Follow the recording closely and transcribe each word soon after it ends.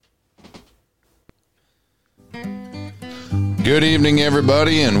Good evening,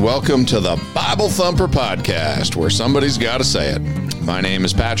 everybody, and welcome to the Bible Thumper Podcast, where somebody's got to say it. My name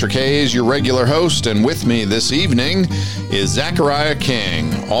is Patrick Hayes, your regular host, and with me this evening is Zachariah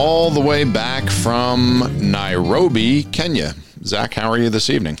King, all the way back from Nairobi, Kenya. Zach, how are you this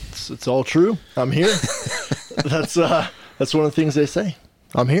evening? It's all true. I'm here. That's one of the things they say.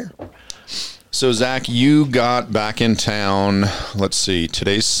 I'm here. So, Zach, you got back in town, let's see,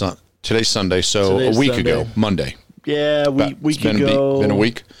 today's Sunday, so Today's a week Sunday. ago, Monday. Yeah, week ago. Been a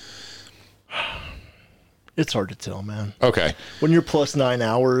week? It's hard to tell, man. Okay. When you're plus 9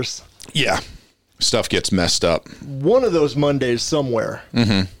 hours. Yeah. Stuff gets messed up. One of those Mondays somewhere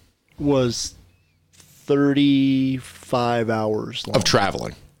was 35 hours long. Of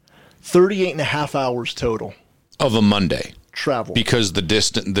traveling. 38 and a half hours total. Of a Monday. Travel. Because the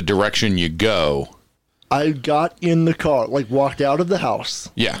direction you go. I got in the car, walked out of the house.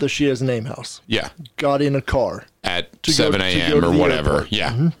 Yeah. The She Has a Name house. Yeah. Got in a car. At to 7 go a.m. to or the whatever. airport.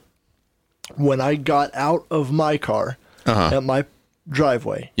 Yeah. When I got out of my car at my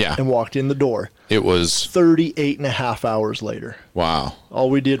driveway and walked in the door, it was 38 and a half hours later. Wow. All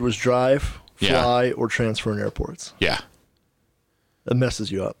we did was drive, fly, Yeah. or transfer in airports. Yeah. It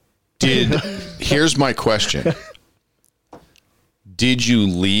messes you up. Here's my question. Did you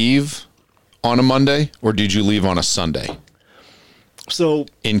leave on a Monday or did you leave on a Sunday? So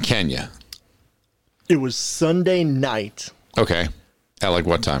in Kenya. It was Sunday night. Okay. At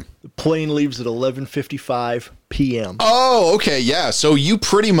what time? The plane leaves at 11:55 p.m. Oh, okay. Yeah. So you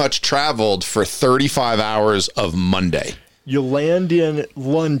pretty much traveled for 35 hours of Monday. You land in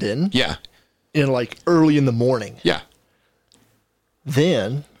London. Yeah. In early in the morning. Yeah.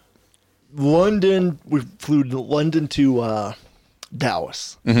 Then London, we flew to London to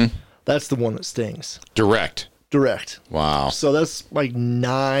Dallas. Mm-hmm. That's the one that stings. Direct. Wow. So that's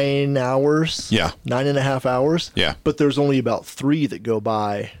 9 hours. Yeah. 9.5 hours. Yeah. But there's only about 3 that go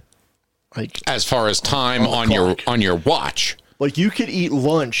by. As far as time on your watch. You could eat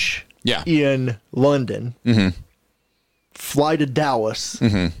lunch in London, fly to Dallas,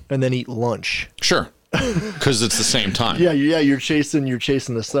 and then eat lunch. Sure. Because it's the same time. Yeah, you're chasing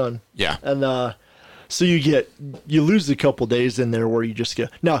the sun. Yeah. And so you lose a couple days in there where you just get.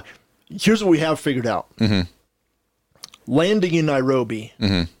 Now, here's what we have figured out. Landing in Nairobi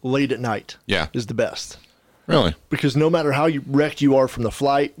late at night is the best. Really? Because no matter how wrecked you are from the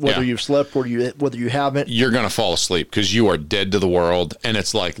flight, whether you've slept or whether you haven't, you're going to fall asleep because you are dead to the world. And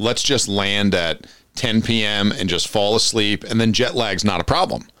it's let's just land at 10 p.m. and just fall asleep. And then jet lag's not a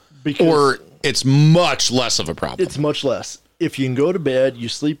problem. Or it's much less of a problem. It's much less. If you can go to bed, you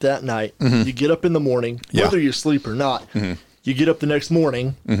sleep that night, you get up in the morning, whether you sleep or not, you get up the next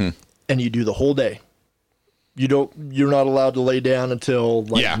morning and you do the whole day. You're not allowed to lay down until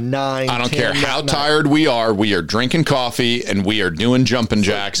 9. I don't care how tired we are drinking coffee and we are doing jumping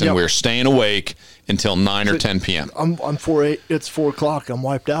jacks and we're staying awake until 9 or 10 p.m. It's 4 o'clock. I'm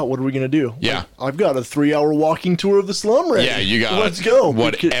wiped out. What are we going to do? Yeah. I've got a 3-hour walking tour of the slum ready. Yeah, you got Let's go.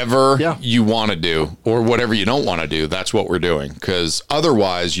 Whatever you want to do or whatever you don't want to do, that's what we're doing. Because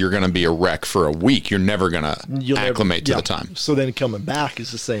otherwise, you're going to be a wreck for a week. You're never going to acclimate to the time. So then coming back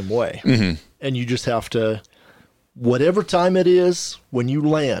is the same way. And you just have to, whatever time it is when you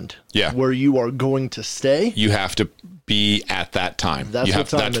land, where you are going to stay, you have to be at that time.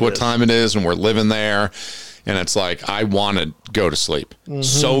 That's what time it is, and we're living there. And it's I want to go to sleep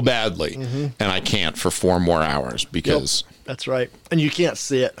so badly, and I can't for 4 more hours because that's right. And you can't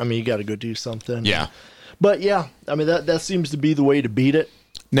sit. I mean, you got to go do something. Yeah. But that seems to be the way to beat it.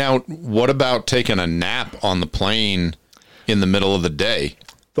 Now, what about taking a nap on the plane in the middle of the day?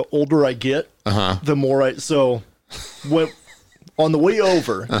 The older I get, the more when on the way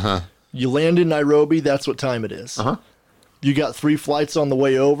over, you land in Nairobi, that's what time it is. You got 3 flights on the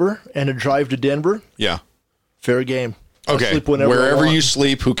way over and a drive to Denver. Yeah. Fair game. Okay. Wherever you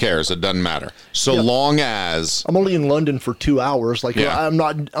sleep, who cares? It doesn't matter. So long as I'm only in London for 2 hours. I'm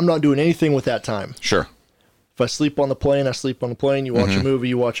not doing anything with that time. Sure. If I sleep on the plane, I sleep on the plane. You watch a movie,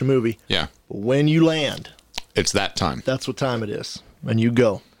 you watch a movie. Yeah. But when you land, it's that time. That's what time it is. And you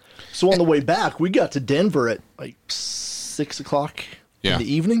go. So on the way back, we got to Denver at 6 o'clock in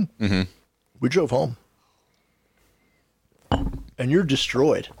the evening. We drove home. And you're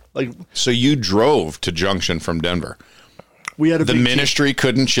destroyed. So you drove to Junction from Denver. We had the ministry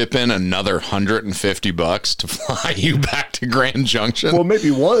couldn't chip in another $150 to fly you back to Grand Junction. Well,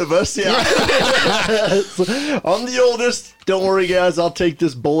 maybe one of us. Yeah. I'm the oldest. Don't worry, guys. I'll take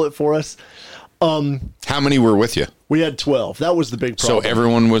this bullet for us. How many were with you? We had 12. That was the big problem. So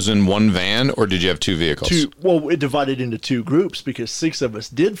everyone was in one van, or did you have 2 vehicles? Well, it divided into 2 groups because 6 of us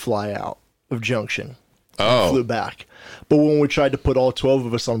did fly out of Junction. and flew back. But when we tried to put all 12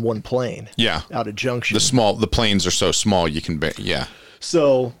 of us on one plane, out of Junction, the planes are so small you can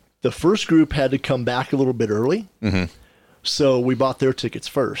So the first group had to come back a little bit early. So we bought their tickets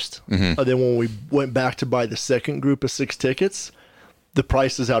first. And then when we went back to buy the second group of 6 tickets, the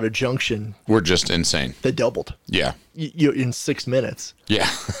prices out of Junction were just insane. They doubled. Yeah. In 6 minutes. Yeah.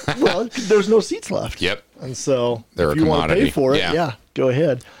 Well, there's no seats left. Yep. And so they're if you want to pay for it, go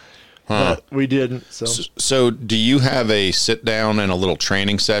ahead. But we didn't. So do you have a sit down and a little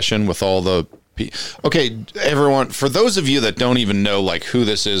training session with all the people? Okay, everyone, for those of you that don't even know like who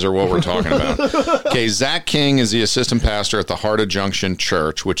this is or what we're talking about. Okay, Zach King is the assistant pastor at the Heart of Junction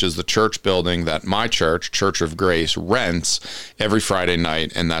Church, which is the church building that my church, Church of Grace, rents every Friday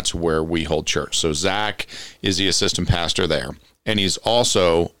night, and that's where we hold church. So Zach is the assistant pastor there. And he's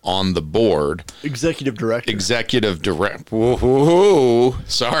also on the board. Executive director. Whoa.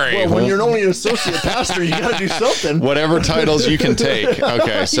 Sorry. Well, when you're only an associate pastor, you got to do something. Whatever titles you can take.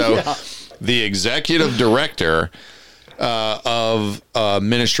 Okay, so the executive director of a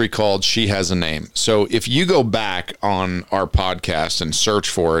ministry called She Has a Name. So if you go back on our podcast and search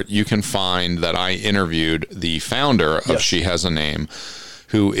for it, you can find that I interviewed the founder of She Has a Name,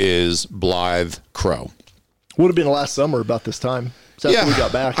 who is Blythe Crow. Would have been last summer about this time. That's when we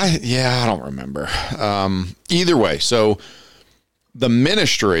got back. I don't remember. Either way, so the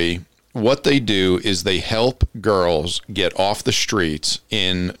ministry, what they do is they help girls get off the streets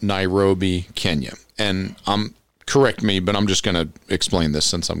in Nairobi, Kenya. And correct me, but I'm just going to explain this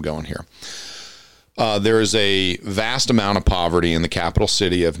since I'm going here. There is a vast amount of poverty in the capital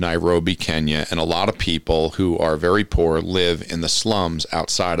city of Nairobi, Kenya, and a lot of people who are very poor live in the slums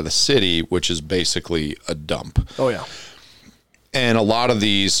outside of the city, which is basically a dump. Oh, yeah. And a lot of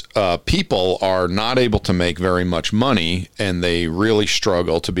these people are not able to make very much money, and they really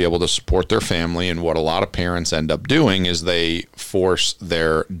struggle to be able to support their family. And what a lot of parents end up doing is they force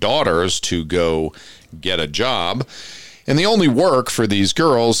their daughters to go get a job. And the only work for these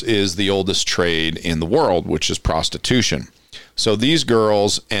girls is the oldest trade in the world, which is prostitution. So these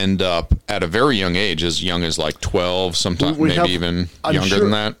girls end up at a very young age, as young as like 12, sometimes even younger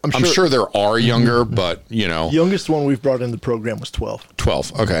than that. I'm sure there are younger, but youngest one we've brought in the program was 12.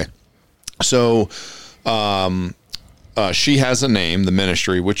 12. Okay. So She Has a Name, the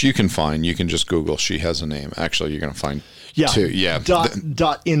ministry, which you can find. You can just Google She Has a Name. Actually, you're going to find two. Yeah.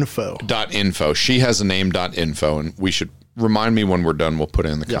 .info. .info. She Has a Name.info. And we should remind me when we're done. We'll put it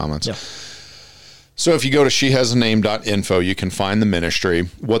in the comments. Yeah. So if you go to shehasaname.info, you can find the ministry.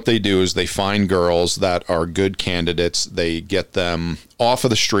 What they do is they find girls that are good candidates. They get them off of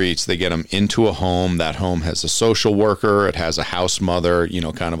the streets. They get them into a home. That home has a social worker. It has a house mother,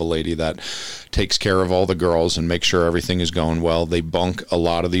 kind of a lady that takes care of all the girls and makes sure everything is going well. They bunk a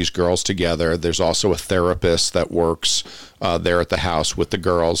lot of these girls together. There's also a therapist that works there at the house with the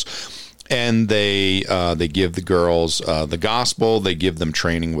girls. And they give the girls the gospel. They give them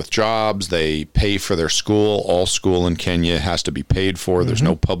training with jobs. They pay for their school. All school in Kenya has to be paid for. There's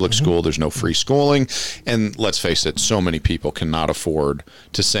no public school. There's no free schooling. And let's face it, so many people cannot afford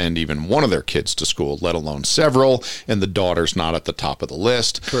to send even one of their kids to school, let alone several. And the daughter's not at the top of the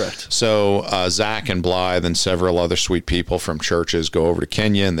list. Correct. So Zach and Blythe and several other sweet people from churches go over to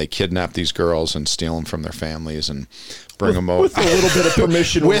Kenya, and they kidnap these girls and steal them from their families and bring them over. With a little bit of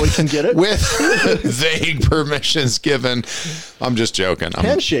permission when we can get it. With vague permissions given. I'm just joking.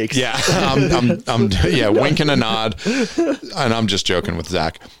 Handshakes. Yeah. I'm winking a nod. And I'm just joking with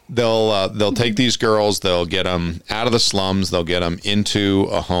Zach. They'll take these girls, they'll get them out of the slums, they'll get them into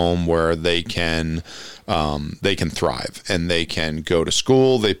a home where they can thrive and they can go to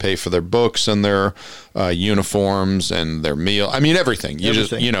school. They pay for their books and their uniforms and their meal. I mean, everything.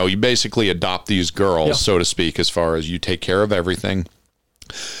 Just, you basically adopt these girls, so to speak, as far as you take care of everything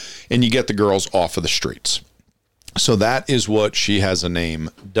and you get the girls off of the streets. So that is what She Has a Name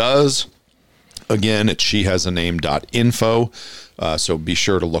does. Again, it's shehasaname.info. So be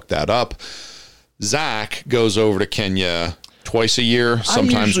sure to look that up. Zach goes over to Kenya twice a year,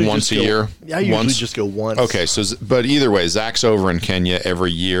 sometimes once a year. I usually just go once. Okay, but either way, Zach's over in Kenya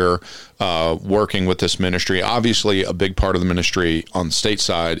every year working with this ministry. Obviously, a big part of the ministry on the state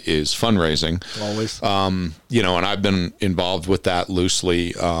side is fundraising. Always. And I've been involved with that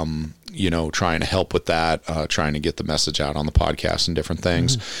loosely, trying to help with that, trying to get the message out on the podcast and different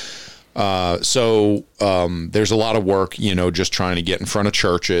things. So there's a lot of work, just trying to get in front of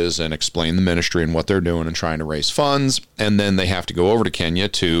churches and explain the ministry and what they're doing and trying to raise funds. And then they have to go over to Kenya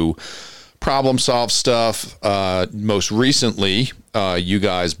to problem solve stuff. Most recently, you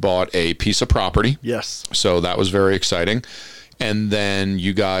guys bought a piece of property. Yes. So that was very exciting. And then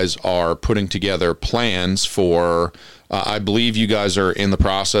you guys are putting together plans for, I believe you guys are in the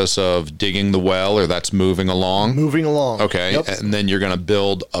process of digging the well, or that's moving along. Moving along. Okay. Yep. And then you're going to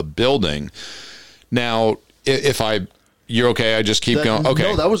build a building. Now, you're okay. I just keep going. Okay.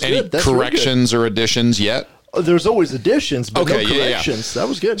 No, that was Any good. That's corrections or additions yet? There's always additions, but okay, no corrections. Yeah. That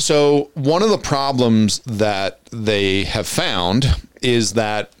was good. So one of the problems that they have found is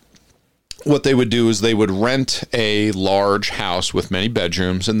that what they would do is they would rent a large house with many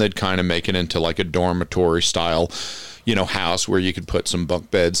bedrooms, and they'd kind of make it into like a dormitory style, house where you could put some bunk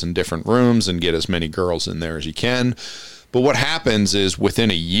beds in different rooms and get as many girls in there as you can. But what happens is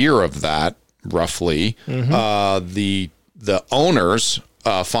within a year of that, roughly, the owners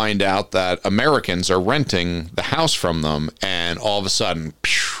find out that Americans are renting the house from them, and all of a sudden,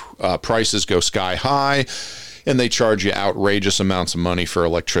 prices go sky high. And they charge you outrageous amounts of money for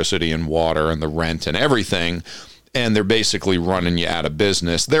electricity and water and the rent and everything. And they're basically running you out of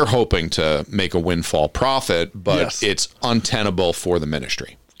business. They're hoping to make a windfall profit, but it's untenable for the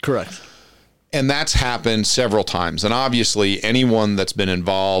ministry. Correct. And that's happened several times. And obviously, anyone that's been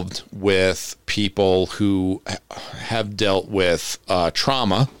involved with people who have dealt with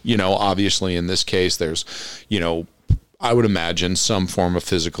trauma, obviously in this case, there's, I would imagine some form of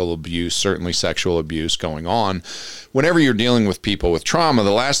physical abuse, certainly sexual abuse going on. Whenever you're dealing with people with trauma, the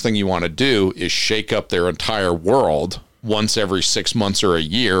last thing you want to do is shake up their entire world once every 6 months or a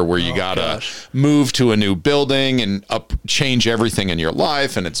year, where you gotta move to a new building and change everything in your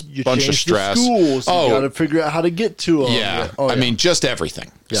life, and it's a bunch of stress. The schools, you gotta figure out how to get to them. Yeah, I mean, just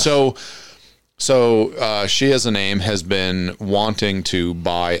everything. Yeah. So She Has a Name has been wanting to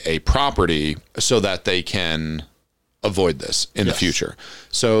buy a property so that they can avoid this in the future.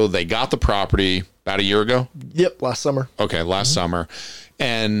 So they got the property about a year ago? Yep, last summer. Okay, last summer.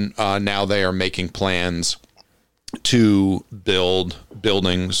 And now they are making plans to build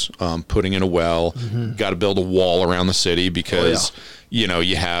buildings, putting in a well. Got to build a wall around the city because,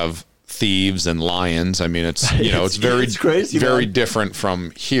 you have thieves and lions. I mean, it's it's crazy, very different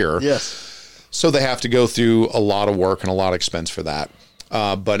from here. Yes. So they have to go through a lot of work and a lot of expense for that.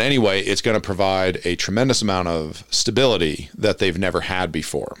 But anyway, it's going to provide a tremendous amount of stability that they've never had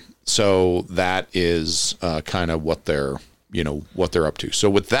before. So that is kind of what they're up to. So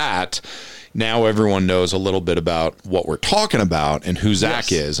with that, now everyone knows a little bit about what we're talking about and who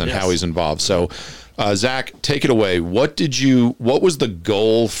Zach is and how he's involved. So Zach, take it away. What was the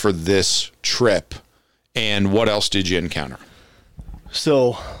goal for this trip, and what else did you encounter?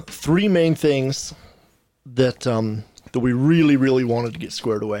 So 3 main things that we really, really wanted to get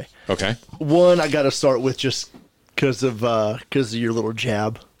squared away. Okay. One, I got to start with just because of your little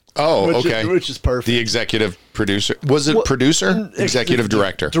jab. Oh, okay. Which is perfect. The executive producer. Was it producer? Executive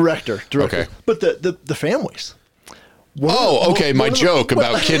director. Director. Okay. But the families. Okay. My joke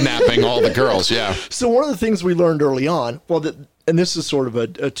about kidnapping all the girls. Yeah. So one of the things we learned early on, and this is sort of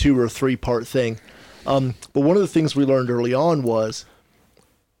a 2 or 3 part thing, but one of the things we learned early on was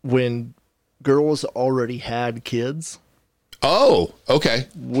when girls already had kids. Oh, okay.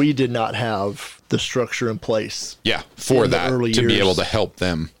 We did not have the structure in place. Yeah, for that to be able to help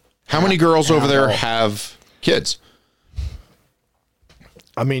them. How many girls over there have kids?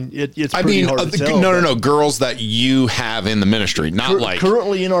 I mean, it's pretty hard to tell. No. Girls that you have in the ministry, not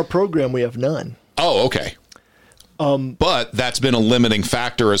currently in our program, we have none. Oh, okay. But that's been a limiting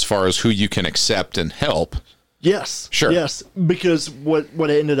factor as far as who you can accept and help. Yes. Sure. Yes, because what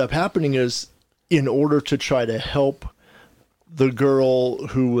ended up happening is, in order to try to help the girl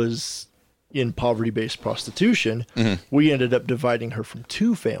who was in poverty-based prostitution, we ended up dividing her from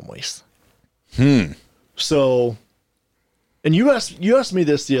 2 families. So, and you asked me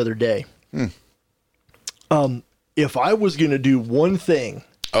this the other day. If I was going to do one thing.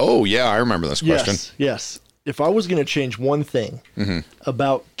 Oh, yeah, I remember this question. Yes. If I was going to change one thing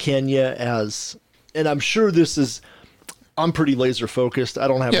about Kenya and I'm sure I'm pretty laser focused. I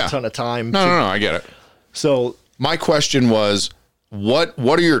don't have a ton of time. No, I get it. So my question was, what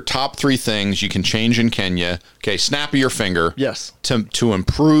are your top 3 things you can change in Kenya? Okay, snap of your finger. Yes. To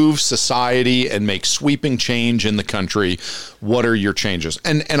improve society and make sweeping change in the country. What are your changes?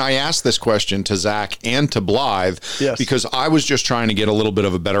 And I asked this question to Zach and to Blythe because I was just trying to get a little bit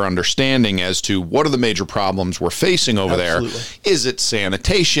of a better understanding as to what are the major problems we're facing over there. Is it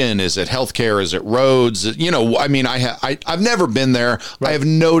sanitation? Is it healthcare? Is it roads? I mean, I've never been there. Right. I have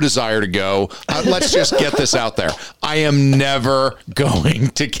no desire to go. Let's just get this out there. I am never going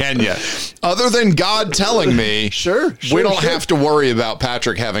to Kenya. Other than God telling me, we don't have to worry about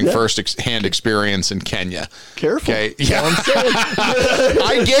Patrick having first-hand experience in Kenya. Careful. Okay. Yeah.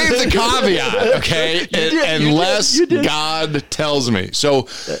 I gave the caveat, okay, unless God tells me. So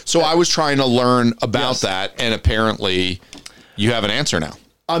I was trying to learn about that, and apparently you have an answer now.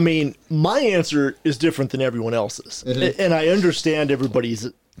 I mean, my answer is different than everyone else's, and I understand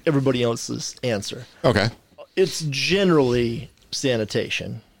everybody else's answer. Okay. It's generally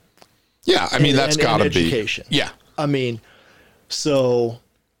sanitation. Yeah, I mean, that's got to be. Education. Yeah. I mean, so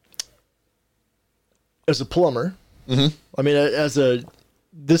as a plumber, I mean,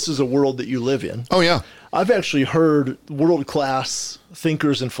 this is a world that you live in. Oh, yeah. I've actually heard world-class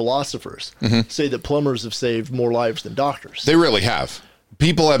thinkers and philosophers say that plumbers have saved more lives than doctors. They really have.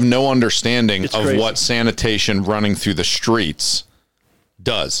 People have no understanding of what sanitation running through the streets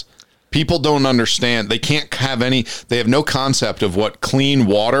does. People don't understand. They can't have they have no concept of what clean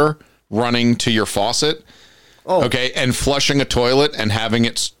water running to your faucet. Oh. Okay. And flushing a toilet and having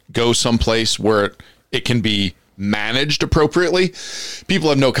it go someplace where it can be managed appropriately. People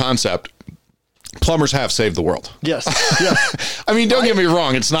have no concept. Plumbers have saved the world. Yes. Yeah. I mean, don't get me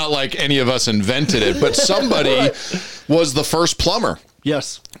wrong. It's not like any of us invented it, but somebody was the first plumber.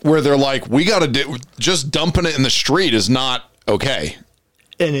 Yes. Where they're like, we got to just dumping it in the street is not okay.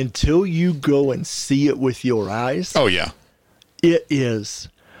 And until you go and see it with your eyes. Oh, yeah. It is.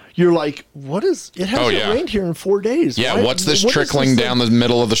 You're like, what is, it hasn't rained here in 4 days. Yeah. What's this trickling down the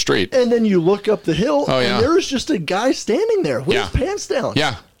middle of the street? And then you look up the hill and there's just a guy standing there with his pants down.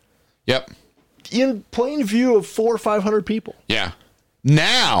 Yeah. Yep. In plain view of 400 or 500 people. Yeah.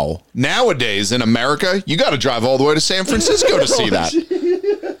 Nowadays in America, you got to drive all the way to San Francisco to see that.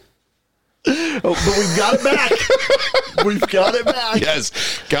 But we've got it back. We've got it back.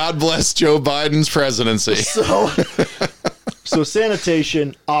 Yes. God bless Joe Biden's presidency. So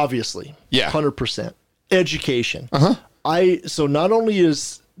sanitation, obviously. Yeah. 100%. Education. So not only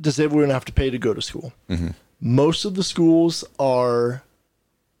does everyone have to pay to go to school, most of the schools are...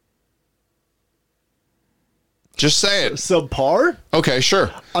 Just say it. Subpar? Okay,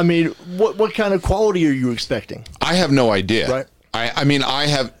 sure. I mean, what kind of quality are you expecting? I have no idea. Right. I mean,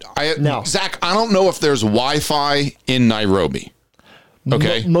 now, Zach, I don't know if there's Wi-Fi in Nairobi.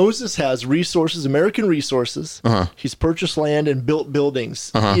 Okay. Moses has resources, American resources. He's purchased land and built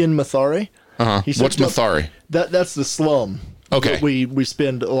buildings in Mathare. What's Mathare? That's the slum. Okay. That we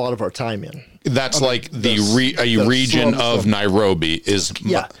spend a lot of our time in. That's a region of Nairobi is...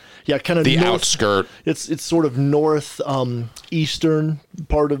 Yeah, kind of the outskirt. It's sort of north eastern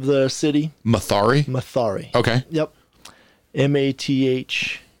part of the city. Mathare. Okay. Yep.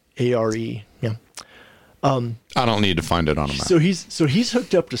 Mathare. Yeah. I don't need to find it on a map. So he's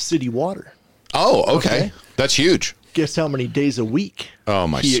hooked up to city water. Oh, okay. That's huge. Guess how many days a week? Oh,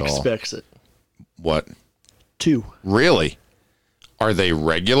 my he soul. expects it. What? 2. Really? Are they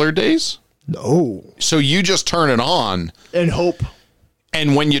regular days? No. So you just turn it on and hope.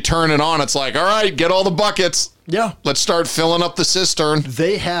 And when you turn it on, it's like, all right, get all the buckets. Yeah. Let's start filling up the cistern.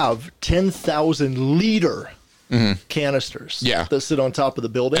 They have 10,000 liter canisters that sit on top of the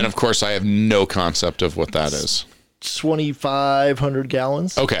building. And of course, I have no concept of what that is. 2,500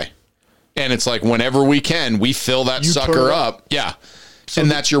 gallons. Okay. And it's like whenever we can, we fill that sucker up. Yeah. So and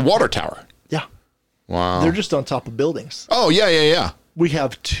that's your water tower. Yeah. Wow. They're just on top of buildings. Oh, yeah. We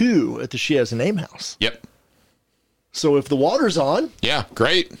have 2 at the She Has a Name house. Yep. So if the water's on... Yeah,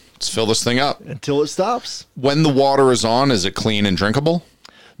 great. Let's fill this thing up. Until it stops. When the water is on, is it clean and drinkable?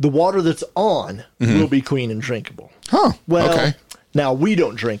 The water that's on will be clean and drinkable. Huh. Well, okay. Now we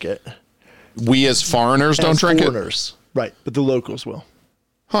don't drink it. We as foreigners don't drink it? Right, but the locals will.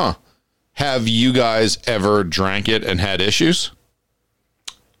 Huh. Have you guys ever drank it and had issues?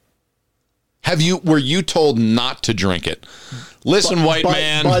 Were you told not to drink it? Listen, white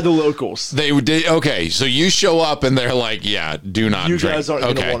man. By the locals. They did. Okay, so you show up and they're like, yeah, do not drink. You guys aren't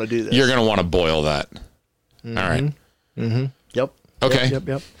going to want to do this. You're going to want to boil that. All right. Yep. Okay.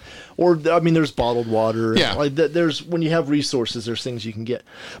 Yep. Or, I mean, there's bottled water. Yeah. Like there's, when you have resources, there's things you can get.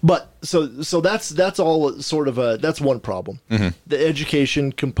 But, so that's all sort of that's one problem. The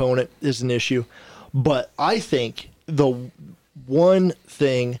education component is an issue. But I think the one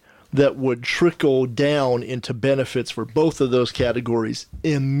thing that would trickle down into benefits for both of those categories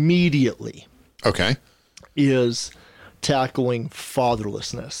immediately. Okay. Is tackling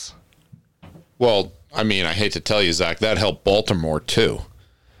fatherlessness. Well, I mean, I hate to tell you, Zach, that helped Baltimore too.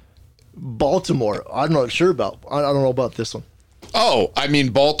 Baltimore, I'm not sure about. I don't know about this one. Oh, I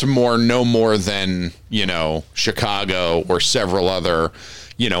mean, Baltimore no more than, Chicago or several other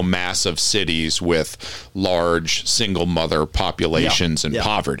massive cities with large single mother populations and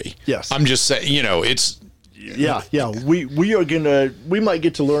poverty. Yes. I'm just saying, it's. Yeah. We might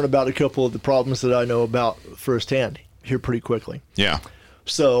get to learn about a couple of the problems that I know about firsthand here pretty quickly. Yeah.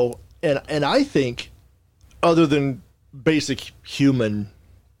 So, and I think other than basic human,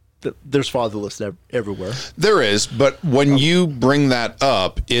 there's fatherless everywhere. There is, but when you bring that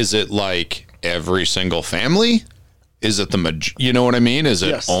up, is it like every single family? Is it you know what I mean? Is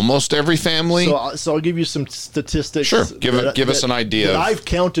it almost every family? So I'll give you some statistics. Sure. Give us an idea. That I've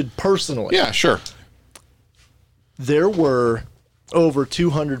counted personally. Yeah, sure. There were over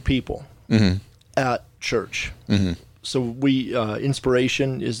 200 people at church. Mm-hmm. So we,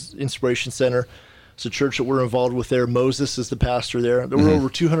 Inspiration Center. It's a church that we're involved with there. Moses is the pastor there. There were over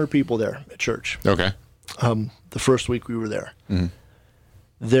 200 people there at church. Okay. The first week we were there. Mm-hmm.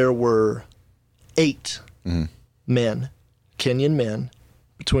 There were 8 men, Kenyan men,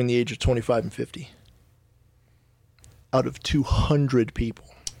 between the age of 25 and 50. Out of 200 people.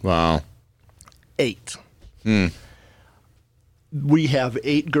 Wow. 8. We have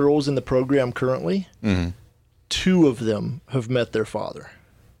 8 girls in the program currently. 2 of them have met their father.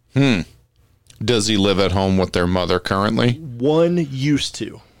 Does he live at home with their mother currently? One used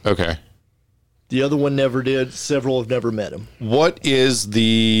to. Okay. The other one never did. Several have never met him. What's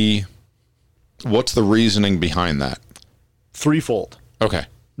the reasoning behind that? Threefold. Okay.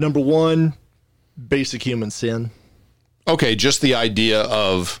 Number 1, basic human sin. Okay, just the idea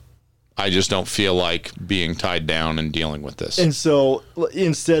of I just don't feel like being tied down and dealing with this. And so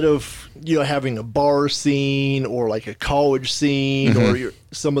instead of having a bar scene or like a college scene or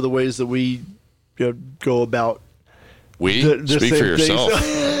some of the ways that we go about. Speak for yourself,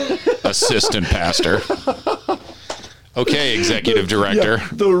 assistant pastor. Okay, executive director. Yeah,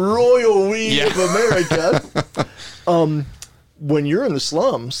 the royal we of America. When you're in the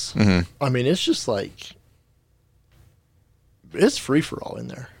slums, I mean, it's just like, it's free for all in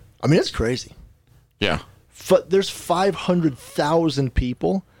there. I mean, it's crazy. Yeah. There's 500,000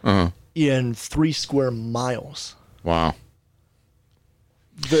 people in 3 square miles. Wow.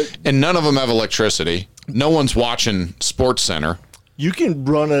 And none of them have electricity. No one's watching Sports Center. You can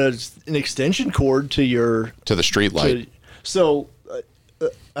run an extension cord to the street light.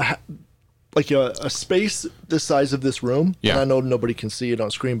 Like a space the size of this room. Yeah. And I know nobody can see it on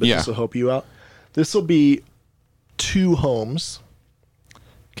screen, but this will help you out. This will be 2 homes.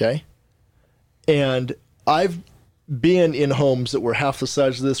 Okay. And I've been in homes that were half the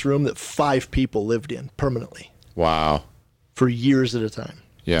size of this room that 5 people lived in permanently. Wow. For years at a time.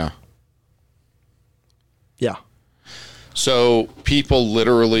 Yeah. Yeah. So people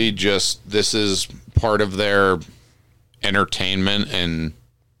literally this is part of their entertainment and,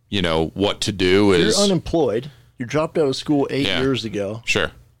 what to do is. You're unemployed. You dropped out of school 8 years ago.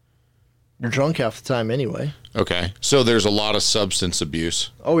 Sure. You're drunk half the time anyway. Okay. So there's a lot of substance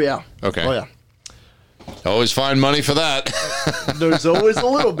abuse. Oh, yeah. Okay. Oh, yeah. Always find money for that. There's always a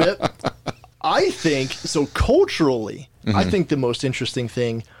little bit. I think, so culturally, I think the most interesting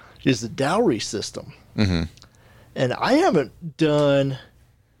thing is the dowry system. And I haven't done...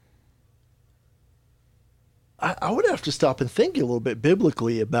 I would have to stop and think a little bit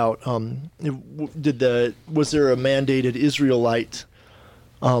biblically about was there a mandated Israelite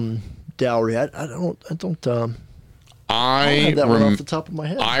dowry? I don't have that one off the top of my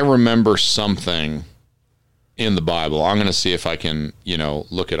head. I remember something in the Bible. I'm going to see if I can,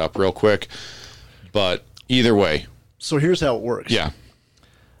 look it up real quick. But either way. So here's how it works. Yeah.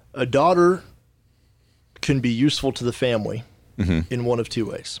 A daughter can be useful to the family in one of 2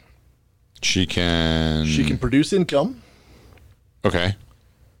 ways. She can produce income. Okay.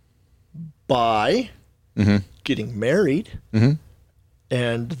 By getting married,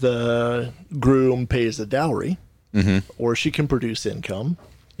 and the groom pays a dowry, or she can produce income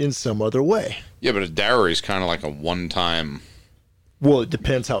in some other way. Yeah, but a dowry is kind of like a one-time. Well, it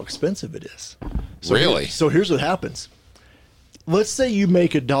depends how expensive it is. Really? So here's what happens. Let's say you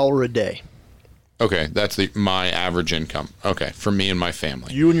make $1 a day. Okay, that's my average income. Okay, for me and my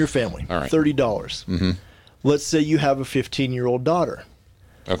family. You and your family. All right. $30. Let's say you have a 15-year-old daughter.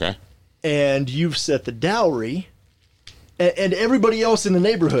 Okay. And you've set the dowry, and everybody else in the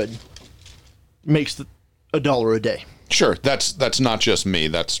neighborhood makes $1 a day. Sure, that's not just me.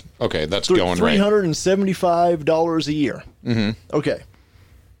 That's okay. That's going right. $375 a year. Okay.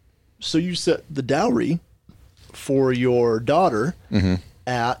 So you set the dowry for your daughter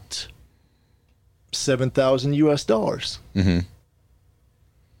at $7,000 US.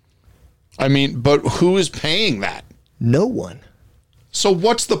 I mean, but who is paying that? No one. So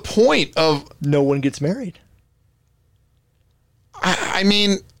what's the point of? No one gets married. I I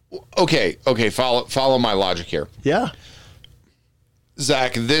mean, okay, follow my logic here. Yeah.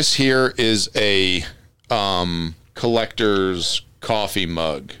 Zach, this here is a collector's coffee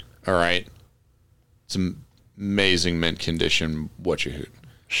mug, all right? It's amazing mint condition, what you hoot.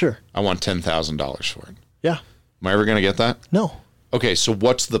 Sure. I want $10,000 for it. Yeah. Am I ever going to get that? No. Okay, so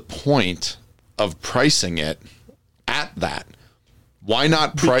what's the point of pricing it at that? Why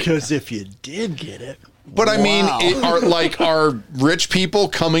not price? Because if you did get it. But I mean, are rich people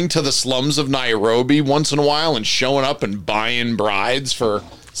coming to the slums of Nairobi once in a while and showing up and buying brides for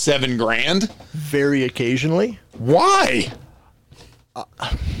 $7,000? Very occasionally. Why?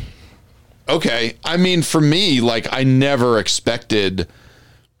 Okay, I mean, for me, like, I never expected.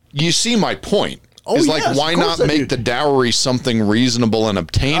 You see my point. Oh, it's yes, like, why not make the dowry something reasonable and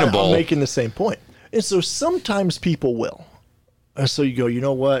obtainable? I'm making the same point. And so sometimes people will. So you go, you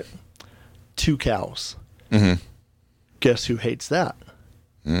know what? 2 cows. Mm-hmm. Guess who hates that?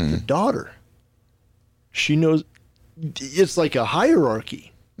 The daughter. She knows. It's like a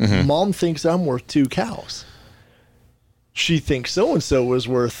hierarchy. Mm-hmm. Mom thinks I'm worth 2 cows. She thinks so-and-so is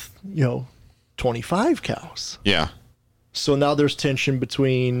worth, 25 cows. Yeah. So now there's tension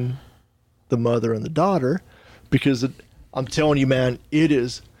between the mother and the daughter because I'm telling you, man, it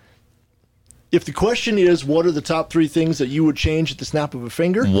is. If the question is, what are the top 3 things that you would change at the snap of a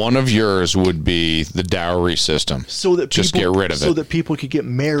finger? One of yours would be the dowry system. So that just get rid of it. So that people could get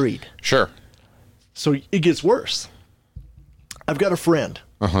married. Sure. So it gets worse. I've got a friend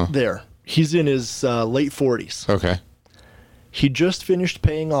there. He's in his late 40s. Okay. He just finished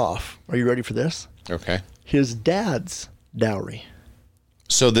paying off. Are you ready for this? Okay. His dad's dowry.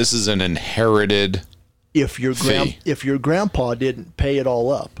 So this is an inherited if your fee. If your grandpa didn't pay it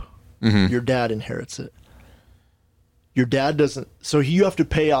all up, your dad inherits it. Your dad doesn't. So you have to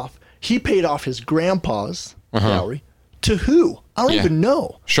pay off. He paid off his grandpa's dowry. To who? I don't even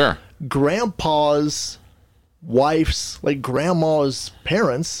know. Sure. Grandpa's wife's, like grandma's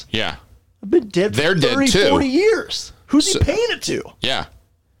parents. Yeah. Have been dead for 30, dead too. 40 years. Who's he paying it to? Yeah.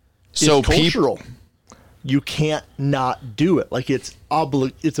 So it's cultural. You can't not do it. Like it's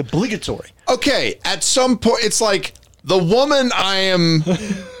obligatory. Okay. At some point, it's like the woman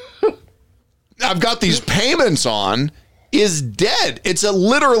I've got these payments on is dead. It's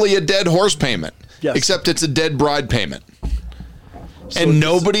literally a dead horse payment. Yes. Except it's a dead bride payment. So and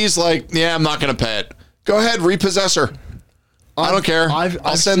nobody's like, yeah, I'm not going to pay it. Go ahead, repossess her. I don't care.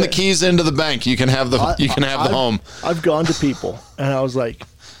 I'll send the keys into the bank. You can have the home. I've gone to people and I was like,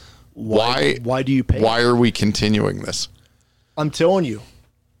 why do you pay? Why are we continuing this? I'm telling you,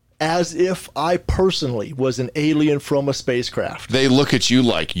 as if I personally was an alien from a spacecraft. They look at you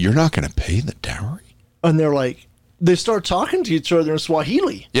like, you're not going to pay the dowry? And they're like, they start talking to each other in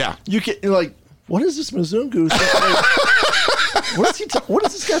Swahili. Yeah. You're like, what is this Mzungu? What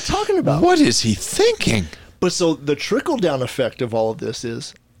is this guy talking about? What is he thinking? But so the trickle-down effect of all of this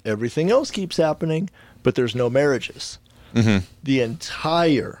is everything else keeps happening, but there's no marriages. Mm-hmm. The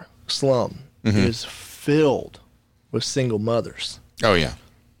entire slum is filled with single mothers. Oh, yeah.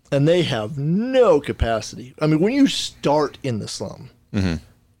 And they have no capacity. I mean, when you start in the slum and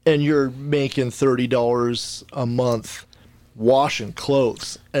you're making $30 a month washing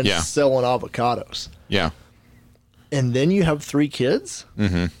clothes and selling avocados. Yeah. And then you have 3 kids.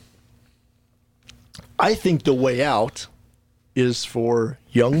 Mm-hmm. I think the way out is for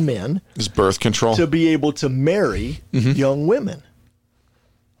young men is birth control to be able to marry young women.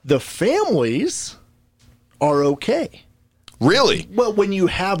 The families are okay. Really? Well, when you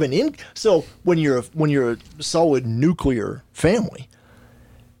have when you're a solid nuclear family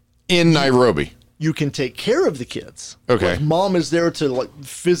in Nairobi, you can take care of the kids. Okay. Like mom is there to like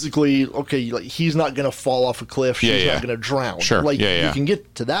physically, like he's not going to fall off a cliff. She's not going to drown. Sure. Like you can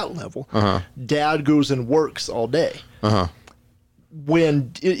get to that level. Dad goes and works all day.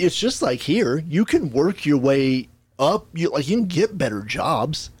 When it's just like here, you can work your way up. You can get better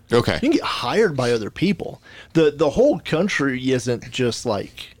jobs. Okay. You can get hired by other people. The whole country isn't just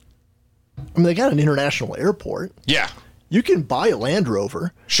like, I mean, they got an international airport. Yeah. You can buy a Land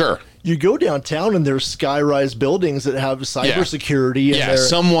Rover. Sure. You go downtown and there's sky-rise buildings that have cybersecurity. Yeah,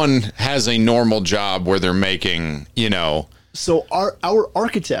 someone has a normal job where they're making, So our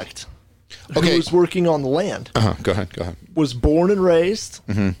architect, who was working on the land, go ahead, was born and raised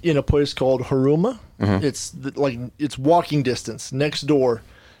in a place called Huruma. It's walking distance, next door,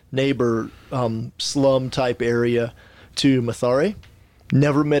 neighbor, slum type area to Mathare.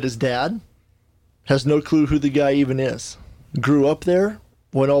 Never met his dad. Has no clue who the guy even is. Grew up there,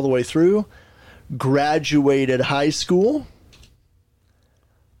 went all the way through, graduated high school.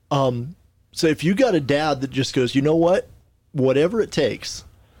 So if you got a dad that just goes, you know what? whatever it takes.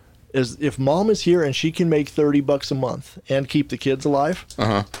 Is if mom is here and she can make $30 a month and keep the kids alive,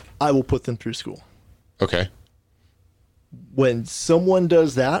 I will put them through school. Okay. When someone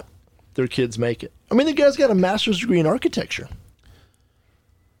does that, their kids make it. I mean, the guy's got a master's degree in architecture.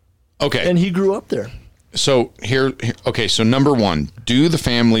 Okay. And he grew up there. So so number one, do the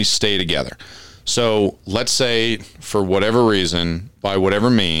families stay together? So let's say for whatever reason, by whatever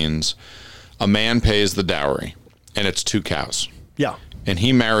means, a man pays the dowry and it's 2 cows. Yeah. And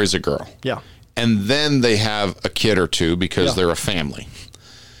he marries a girl. Yeah. And then they have a kid or two because they're a family.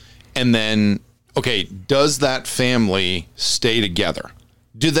 And then, okay, does that family stay together?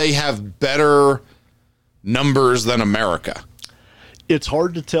 Do they have better numbers than America? It's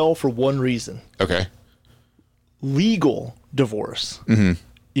hard to tell for one reason. Okay. Legal divorce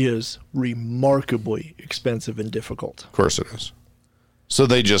is remarkably expensive and difficult. Of course it is. So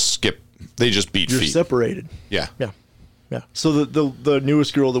they just beat You're feet. separated. Yeah. Yeah. Yeah. So the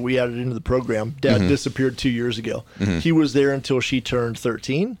newest girl that we added into the program, Dad disappeared 2 years ago. He was there until she turned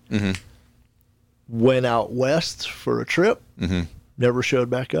 13. Went out west for a trip. Never showed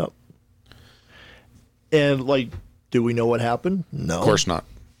back up. And like, do we know what happened? No. Of course not.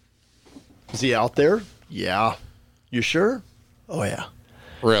 Is he out there? Yeah. You sure? Oh yeah.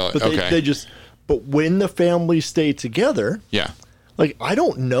 Really? But Okay. but when the families stay together, Yeah. like I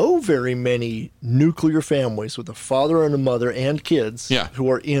don't know very many nuclear families with a father and a mother and kids who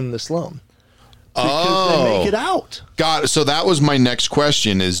are in the slum. Because they make it out. Got it. So that was my next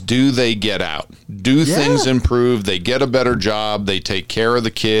question is, do they get out? Do things improve? They get a better job. They take care of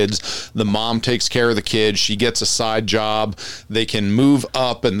the kids. The mom takes care of the kids. She gets a side job. They can move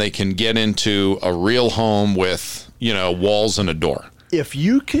up and they can get into a real home with, walls and a door. If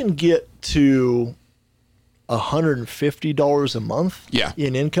you can get to $150 a month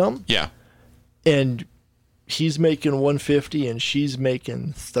in income. Yeah. And he's making $150 and she's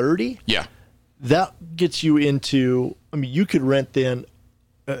making $30. Yeah. That gets you into, you could rent then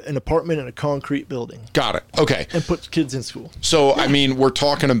an apartment in a concrete building. Got it. Okay. And put kids in school. So, we're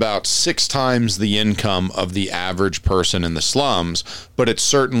talking about 6 times the income of the average person in the slums, but it's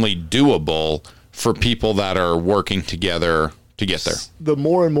certainly doable for people that are working together to get there. The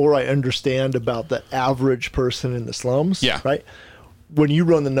more and more I understand about the average person in the slums, right? When you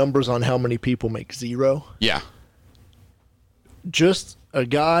run the numbers on how many people make zero. Yeah. Just a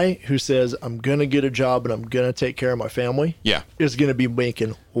guy who says, I'm going to get a job and I'm going to take care of my family is going to be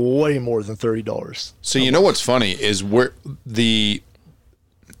making way more than $30. So you know what's funny is where the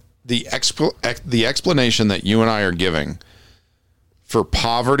explanation that you and I are giving for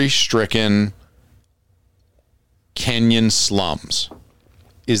poverty-stricken Kenyan slums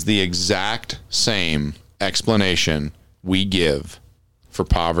is the exact same explanation we give for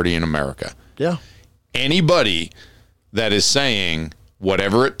poverty in America. Yeah. Anybody that is saying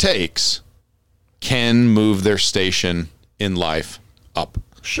whatever it takes can move their station in life up.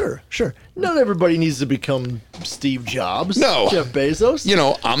 Sure. Not everybody needs to become Steve Jobs. No. Jeff Bezos.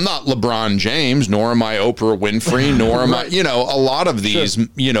 I'm not LeBron James, nor am I Oprah Winfrey, nor am I, a lot of these,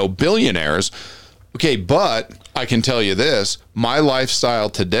 billionaires. Okay, but I can tell you this, my lifestyle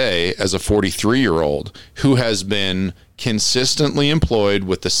today as a 43-year-old who has been consistently employed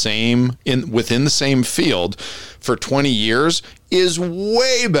with within the same field for 20 years is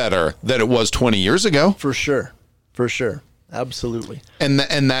way better than it was 20 years ago. For sure. Absolutely. And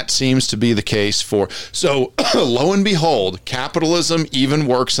that seems to be the case so lo and behold, capitalism even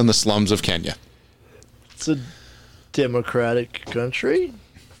works in the slums of Kenya. It's a democratic country.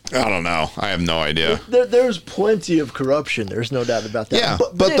 I don't know. I have no idea. There's plenty of corruption. There's no doubt about that. Yeah,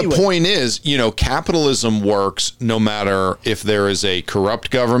 but anyway. The point is, capitalism works no matter if there is a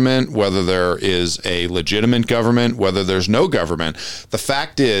corrupt government, whether there is a legitimate government, whether there's no government. The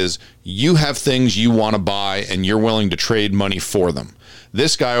fact is, you have things you want to buy and you're willing to trade money for them.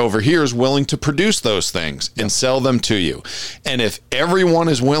 This guy over here is willing to produce those things and sell them to you. And if everyone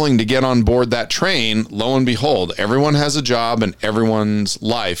is willing to get on board that train, lo and behold, everyone has a job and everyone's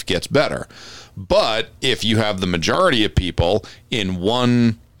life gets better. But if you have the majority of people in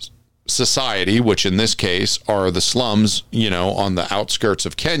one society, which in this case are the slums, on the outskirts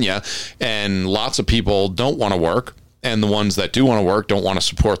of Kenya, and lots of people don't want to work, and the ones that do want to work don't want to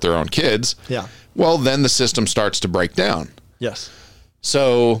support their own kids, well, then the system starts to break down. Yes.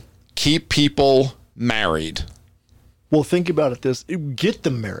 So keep people married. Well, think about it get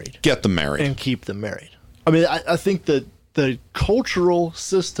them married. Get them married. And keep them married. I think that the cultural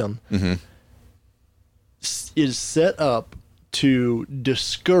system is set up to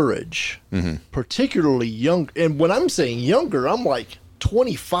discourage particularly young. And when I'm saying younger, I'm like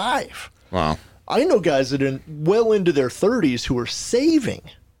 25. Wow. I know guys that are well into their 30s who are saving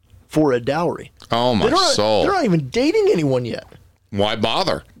for a dowry. Oh, my soul. They're not even dating anyone yet. Why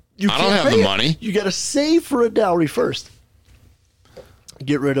bother? I don't have the money. You got to save for a dowry first.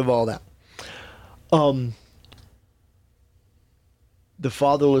 Get rid of all that. The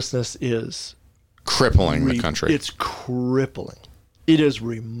fatherlessness is crippling the country. It's crippling. It is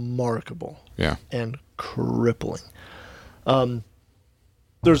remarkable. Yeah. And crippling.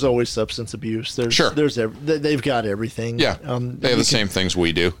 There's always substance abuse. They've got everything. Yeah. They have the same things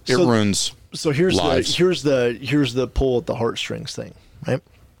we do. It ruins lives. Here's the pull at the heartstrings thing, right?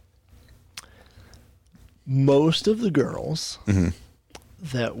 Most of the girls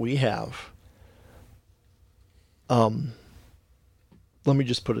that we have, let me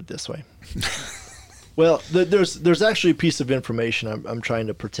just put it this way. Well, there's actually a piece of information I'm trying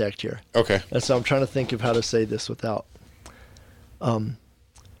to protect here. Okay. And so I'm trying to think of how to say this without.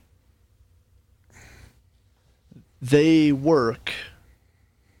 They work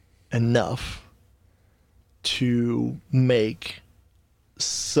enough to make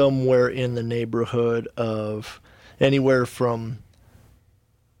somewhere in the neighborhood of anywhere from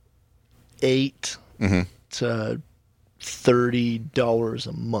 $8 to $30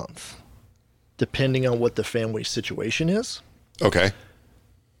 a month, depending on what the family situation is. Okay.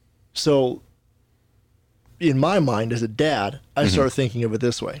 So, in my mind, as a dad, I start thinking of it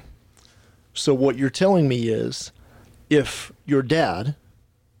this way. So, what you're telling me is, if your dad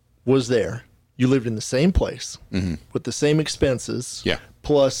was there, you lived in the same place with the same expenses,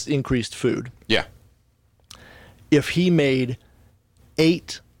 plus increased food. Yeah. If he made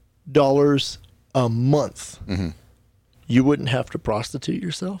 $8 a month, you wouldn't have to prostitute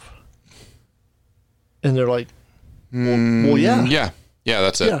yourself? And they're like, well, yeah. Yeah,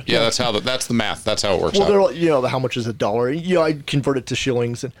 that's it. Yeah, that's the math. That's how it works out. They're like, how much is a dollar? I'd convert it to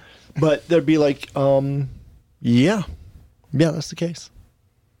shillings. But they'd be like, yeah, that's the case.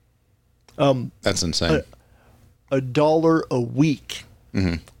 That's insane. $1 a week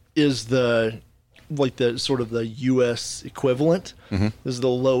is the sort of the U.S. equivalent. Is the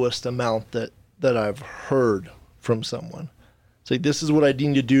lowest amount that I've heard from someone. It's like, this is what I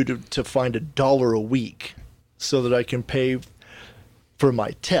need to do to find $1 a week so that I can pay for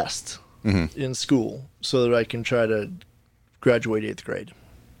my test in school, so that I can try to graduate 8th grade.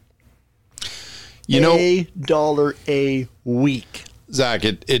 $1 a week. Zach,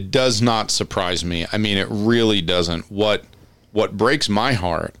 it does not surprise me. I mean, it really doesn't. What breaks my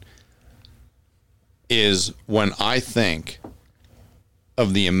heart is when I think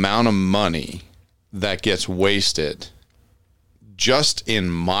of the amount of money that gets wasted just in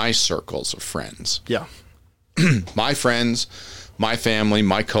my circles of friends. Yeah. My friends, my family,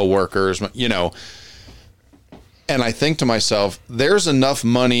 my coworkers, and I think to myself, there's enough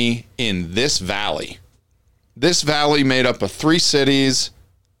money in this valley. This valley made up of 3 cities,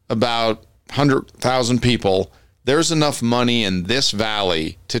 about 100,000 people. There's enough money in this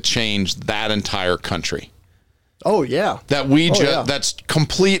valley to change that entire country. Oh, yeah. That's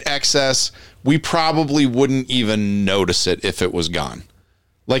complete excess. We probably wouldn't even notice it if it was gone.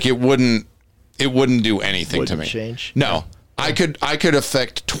 Like, it wouldn't do anything to me. Change. No. I could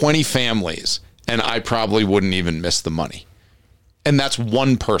affect 20 families and I probably wouldn't even miss the money. And that's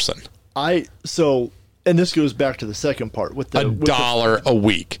one person. And this goes back to the second part with $1 a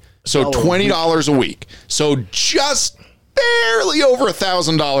week. So $20 a week. So just barely over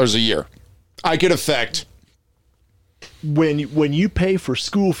 $1,000 a year. I could affect. When you pay for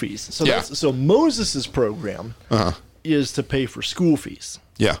school fees. So Moses's program is to pay for school fees.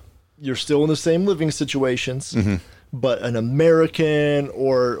 Yeah. You're still in the same living situations, but an American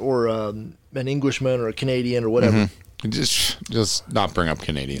or an Englishman or a Canadian or whatever. Just not bring up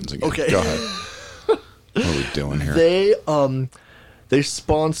Canadians again. Okay. Go ahead. What are we doing here? They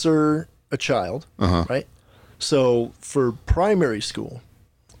sponsor a child, right? So for primary school,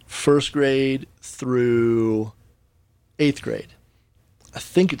 1st grade through 8th grade, I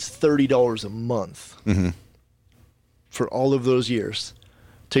think it's $30 a month for all of those years.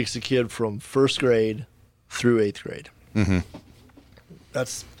 Takes a kid from 1st grade through 8th grade.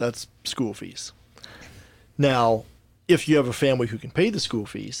 That's school fees. Now, if you have a family who can pay the school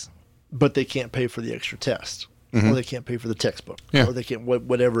fees, but they can't pay for the extra test, or they can't pay for the textbook, or they can't,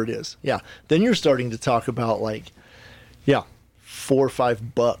 whatever it is. Yeah. Then you're starting to talk about $4 or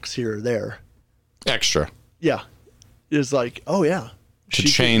 $5 here or there. Extra. Yeah. It's like, oh yeah. To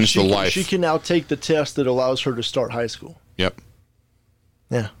change the life. She can now take the test that allows her to start high school. Yep.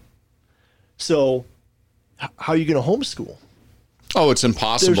 Yeah. So how are you going to homeschool? Oh, it's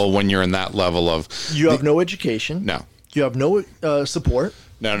impossible when you're in that level of... You have no education. No. You have no support.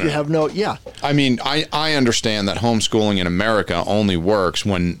 No. You have no, yeah. I mean, I understand that homeschooling in America only works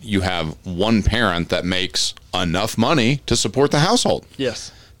when you have one parent that makes enough money to support the household.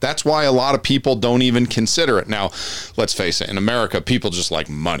 Yes. That's why a lot of people don't even consider it. Now, let's face it, in America, people just like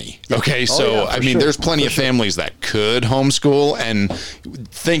money. Okay, so, I mean, there's plenty of families that could homeschool and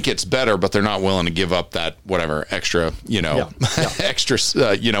think it's better, but they're not willing to give up that, whatever, extra, extra,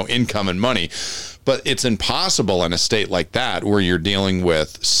 income and money. But it's impossible in a state like that where you're dealing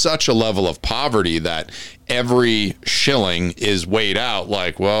with such a level of poverty that every shilling is weighed out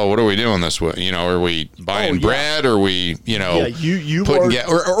like, well, what are we doing this with? Are we buying bread? Or are we,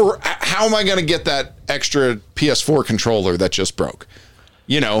 or how am I going to get that extra PS4 controller that just broke?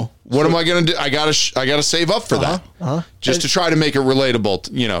 What am I going to do? I got to save up for that just to try to make it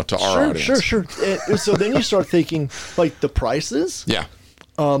relatable, to our audience. Sure. So then you start thinking like the prices. Yeah.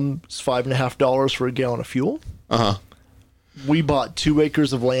 It's $5.50 for a gallon of fuel. We bought 2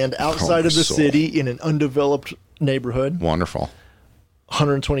 acres of land outside of the city in an undeveloped neighborhood. Wonderful.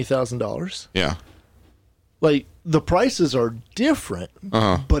 $120,000. Yeah. Like the prices are different,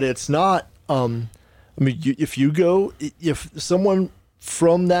 but it's not. If someone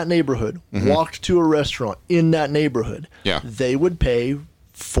from that neighborhood walked to a restaurant in that neighborhood, they would pay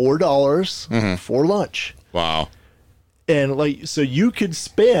 $4 for lunch. Wow. And so you could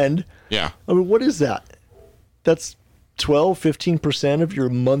spend, what is that? That's 12-15% of your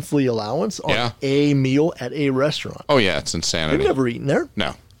monthly allowance on a meal at a restaurant. Oh yeah, it's insanity. You've never eaten there.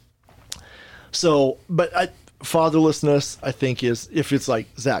 No. So, but fatherlessness, I think, is if it's like,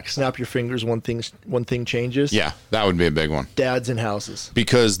 Zach, snap your fingers, one thing changes. Yeah, that would be a big one. Dads in houses.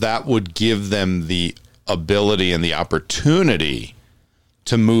 Because that would give them the ability and the opportunity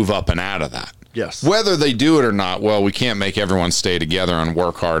to move up and out of that. Yes. Whether they do it or not, well, we can't make everyone stay together and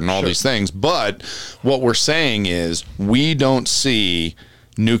work hard and all these things. But what we're saying is we don't see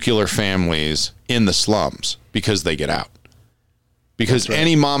nuclear families in the slums because they get out. Because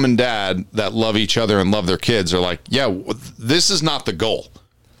any mom and dad that love each other and love their kids are like, yeah, this is not the goal.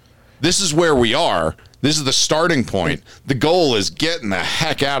 This is where we are. This is the starting point. The goal is getting the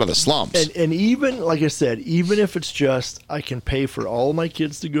heck out of the slums. And even, like I said, even if it's just I can pay for all my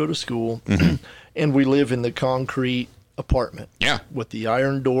kids to go to school and we live in the concrete apartment with the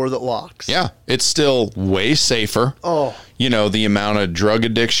iron door that locks. Yeah, it's still way safer. Oh. The amount of drug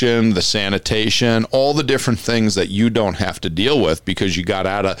addiction, the sanitation, all the different things that you don't have to deal with because you got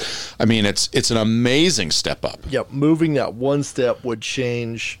out of, it's an amazing step up. Yep, moving that one step would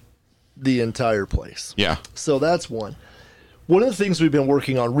change the entire place. Yeah. So that's one. One of the things we've been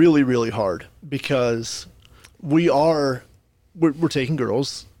working on really, really hard because we're taking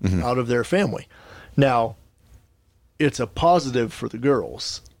girls out of their family. Now, it's a positive for the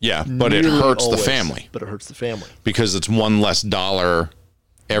girls. Yeah, but it hurts the family. But it hurts the family. Because it's one less dollar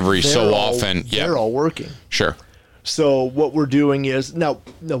every so often. They're all working. Sure. So what we're doing is, now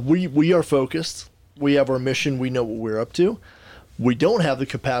we are focused. We have our mission. We know what we're up to. We don't have the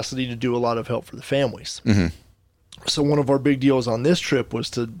capacity to do a lot of help for the families. So one of our big deals on this trip was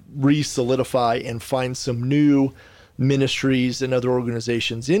to re-solidify and find some new ministries and other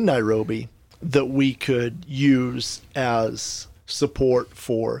organizations in Nairobi that we could use as support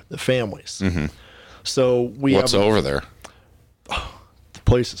for the families. So what's over there? The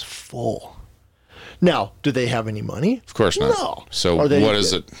place is full. Now, do they have any money? Of course not. No. So what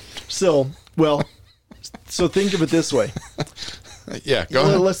is it? So think of it this way. Yeah, go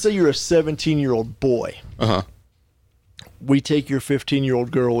ahead. Let's say you're a 17-year-old boy. We take your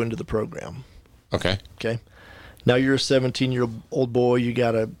 15-year-old girl into the program. Okay. Now you're a 17-year-old boy. You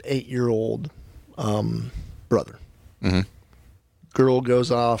got a 8-year-old brother. Girl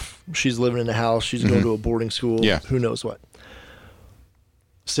goes off. She's living in a house. She's going to a boarding school. Yeah. Who knows what.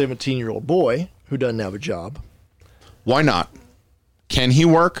 17-year-old boy who doesn't have a job. Why not? Can he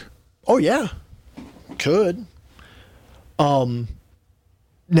work? Oh, yeah. Could.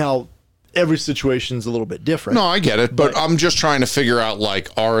 Now, every situation's a little bit different. No, I get it, but I'm just trying to figure out,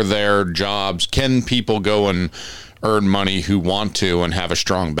 are there jobs? Can people go and earn money who want to and have a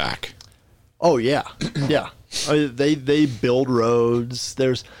strong back? Oh, yeah. Yeah. They build roads.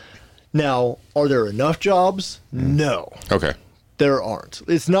 Now, are there enough jobs? No. Okay. There aren't.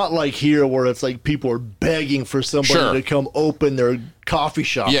 It's not like here where it's like people are begging for somebody to come open their coffee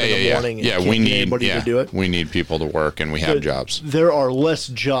shop in the morning. And we need anybody to do it. We need people to work, and we have jobs. There are less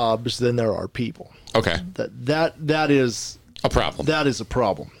jobs than there are people. Okay. That is a problem. That is a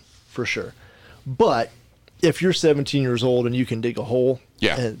problem for sure. But if you're 17 years old and you can dig a hole,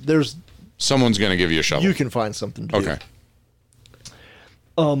 and someone's going to give you a shovel. You can find something to do.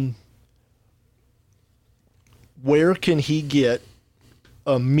 Okay. Where can he get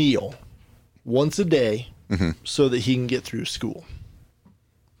a meal once a day so that he can get through school.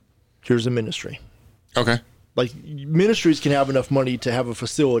 Here's a ministry. Okay. Like, ministries can have enough money to have a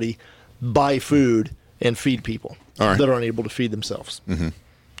facility, buy food, and feed people that aren't able to feed themselves. Mm-hmm.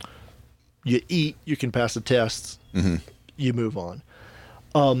 You eat, you can pass the tests, you move on.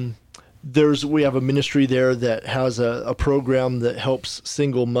 We have a ministry there that has a program that helps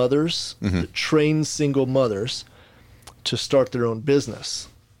single mothers, that trains single mothers to start their own business.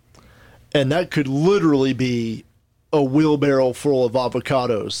 And that could literally be a wheelbarrow full of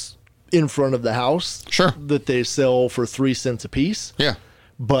avocados in front of the house that they sell for 3 cents a piece. Yeah.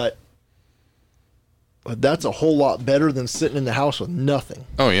 But that's a whole lot better than sitting in the house with nothing.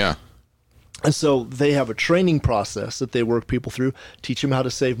 Oh, yeah. And so they have a training process that they work people through, teach them how to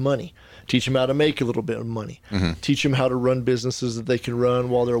save money, teach them how to make a little bit of money, teach them how to run businesses that they can run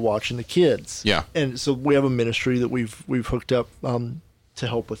while they're watching the kids. Yeah. And so we have a ministry that we've hooked up to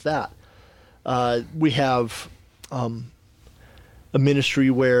help with that. We have a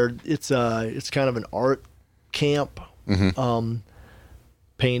ministry where it's kind of an art camp,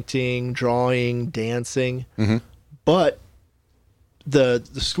 painting, drawing, dancing, but the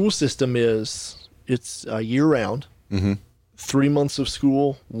school system it's year round. 3 months of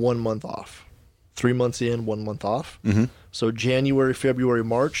school, 1 month off. 3 months in, 1 month off. So January, February,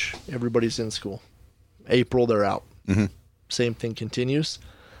 March, everybody's in school. April, they're out. Same thing continues.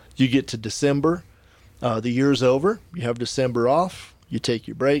 You get to December, the year's over. You have December off. You take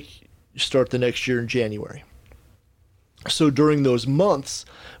your break. You start the next year in January. So during those months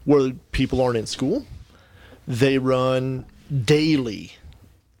where people aren't in school, they run daily,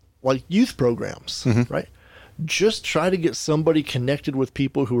 like youth programs, right? Just try to get somebody connected with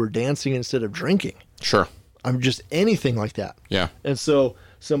people who are dancing instead of drinking. Sure. I'm just anything like that. Yeah. And so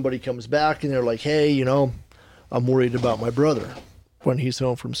somebody comes back and they're like, hey, I'm worried about my brother. When he's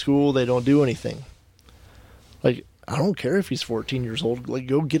home from school, they don't do anything. Like, I don't care if he's 14 years old. Like,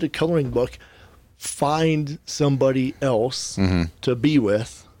 go get a coloring book. Find somebody else to be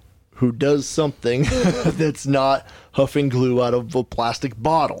with who does something that's not huffing glue out of a plastic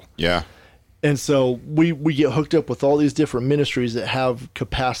bottle. Yeah. And so we get hooked up with all these different ministries that have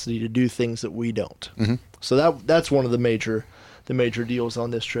capacity to do things that we don't. So that's one of the major deals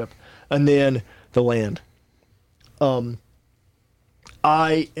on this trip. And then the land.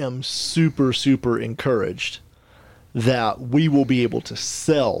 I am super, super encouraged that we will be able to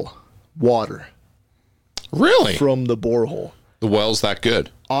sell water. Really? From the borehole. The well's that good?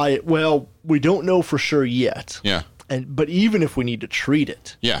 Well, we don't know for sure yet. Yeah. But even if we need to treat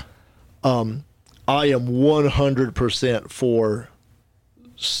it. Yeah. I am 100% for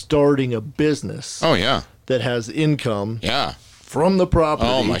starting a business. Oh, yeah. That has income. Yeah. From the property.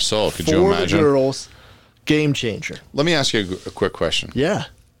 Oh, my soul. Could you imagine? For the girls. Game changer. Let me ask you a quick question. Yeah.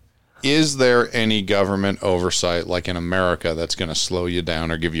 Is there any government oversight, like in America, that's going to slow you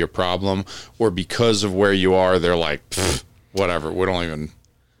down or give you a problem? Or because of where you are, they're like, whatever, we don't even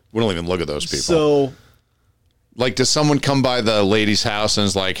look at those people. So, like, does someone come by the lady's house and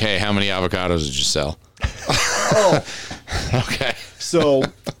is like, hey, how many avocados did you sell? Oh. Okay. So,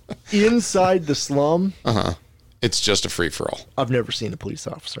 inside the slum. It's just a free-for-all. I've never seen a police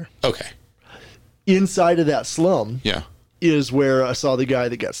officer. Okay. Inside of that slum. Yeah. Is where I saw the guy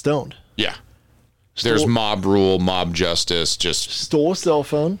that got stoned. Yeah. There's mob rule, mob justice, just... Stole a cell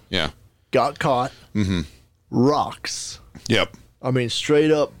phone. Yeah. Got caught. Rocks. Yep. I mean, straight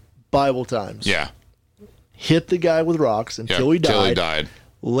up Bible times. Yeah. Hit the guy with rocks until he died. Until he died.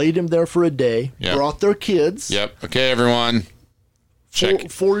 Laid him there for a day. Yep. Brought their kids. Yep. Okay, everyone. Check.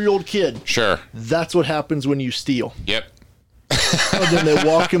 4-year-old kid. Sure. That's what happens when you steal. Yep. And then they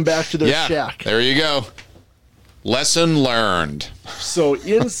walk him back to their shack. There you go. Lesson learned. So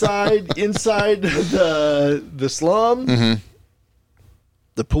inside the slum,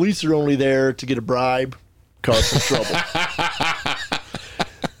 the police are only there to get a bribe, cause some trouble.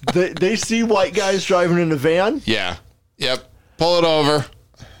 They see white guys driving in a van. Yeah. Yep. Pull it over.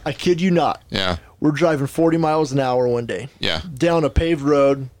 I kid you not. Yeah. We're driving 40 miles an hour one day. Yeah. Down a paved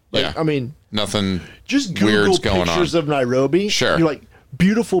road. Like, I mean, nothing. Just Google pictures of Nairobi. Sure. You're like,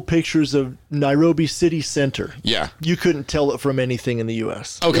 beautiful pictures of Nairobi city center. Yeah. You couldn't tell it from anything in the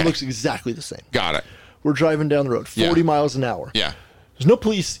U.S. Okay. It looks exactly the same. Got it. We're driving down the road, 40 miles an hour. Yeah. There's no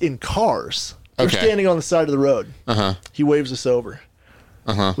police in cars. They're standing on the side of the road. He waves us over.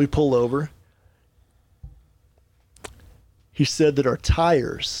 We pull over. He said that our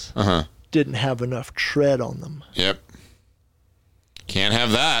tires didn't have enough tread on them. Yep. Can't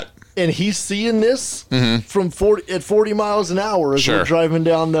have that. And he's seeing this from 40 miles an hour as we're driving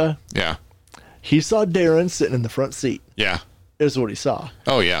down the... Yeah. He saw Darren sitting in the front seat. Yeah. is what he saw.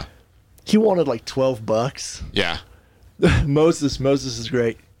 Oh, yeah. He wanted like $12. Yeah. Moses is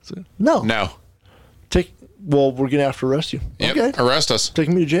great. So, no. Well, we're gonna have to arrest you. Yep. Okay. Arrest us. Take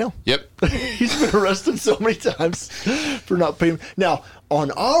me to jail. Yep. He's been arrested so many times for not paying. Now,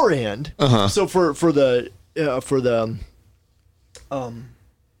 on our end, so for the on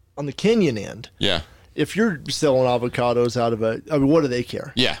the Kenyan end, Yeah. if you're selling avocados out of what do they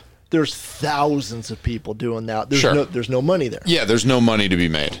care? Yeah. There's thousands of people doing that. Sure. There's no money there. Yeah, there's no money to be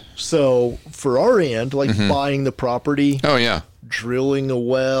made. So for our end, like buying the property, Oh, yeah. drilling a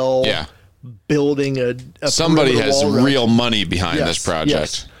well, Yeah. building a Somebody perimeter has wall around- real money behind Yes, this project.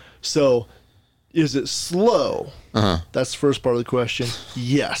 yes. So is it slow? That's the first part of the question.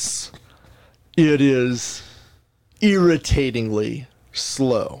 Yes. It is irritatingly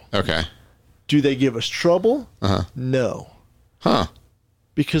slow. Okay. Do they give us trouble? No. Huh.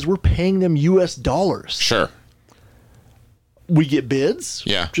 Because we're paying them US dollars. Sure. We get bids.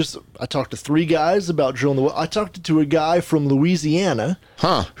 Yeah. I talked to 3 guys about drilling the well. I talked to a guy from Louisiana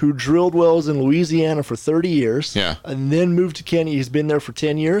who drilled wells in Louisiana for 30 years. Yeah. And then moved to Kenya. He's been there for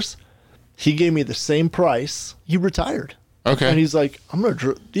 10 years. He gave me the same price. He retired. Okay. And he's like, I'm going to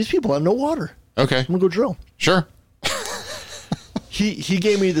drill. These people have no water. Okay. I'm going to go drill. Sure. He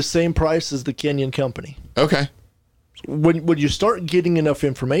gave me the same price as the Kenyan company. Okay. When you start getting enough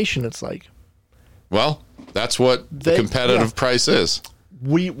information, it's like, Well, that's what the competitive price is.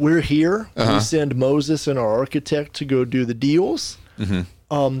 we're here. We send Moses and our architect to go do the deals.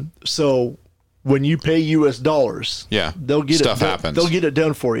 So when you pay US dollars, Yeah. they'll get Stuff happens. They'll get it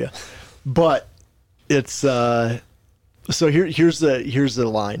done for you. But it's so here's the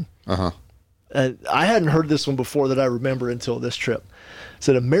line. And I hadn't heard this one before that I remember until this trip. It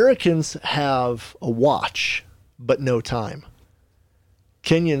said Americans have a watch but no time.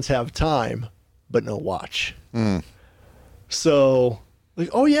 Kenyans have time but no watch. So, like,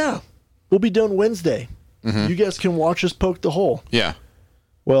 oh yeah, we'll be done Wednesday. You guys can watch us poke the hole. Yeah.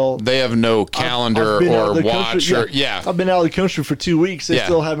 Well, They have no calendar I've been out or of the watch country, or yeah. I've been out of the country for 2 weeks. They Yeah.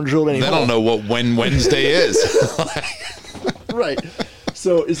 still haven't drilled any. They hole. don't know when Wednesday is. Right.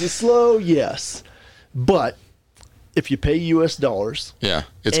 So is it slow? Yes. But if you pay US dollars, Yeah,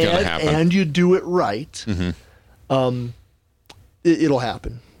 it's going to happen. and you do it right, it'll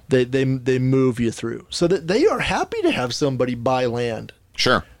happen. They move you through. So that they are happy to have somebody buy land,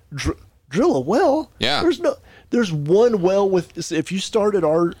 Sure. drill a well. Yeah. There's one well with, if you start at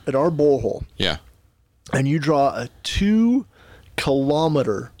our borehole Yeah. and you draw a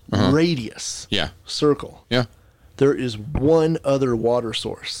 2-kilometer radius Yeah. circle, Yeah. there is one other water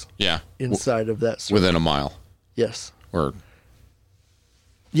source Yeah. inside of that circle. Within a mile. Yes. Or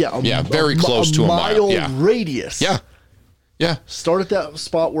Yeah. very close to a mile. Yeah. radius. Yeah. Yeah. Start at that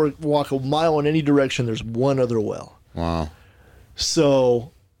spot where walk a mile in any direction. There's one other well. Wow.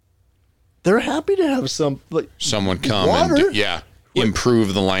 So they're happy to have Someone come water. and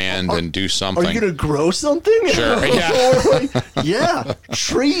improve the land and do something. Are you going to grow something? Sure, yeah. Yeah.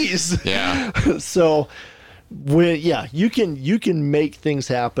 Trees. Yeah. So you can make things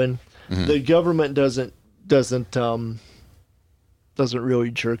happen. The government doesn't really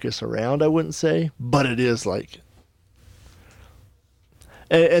jerk us around, I wouldn't say, but it is like,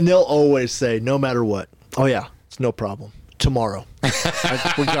 and they'll always say, no matter what, oh yeah, it's no problem. Tomorrow.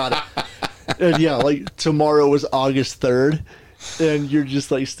 We got it. And yeah, like tomorrow was August 3rd and you're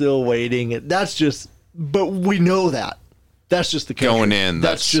just like still waiting. But we know that. That's just the country. Going in.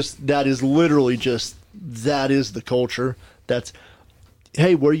 That is literally just, that is the culture. That's,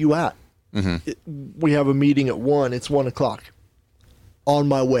 hey, where are you at? We have a meeting at 1. It's 1:00. On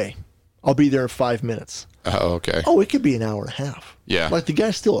my way. I'll be there in 5 minutes. Oh, okay. Oh, it could be an hour and a half. Yeah. Like the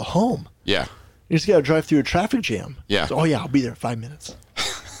guy's still at home. Yeah. You just got to drive through a traffic jam. Yeah. So, oh yeah, I'll be there in 5 minutes.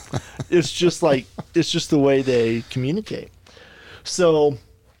 It's just the way they communicate. So,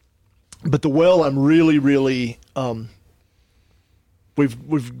 but the well, I'm really, really,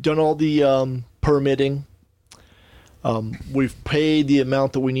 we've done all the permitting. We've paid the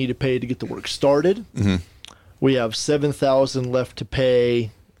amount that we need to pay to get the work started. We have $7,000 left to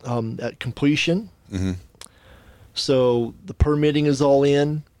pay at completion. So the permitting is all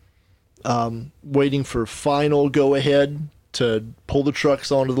in. Waiting for final go ahead to pull the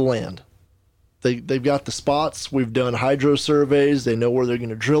trucks onto the land. They've got the spots. We've done hydro surveys. They know where they're going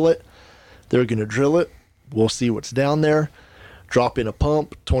to drill it. They're going to drill it. We'll see what's down there. Drop in a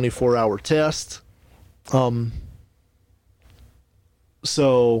pump, 24-hour test.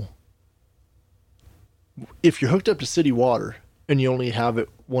 So if you're hooked up to city water and you only have it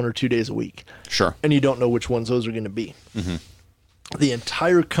 1 or 2 days a week, Sure. and you don't know which ones those are going to be, the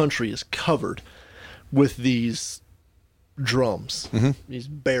entire country is covered with these drums, these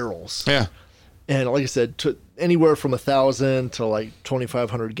barrels. Yeah. And like I said, to anywhere from 1,000 to like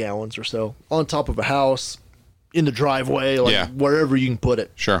 2,500 gallons or so on top of a house, in the driveway, like wherever you can put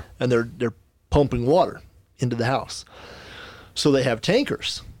it. Sure. And they're pumping water into the house. So they have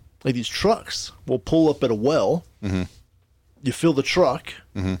tankers, like these trucks will pull up at a well. You fill the truck.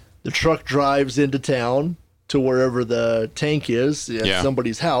 The truck drives into town to wherever the tank is at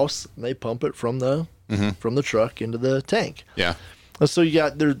somebody's house, and they pump it from the truck into the tank. Yeah. And so you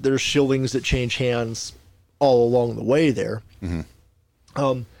got there's shillings that change hands all along the way there. I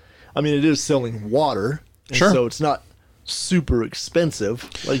mean, it is selling water, and so it's not super expensive.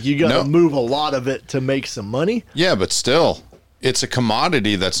 Like you got to move a lot of it to make some money. Yeah, but still, it's a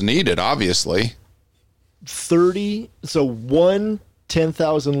commodity that's needed, obviously. So one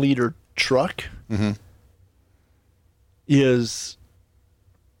 10,000 liter truck is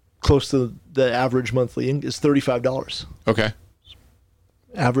close to the average monthly is $35. Okay.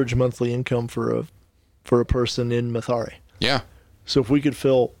 Average monthly income for a person in Mathare. Yeah. So if we could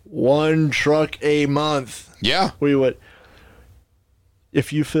fill one truck a month, we would.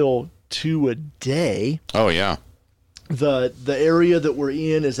 If you fill 2 a day, the area that we're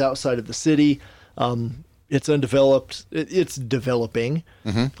in is outside of the city. It's undeveloped. It's developing,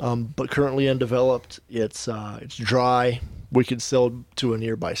 but currently undeveloped. It's dry. We could sell to a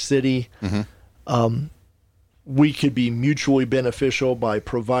nearby city. We could be mutually beneficial by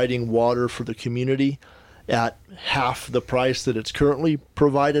providing water for the community at half the price that it's currently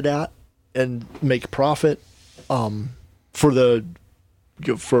provided at, and make profit. For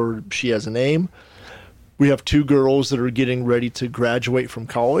she has a name. We have 2 girls that are getting ready to graduate from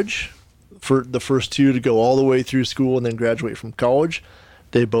college. For the first 2 to go all the way through school and then graduate from college.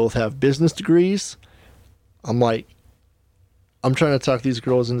 They both have business degrees. I'm trying to talk these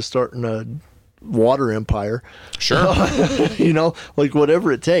girls into starting a water empire. Sure. Like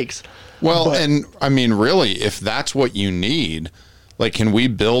whatever it takes. Well, and I mean, really, if that's what you need, like, can we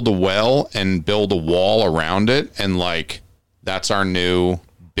build a well and build a wall around it? And like, that's our new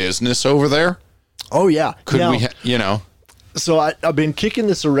business over there? Oh yeah. Could we, So I've been kicking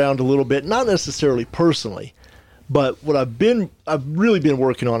this around a little bit, not necessarily personally, but I've really been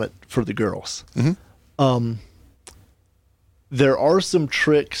working on it for the girls. There are some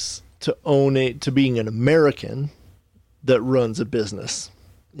tricks to being an American that runs a business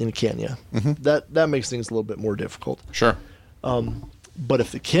in Kenya. That makes things a little bit more difficult. Sure. But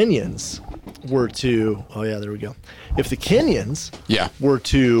if the Kenyans were to, if the Kenyans were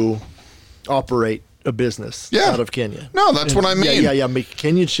to operate a business out of Kenya. No, that's what I mean. Make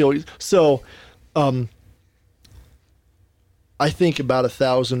Kenyan chili. So, I think about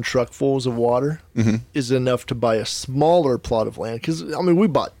 1,000 truckfuls of water is enough to buy a smaller plot of land. Because we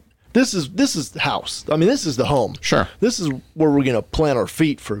bought this is the house. This is the home. Sure. This is where we're going to plant our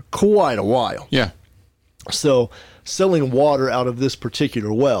feet for quite a while. Yeah. So selling water out of this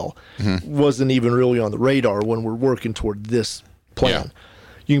particular well wasn't even really on the radar when we're working toward this plan. Yeah.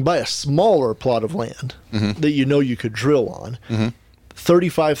 You can buy a smaller plot of land that you could drill on.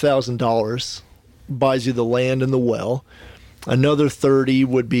 $35,000 buys you the land and the well. Another 30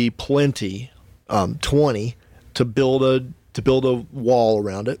 would be plenty. 20 to build a wall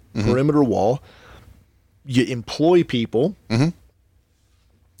around it, perimeter wall. You employ people.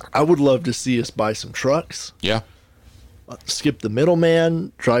 I would love to see us buy some trucks. Yeah. Skip the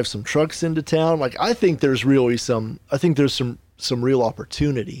middleman, drive some trucks into town. Like, I think there's really some real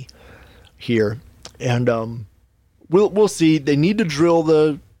opportunity here, and we'll see. They need to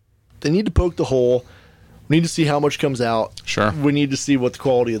poke the hole. We need to see how much comes out. Sure. We need to see what the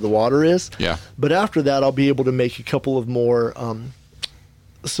quality of the water is. Yeah. But after that, I'll be able to make a couple of more,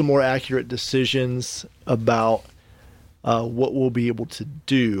 some more accurate decisions about what we'll be able to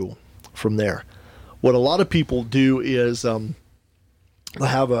do from there. What a lot of people do is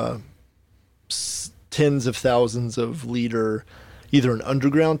have tens of thousands of liter, either an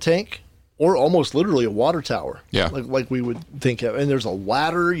underground tank or almost literally a water tower. Yeah. Like we would think of. And there's a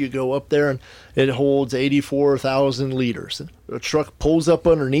ladder. You go up there and it holds 84,000 liters. A truck pulls up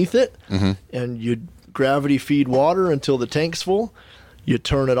underneath it and you gravity feed water until the tank's full. You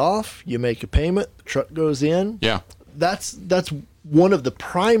turn it off. You make a payment. The truck goes in. Yeah. That's one of the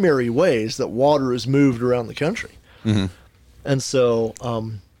primary ways that water is moved around the country. And so...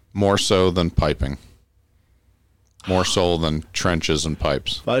 more so than piping. More so than trenches and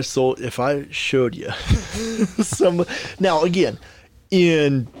pipes. If I showed you some... Now, again,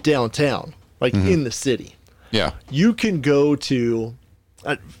 in downtown, like in the city, you can go to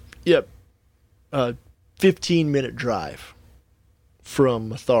a 15-minute drive from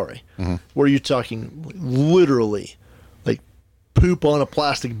Mathare, where you're talking literally poop on a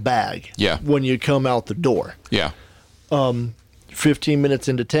plastic bag. Yeah. When you come out the door. Yeah. 15 minutes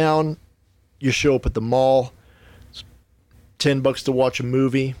into town, you show up at the mall. It's $10 to watch a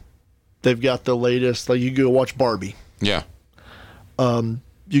movie. They've got the latest. Like, you go watch Barbie. Yeah.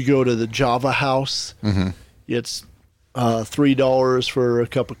 You go to the Java House. Mm-hmm. It's $3 for a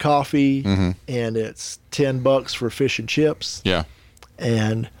cup of coffee, and it's $10 for fish and chips. Yeah.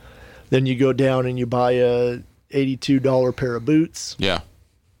 And then you go down and you buy a $82 pair of boots. Yeah.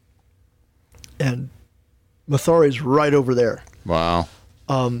 And Mathari's right over there. Wow.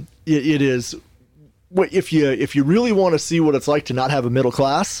 It is. If you really want to see what it's like to not have a middle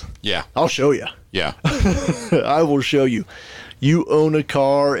class, Yeah. I'll show you. Yeah. I will show you. You own a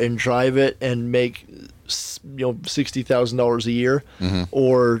car and drive it and make $60,000 a year,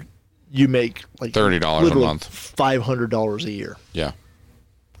 or you make like $30 a month, $500 a year. Yeah.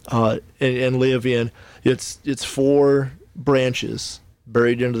 And live in it's 4 branches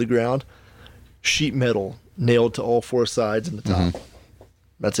buried into the ground, sheet metal nailed to all 4 sides and the top.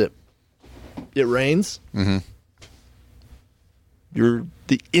 That's it. It rains.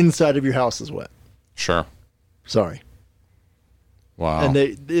 The inside of your house is wet. Sure. Sorry. Wow. And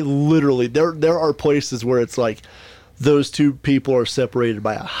they literally there are places where it's like those 2 people are separated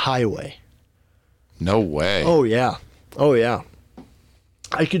by a highway. No way. Oh yeah.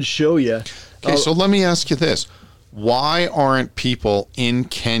 I could show you. Okay, so let me ask you this. Why aren't people in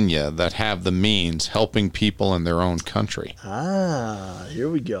Kenya that have the means helping people in their own country? Here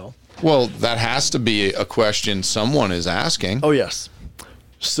we go. Well, that has to be a question someone is asking. Oh, yes.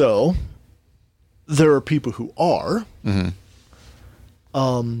 So, there are people who are.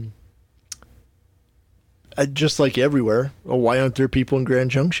 Just like everywhere. Well, why aren't there people in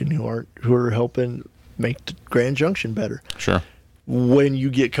Grand Junction who are helping make Grand Junction better? Sure. When you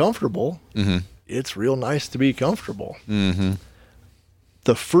get comfortable, it's real nice to be comfortable.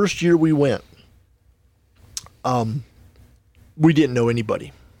 The first year we went, we didn't know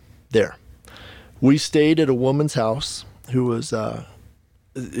anybody there. We stayed at a woman's house who was awesome.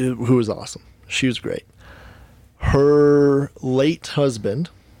 She was great. Her late husband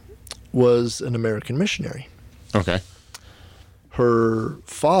was an American missionary. Okay. Her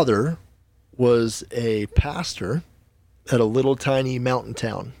father was a pastor at a little tiny mountain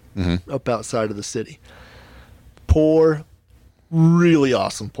town up outside of the city. Poor, really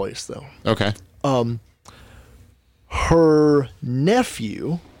awesome place though. Okay. Her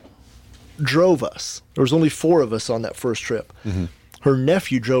nephew drove us. There was only 4 of us on that first trip. Her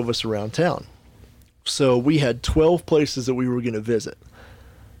nephew drove us around town. So we had 12 places that we were going to visit.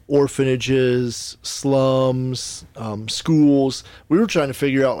 Orphanages, slums, schools. We were trying to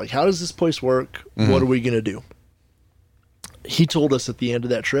figure out, like, how does this place work? What are we going to do? He told us at the end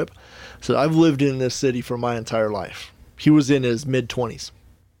of that trip, said, I've lived in this city for my entire life. He was in his mid-20s.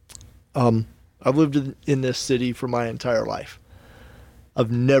 I've lived in this city for my entire life.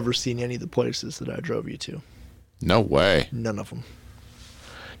 I've never seen any of the places that I drove you to. No way. None of them.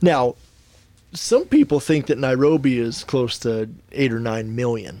 Now, some people think that Nairobi is close to 8 or 9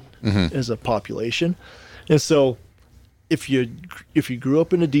 million as a population. And so if you grew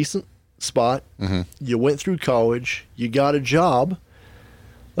up in a decent spot, you went through college, you got a job,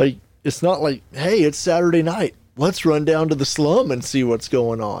 like, it's not like, hey, it's Saturday night, let's run down to the slum and see what's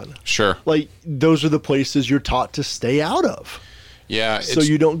going on. Sure. Like, those are the places you're taught to stay out of. Yeah. So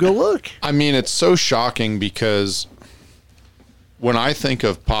you don't go look. I mean, it's so shocking because when I think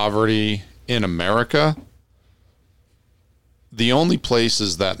of poverty in America, the only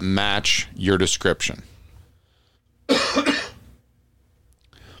places that match your description,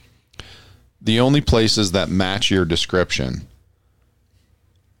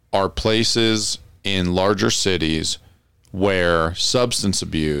 are places in larger cities where substance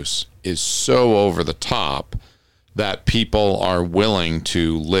abuse is so over the top that people are willing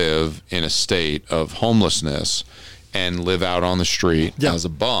to live in a state of homelessness and live out on the street as a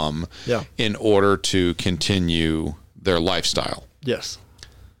bum in order to continue their lifestyle. Yes.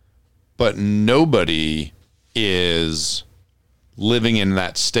 But nobody is living in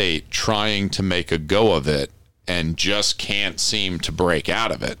that state trying to make a go of it and just can't seem to break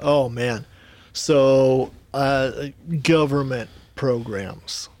out of it. Oh, man. So, government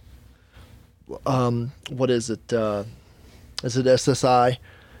programs. What is it? Is it SSI?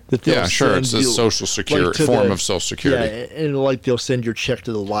 Yeah, sure. It's a social security form of social security. Yeah, and like they'll send your check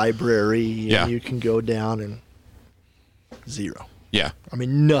to the library, and you can go down and zero. Yeah. I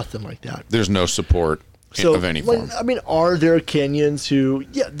mean, nothing like that. There's no support of any form. I mean, are there Kenyans who,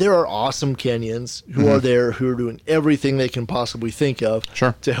 there are awesome Kenyans who are there who are doing everything they can possibly think of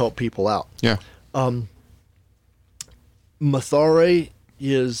to help people out. Yeah. Mathare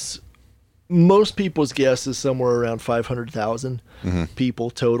is, most people's guess is somewhere around 500,000 people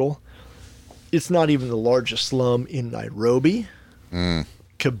total. It's not even the largest slum in Nairobi.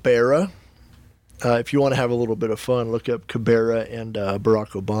 Kibera. If you want to have a little bit of fun, look up Kibera and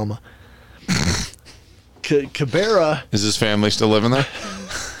Barack Obama. Kibera. Is his family still living there?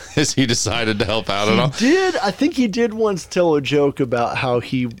 Has he decided to help out at all? I think he did once tell a joke about how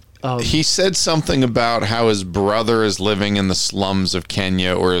he said something about how his brother is living in the slums of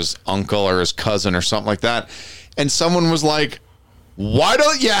Kenya, or his uncle or his cousin or something like that. And someone was like, why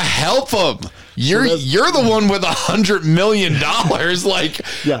don't you help him? You're the one with $100 million. Like,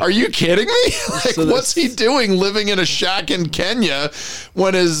 Are you kidding me? Like, what's he doing living in a shack in Kenya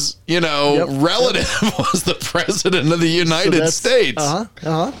when his, relative was the president of the United States?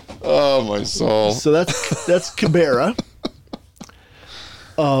 Oh, my soul. So that's Kibera.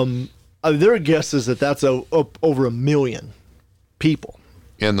 Their guess is that's over 1 million people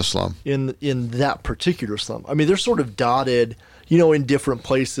in the slum. In that particular slum. I mean, they're sort of dotted, in different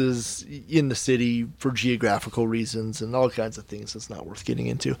places in the city for geographical reasons and all kinds of things that's not worth getting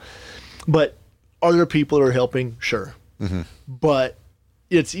into. But are there people that are helping? Sure. But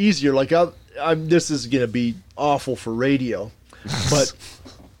it's easier. Like, this is going to be awful for radio, but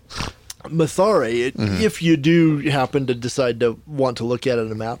Mathare, if you do happen to decide to want to look at it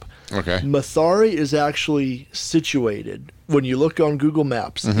on a map, Mathare is actually situated, when you look on Google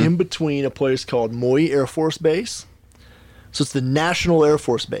Maps, in between a place called Moi Air Force Base. So it's the National Air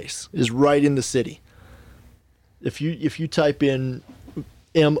Force Base, is right in the city. If you type in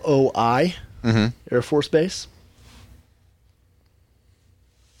MOI, Air Force Base.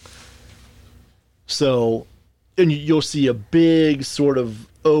 So, and you'll see a big sort of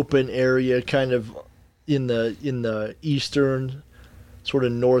open area kind of in the eastern, sort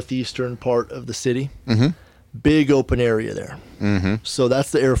of northeastern part of the city. Big open area there. So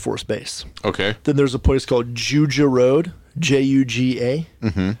that's the Air Force Base. Okay. Then there's a place called Juja Road, Juga,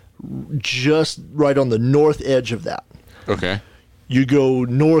 just right on the north edge of that. Okay. You go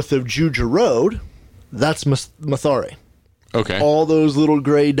north of Juja Road, that's Mathare. Okay. All those little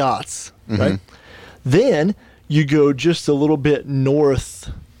gray dots, right? Then you go just a little bit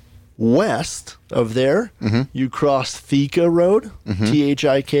northwest of there. You cross Thika Road,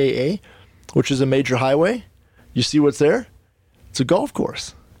 Thika, which is a major highway. You see what's there? It's a golf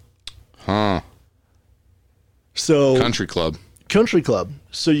course. So Country club.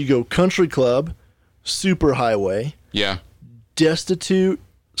 So you go country club, super highway. Yeah. Destitute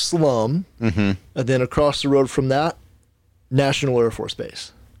slum. And then across the road from that, National Air Force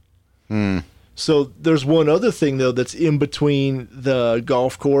Base. So there's one other thing, though, that's in between the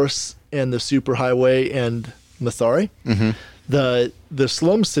golf course and the superhighway and Mathare. The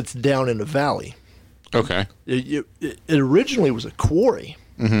slum sits down in a valley. Okay. It originally was a quarry,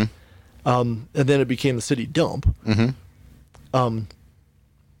 and then it became the city dump.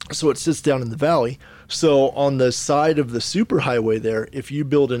 So it sits down in the valley. So on the side of the superhighway there, if you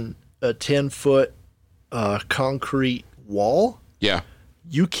build a 10-foot concrete wall,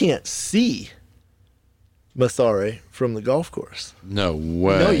 you can't see Mathare from the golf course. No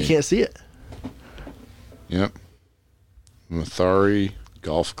way. No, you can't see it. Yep. Mathare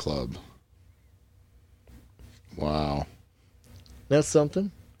Golf Club. Wow. That's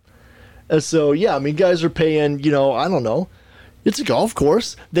something. And so, yeah, I mean, guys are paying, I don't know. It's a golf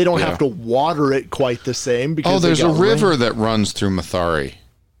course. They don't have to water it quite the same. Because there's a river that runs through Mathare.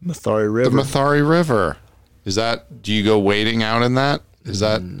 Mathare River. The Mathare River. Is that, do you go wading out in that? Is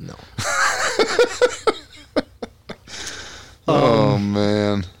that? No. Oh,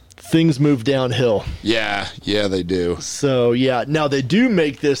 man. Things move downhill. Yeah, they do. So, yeah. Now, they do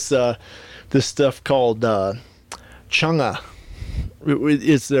make this stuff called changa.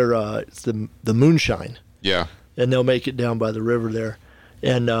 It's the moonshine. Yeah. And they'll make it down by the river there.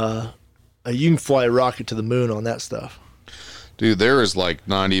 And you can fly a rocket to the moon on that stuff. Dude, there is like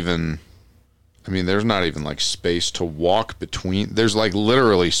not even... there's not even like space to walk between. There's like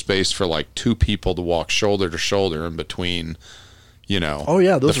literally space for like two people to walk shoulder to shoulder in between,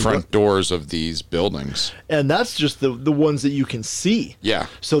 the front doors of these buildings. And that's just the ones that you can see. Yeah.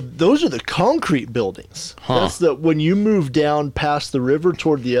 So those are the concrete buildings. That's when you move down past the river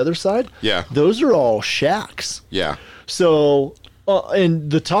toward the other side. Yeah. Those are all shacks. Yeah. So,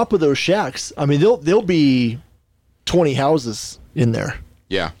 and the top of those shacks, there'll be 20 houses in there.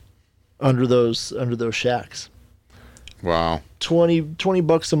 Yeah. Under those shacks. Wow.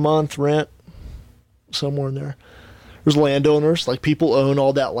 $20 a month rent, somewhere in there. There's landowners, like people own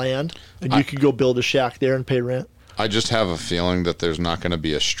all that land, and you could go build a shack there and pay rent. I just have a feeling that there's not going to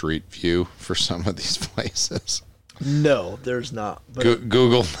be a street view for some of these places. No, there's not. But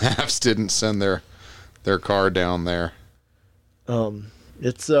Google Maps didn't send their car down there.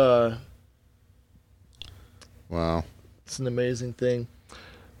 It's wow. It's an amazing thing.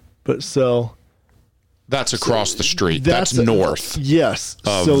 But so that's across the street. That's north. Yes.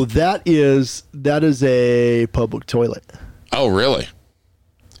 So that is a public toilet. Oh, really?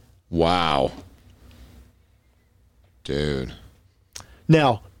 Wow. Dude.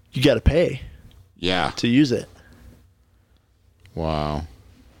 Now, you got to pay. Yeah. To use it. Wow.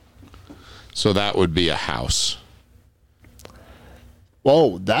 So that would be a house.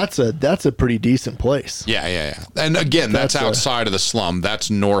 Whoa, that's a pretty decent place. Yeah. And again, that's outside of the slum. That's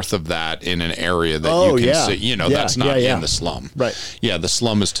north of that in an area that you can see. You know, that's not in the slum. Right. Yeah, the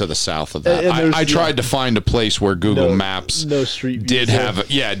slum is to the south of that. I tried to find a place where Google Maps did have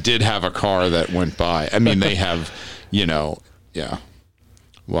a car that went by. I mean, they have,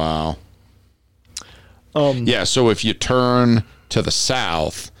 Wow. So if you turn to the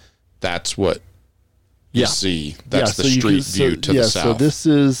south, that's what you see. That's the street view to the south. So this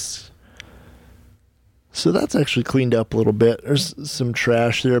is... So that's actually cleaned up a little bit. There's some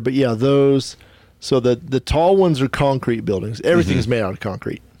trash there. But yeah, those... So the tall ones are concrete buildings. Everything's made out of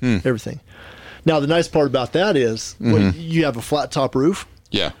concrete. Everything. Now, the nice part about that is when you have a flat top roof.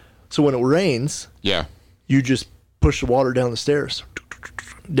 Yeah. So when it rains, you just push the water down the stairs.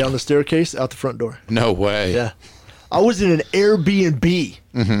 Down the staircase, out the front door. No way. Yeah. I was in an Airbnb.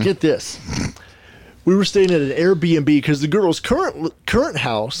 Get this. We were staying at an Airbnb because the girl's current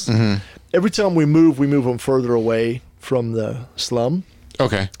house, every time we move them further away from the slum.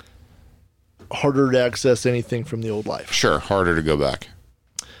 Okay. Harder to access anything from the old life. Sure, harder to go back.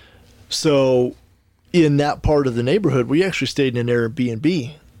 So in that part of the neighborhood, we actually stayed in an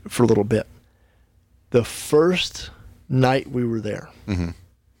Airbnb for a little bit. The first night we were there,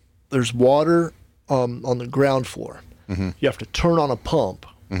 there's water on the ground floor. You have to turn on a pump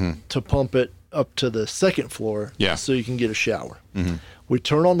to pump it up to the second floor so you can get a shower. We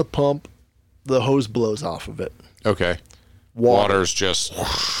turn on the pump, the hose blows off of it. Okay. Water's just,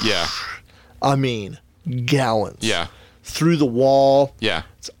 I mean, gallons. Yeah. Through the wall. Yeah.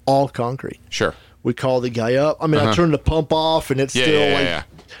 It's all concrete. Sure. We call the guy up. I mean, I turned the pump off and it's still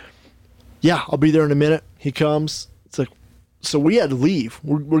I'll be there in a minute. He comes. It's like, so we had to leave.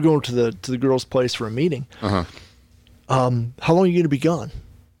 We're going to the girl's place for a meeting. How long are you going to be gone?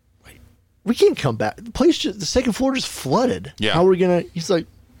 We can't come back. The second floor just flooded. Yeah. How are we going to? He's like,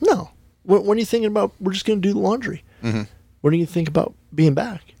 no. When are you thinking about? We're just going to do the laundry. When do you think about being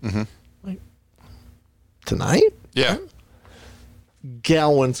back? Like, tonight? Yeah.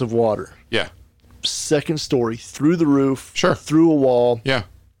 Gallons of water. Yeah. Second story, through the roof. Sure. Through a wall. Yeah.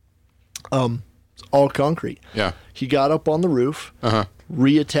 It's all concrete. Yeah. He got up on the roof,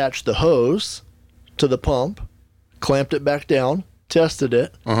 reattached the hose to the pump, clamped it back down, tested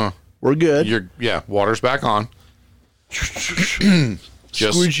it. We're good. Water's back on.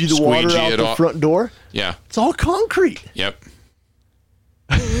 Just squeegee the water out the front door. Yeah. It's all concrete. Yep.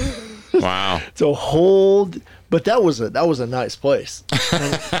 Wow. It's a whole, but that was a nice place.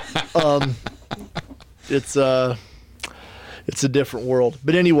 And, it's a different world.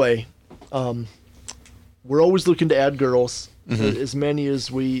 But anyway, we're always looking to add girls, as many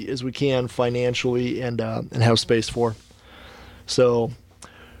as we can financially and have space for. So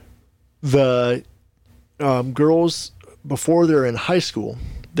the girls, before they're in high school,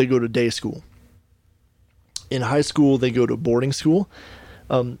 they go to day school. In high school, they go to boarding school.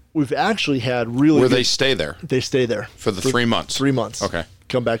 We've actually had really they stay there. They stay there for 3 months. 3 months. Okay.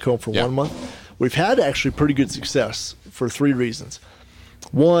 Come back home for 1 month. We've had actually pretty good success for 3 reasons.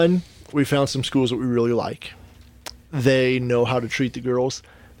 One, we found some schools that we really like. They know how to treat the girls.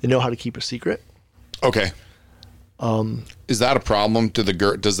 They know how to keep a secret. Okay. Is that a problem?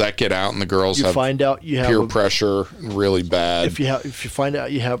 Does that get out and the girls have find out you have peer pressure really bad? If you find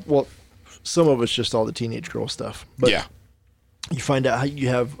out you have, well, some of it's just all the teenage girl stuff. But you find out how you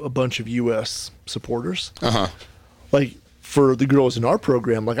have a bunch of U.S. supporters. Like for the girls in our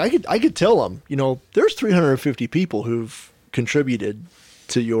program, like I could tell them, there's 350 people who've contributed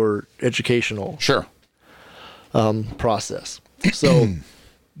to your educational process. So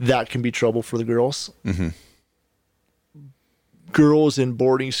that can be trouble for the girls. Girls in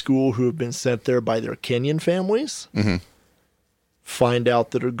boarding school who have been sent there by their Kenyan families find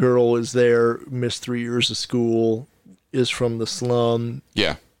out that a girl is there, missed 3 years of school, is from the slum.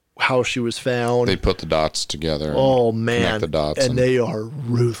 Yeah. How she was found. They put the dots together. Oh, man. Connect the dots. And they are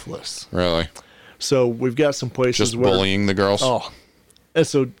ruthless. Really? So we've got some places just bullying the girls? Oh. And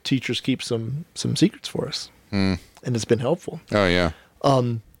so teachers keep some secrets for us. And it's been helpful. Oh, yeah.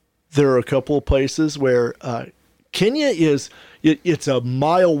 There are a couple of places where Kenya is it's a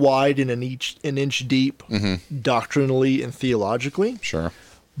mile wide and an inch deep, doctrinally and theologically. Sure.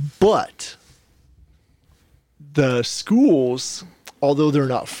 But the schools, although they're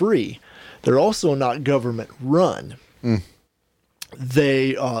not free, they're also not government run.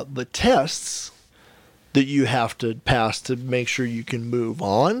 They the tests that you have to pass to make sure you can move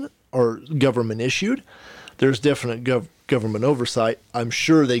on are government issued. There's definite government oversight. I'm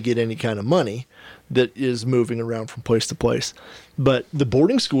sure they get any kind of money that is moving around from place to place. But the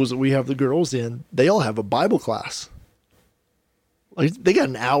boarding schools that we have the girls in, they all have a Bible class. Like they got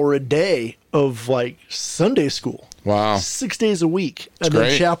an hour a day of like Sunday school. Wow. 6 days a week. And great.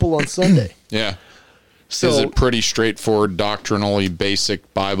 then chapel on Sunday. Yeah. So is it pretty straightforward, doctrinally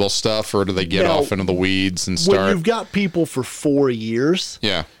basic Bible stuff, or do they get off into the weeds and start? When you've got people for 4 years,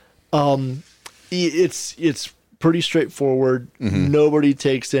 yeah, it's pretty straightforward. Nobody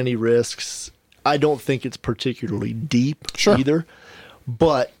takes any risks. I don't think it's particularly deep either,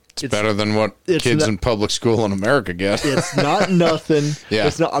 but it's better than what kids in public school in America get. It's not nothing. Yeah.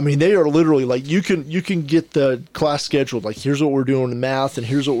 It's not. I mean, they are literally like you can get the class scheduled. Like here's what we're doing in math, and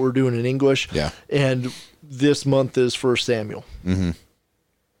here's what we're doing in English. Yeah. And this month is 1 Samuel. And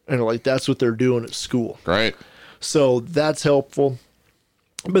like that's what they're doing at school. Right. So that's helpful.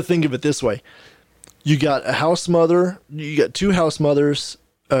 But think of it this way: you got a house mother, you got 2 house mothers,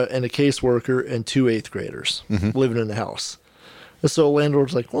 and a caseworker, and 2 8th graders living in the house. And so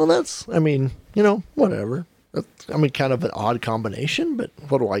landlord's like, well, that's, I mean, you know, whatever. That's, I mean, kind of an odd combination, but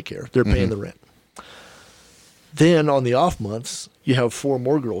what do I care? They're paying the rent. Then on the off months, you have 4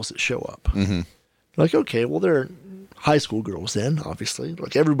 more girls that show up. Like, okay, well, they're high school girls then, obviously.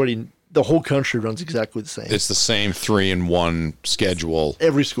 Like everybody, the whole country runs exactly the same. It's the same 3-in-1 schedule.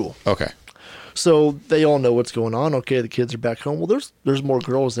 Every school. Okay. So they all know what's going on. Okay, the kids are back home. Well, there's more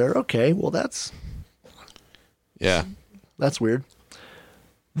girls there. Okay, well, that's weird.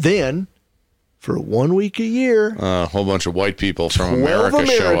 Then, for 1 week a year, a whole bunch of white people from 12 America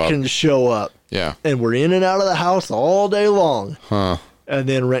Americans show up. Yeah. And we're in and out of the house all day long. Huh. And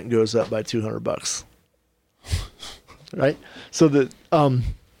then rent goes up by $200. Right? So that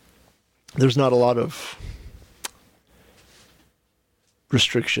there's not a lot of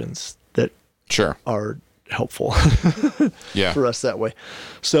restrictions that are helpful for us that way.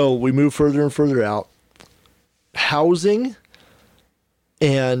 So we move further and further out. Housing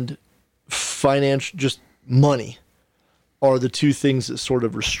and financial, just money, are the 2 things that sort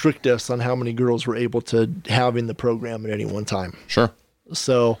of restrict us on how many girls we're able to have in the program at any one time. Sure.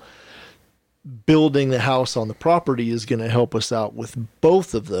 So building the house on the property is going to help us out with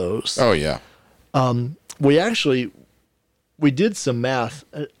both of those. Oh, yeah. We did some math.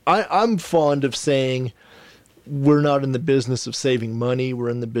 I'm fond of saying we're not in the business of saving money. We're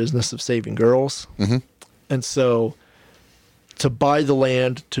in the business of saving girls. And so to buy the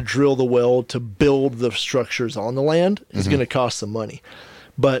land, to drill the well, to build the structures on the land is going to cost some money.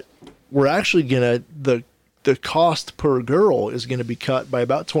 But we're actually going to, the cost per girl is going to be cut by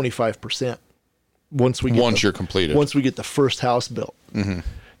about 25% once you're completed. Once we get the first house built.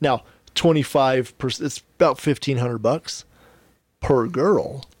 Now, 25%, it's about $1,500 per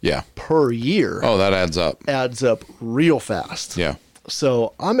girl. Yeah. Per year. Oh, that adds up. Adds up real fast. Yeah.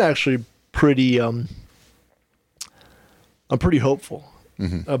 So I'm actually pretty hopeful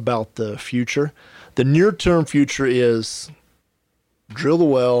about the future. The near-term future is drill the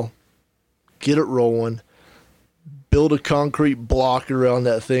well, get it rolling, build a concrete block around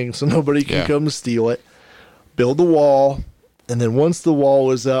that thing so nobody can come steal it, build the wall, and then once the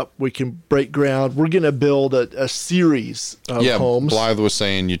wall is up, we can break ground. We're going to build a series of homes. Blythe was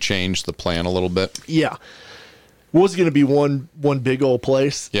saying you changed the plan a little bit. Yeah. It was going to be one big old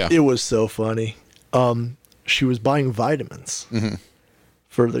place. Yeah. It was so funny. She was buying vitamins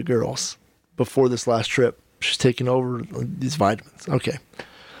for the girls before this last trip. She's taking over these vitamins. Okay.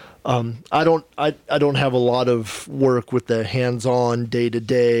 I don't have a lot of work with the hands-on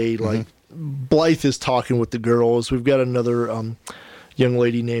day-to-day. Like Blythe is talking with the girls. We've got another young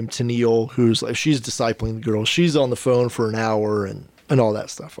lady named Tennille who's like, she's discipling the girls. She's on the phone for an hour and all that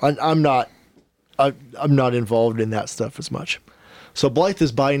stuff. I'm not involved in that stuff as much. So Blythe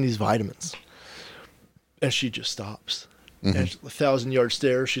is buying these vitamins. And she just stops. And 1,000-yard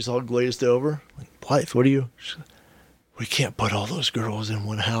stare. She's all glazed over. Like, Blythe, what are you? Like, we can't put all those girls in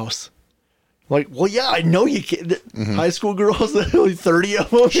one house. Like, well, yeah, I know you can't. High school girls, only 30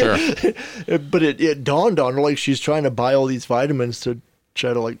 of them. Sure. But it dawned on her, like, she's trying to buy all these vitamins to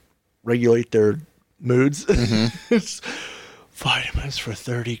try to, like, regulate their moods. It's vitamins for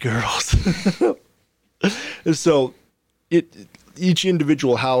 30 girls. And so each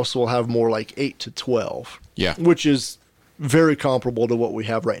individual house will have more like 8 to 12. Yeah. Which is very comparable to what we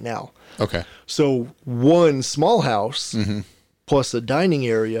have right now. Okay. So one small house plus a dining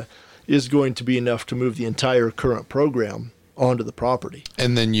area is going to be enough to move the entire current program onto the property.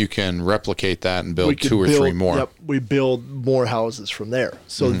 And then you can replicate that and build 2 or 3 more. Yep, we build more houses from there.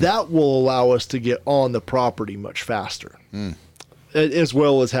 So that will allow us to get on the property much faster, as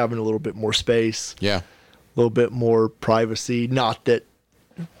well as having a little bit more space. Yeah. A little bit more privacy. Not that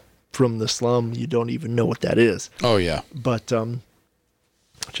from the slum you don't even know what that is. Oh, yeah. But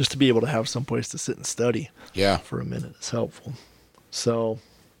just to be able to have some place to sit and study for a minute is helpful. So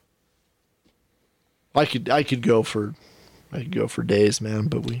I could go for days, man,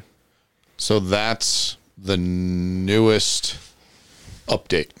 but So that's the newest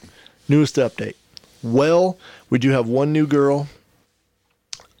update. Well, we do have one new girl.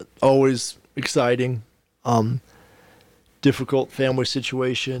 Always exciting. Difficult family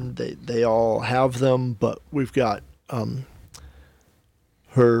situation. They all have them, but we've got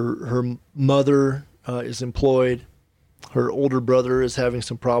her mother is employed. Her older brother is having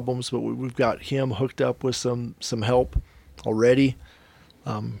some problems, but we've got him hooked up with some help already.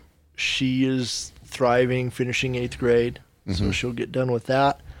 She is thriving, finishing 8th grade, so she'll get done with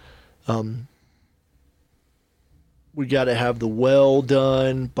that. We got to have the well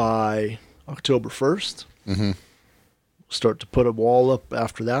done by October 1st. Start to put a wall up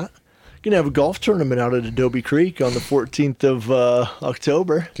after that. Going to have a golf tournament out at Adobe Creek on the 14th of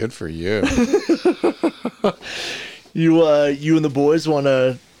October. Good for you. You and the boys want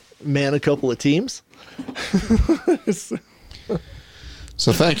to man a couple of teams?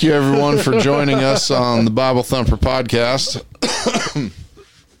 So thank you, everyone, for joining us on the Bible Thumper podcast.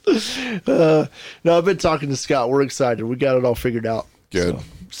 No, I've been talking to Scott. We're excited. We got it all figured out. Good. So,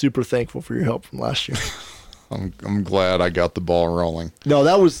 super thankful for your help from last year. I'm glad I got the ball rolling. No,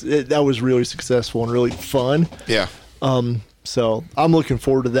 that was really successful and really fun. Yeah. So I'm looking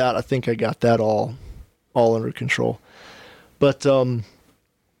forward to that. I think I got that all under control. But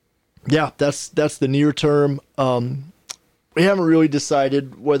yeah, that's the near term. We haven't really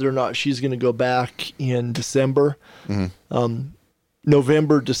decided whether or not she's going to go back in December.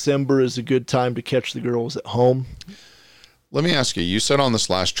 November, December is a good time to catch the girls at home. Let me ask you, you said on this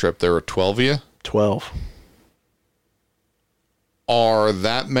last trip there were 12 of you? 12. Are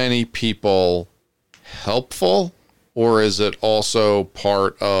that many people helpful, or is it also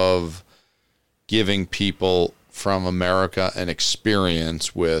part of giving people from America an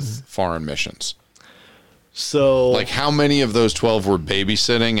experience with foreign missions? So, like, how many of those 12 were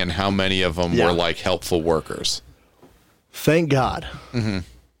babysitting and how many of them were like helpful workers? Thank God.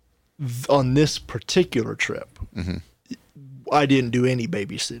 On this particular trip, I didn't do any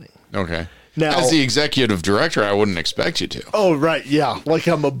babysitting. Okay. Now, as the executive director, I wouldn't expect you to. Oh, right. Yeah. Like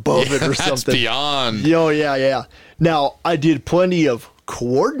I'm above it or something. That's beyond. Oh, yeah. Now, I did plenty of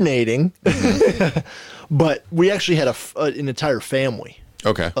coordinating, but we actually had an entire family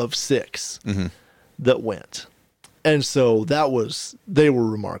of 6 that went. And so they were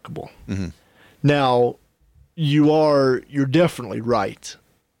remarkable. Now, you're definitely right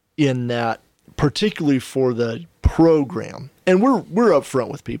in that, particularly for the program, and we're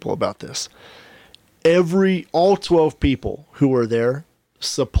upfront with people about this. All 12 people who were there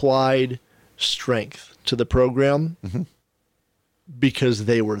supplied strength to the program because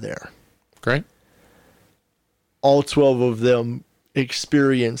they were there. Great. All 12 of them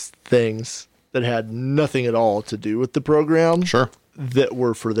experienced things that had nothing at all to do with the program. Sure. That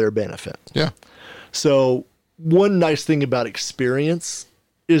were for their benefit. Yeah. So one nice thing about experience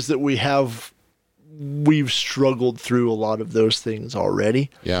is that we've struggled through a lot of those things already.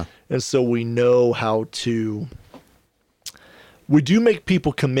 Yeah. And so we know we do make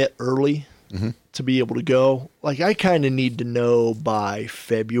people commit early to be able to go. Like, I kind of need to know by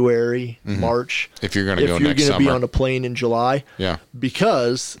February, March. If you're going to go next summer. If you're going to be on a plane in July. Yeah.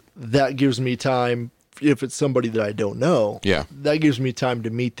 Because that gives me time, if it's somebody that I don't know. Yeah. That gives me time to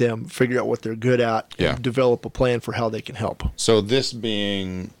meet them, figure out what they're good at, and develop a plan for how they can help. So this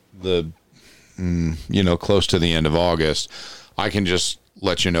being close to the end of August, I can just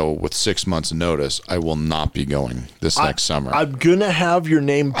let you know with 6 months notice, I will not be going this next summer. I'm going to have your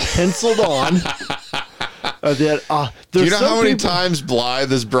name penciled on. Do you know how many times Blythe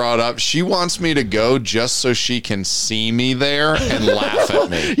has brought up, she wants me to go just so she can see me there and laugh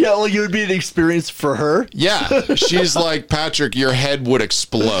at me? Yeah, well, it would be an experience for her. Yeah. She's like, Patrick, your head would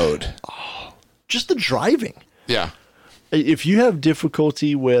explode. Just the driving. Yeah. If you have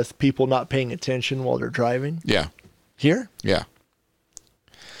difficulty with people not paying attention while they're driving. Yeah. Here. Yeah.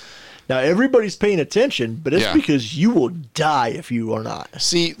 Now, everybody's paying attention, but it's Yeah. because you will die if you are not.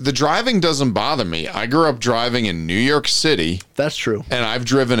 See, the driving doesn't bother me. I grew up driving in New York City. That's true. And I've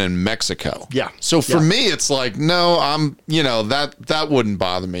driven in Mexico. Yeah. So for me, it's like, no, that wouldn't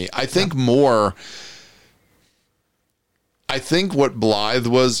bother me. I think I think what Blythe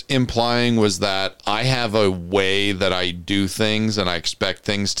was implying was that I have a way that I do things and I expect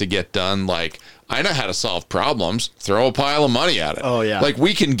things to get done. Like, I know how to solve problems. Throw a pile of money at it. Oh, yeah. Like,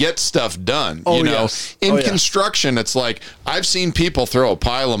 we can get stuff done. Oh, you know, yes. in construction, it's like, I've seen people throw a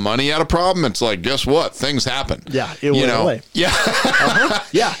pile of money at a problem. It's like, guess what? Things happen. Yeah. It went away. Yeah.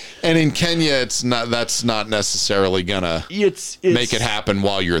 Yeah. And in Kenya, that's not necessarily gonna make it happen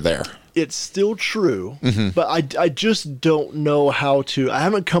while you're there. It's still true, but I just don't know how to. I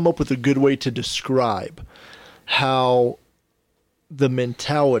haven't come up with a good way to describe how the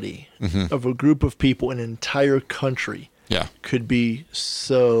mentality of a group of people in an entire country could be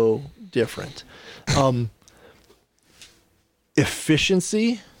so different.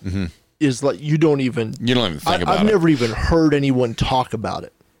 Efficiency is like you don't even think about it. I've never even heard anyone talk about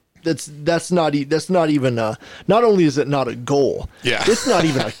it. That's not even not only is it not a goal. Yeah. It's not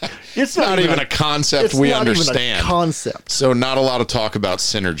even a concept we understand. Even a concept. So not a lot of talk about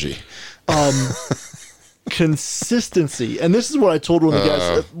synergy. Consistency. And this is what I told one of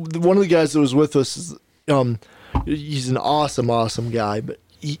the guys that was with us is, he's an awesome guy, but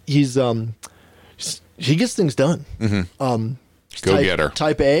he gets things done. Go-getter.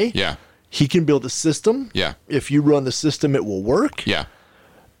 Type A. Yeah. He can build a system. Yeah. If you run the system, it will work. Yeah.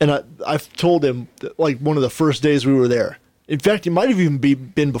 And I've told him that, like, one of the first days we were there. In fact, it might have even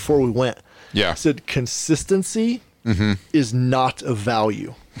been before we went. Yeah. I said consistency is not of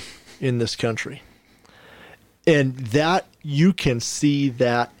value in this country. And that you can see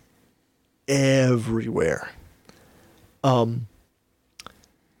that everywhere. You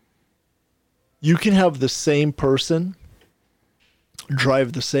can have the same person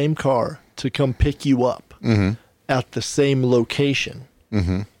drive the same car to come pick you up at the same location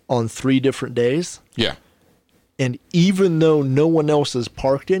on 3 different days. Yeah. And even though no one else is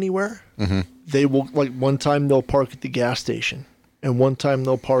parked anywhere, they will, like, one time they'll park at the gas station, and one time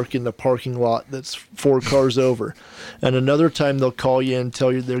they'll park in the parking lot that's 4 cars over, and another time they'll call you and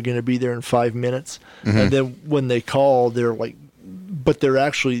tell you they're going to be there in 5 minutes. And then when they call, they're like, but they're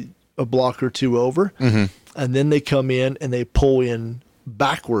actually a block or 2 over. And then they come in and they pull in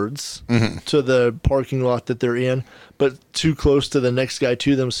backwards to the parking lot that they're in, but too close to the next guy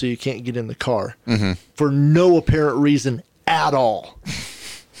to them, so you can't get in the car for no apparent reason at all.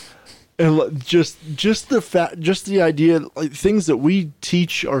 And just the idea, like, things that we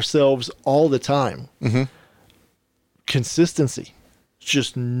teach ourselves all the time. Consistency,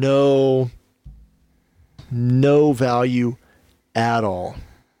 just no value at all.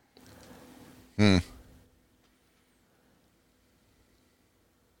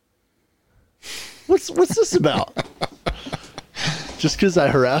 What's this about? Just because I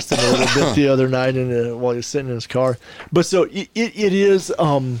harassed him a little bit the other night while he was sitting in his car. But so it is.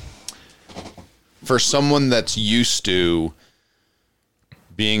 For someone that's used to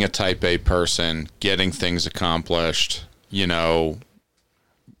being a type A person, getting things accomplished,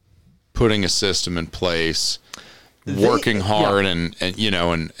 putting a system in place, working hard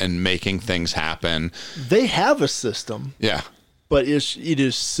and making things happen. They have a system. Yeah. But it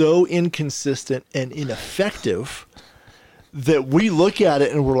is so inconsistent and ineffective that we look at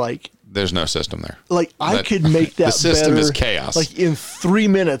it and we're like, there's no system there. Like, I could make that the system better. is chaos. Like, in 3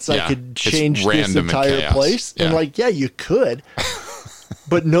 minutes, I could change this entire place. Yeah. And like, yeah, you could.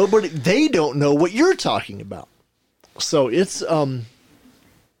 But they don't know what you're talking about. So it's a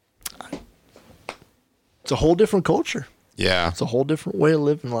whole different culture. Yeah. It's a whole different way of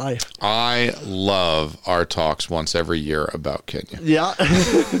living life. I love our talks once every year about Kenya. Yeah.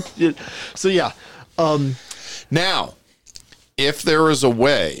 So, yeah. Now, if there is a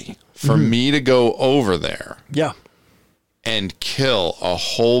way for me to go over there and kill a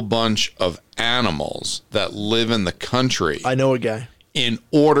whole bunch of animals that live in the country. I know a guy. In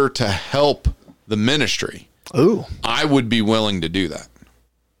order to help the ministry. Ooh. I would be willing to do that.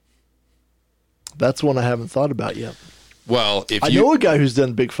 That's one I haven't thought about yet. Well, I know a guy who's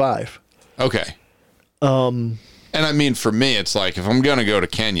done Big 5. Okay. And I mean, for me, it's like, if I'm going to go to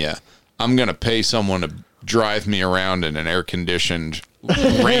Kenya, I'm going to pay someone to drive me around in an air-conditioned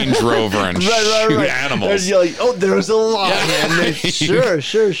Range Rover and shoot animals. And you're like, oh, there's a lot. Yeah.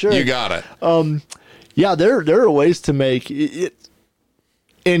 Sure. You got it. Yeah, there are ways to make it.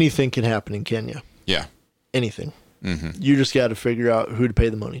 Anything can happen in Kenya. Yeah. Anything. You just got to figure out who to pay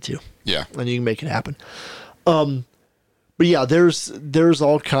the money to. Yeah. And you can make it happen. But But yeah, there's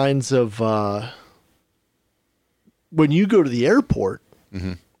all kinds of when you go to the airport,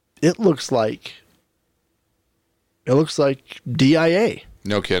 it looks like DIA.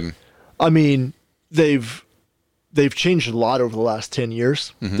 No kidding. I mean, they've changed a lot over the last 10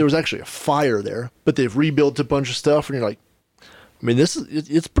 years. There was actually a fire there, but they've rebuilt a bunch of stuff, and you're like, I mean, it's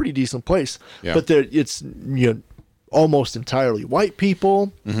a pretty decent place. Yeah. But it's almost entirely white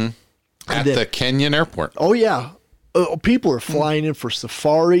people. At the Kenyan airport. Oh yeah, people are flying in for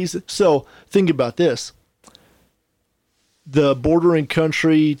safaris. So think about this: the bordering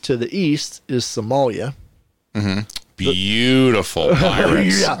country to the east is Somalia. Beautiful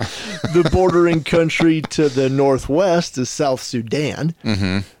pirates. Yeah. The bordering country to the northwest is South Sudan.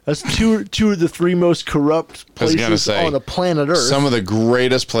 That's two of the three most corrupt places on the planet Earth. Some of the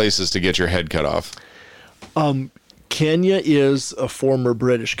greatest places to get your head cut off. Kenya is a former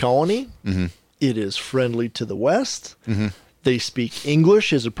British colony. It is friendly to the West. They speak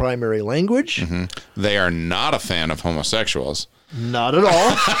English as a primary language. They are not a fan of homosexuals. Not at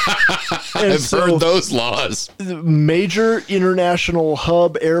all. I've heard those laws. The major international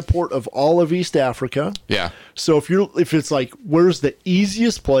hub airport of all of East Africa. Yeah. So if it's like, where's the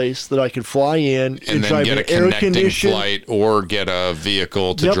easiest place that I could fly in and then drive get a air connecting conditioned flight or get a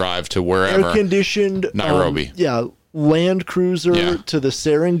vehicle to drive to wherever. Air conditioned Nairobi. Land cruiser to the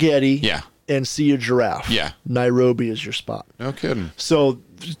Serengeti. Yeah. And see a giraffe. Yeah. Nairobi is your spot. No kidding. So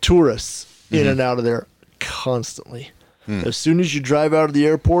tourists in and out of there constantly. As soon as you drive out of the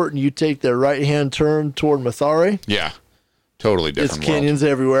airport and you take the right-hand turn toward Mathare, yeah, totally different. It's canyons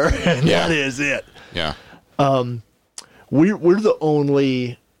everywhere, and that is it. Yeah, we're the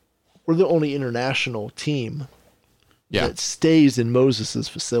only international team that stays in Moses's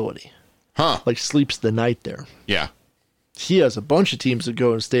facility. Like sleeps the night there. Yeah. He has a bunch of teams that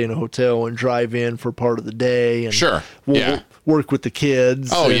go and stay in a hotel and drive in for part of the day and work with the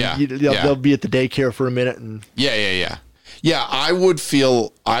kids. Oh, and they'll be at the daycare for a minute and Yeah, I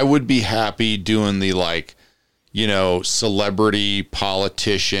would be happy doing the celebrity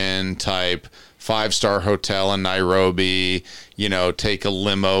politician type 5-star hotel in Nairobi, take a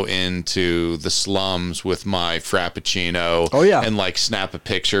limo into the slums with my Frappuccino. Oh, yeah. And snap a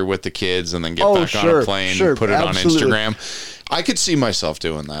picture with the kids and then get back on a plane and put it on Instagram. I could see myself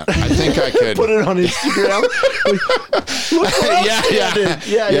doing that. I think I could. Put it on Instagram.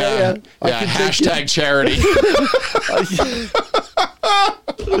 Yeah. Hashtag charity.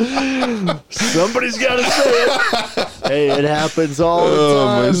 Somebody's got to say it. Hey, it happens all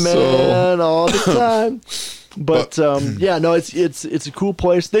the time, man. All the time. But it's a cool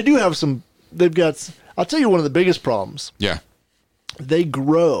place. They do have some. They've got. I'll tell you one of the biggest problems. Yeah. They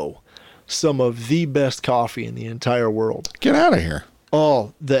grow some of the best coffee in the entire world. Get out of here.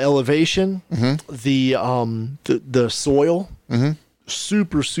 Oh, the elevation, the soil,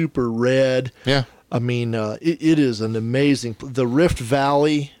 super, super red. Yeah. I mean, it is an amazing. The Rift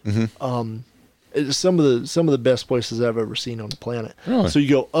Valley, it's some of the best places I've ever seen on the planet. Really? So you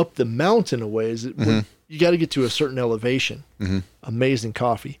go up the mountain a ways. You got to get to a certain elevation. Amazing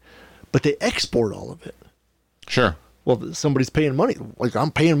coffee, but they export all of it. Sure. Well, somebody's paying money. Like I'm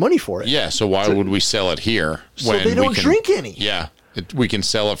paying money for it. Yeah. So why would we sell it here? So they don't drink any. Yeah. We can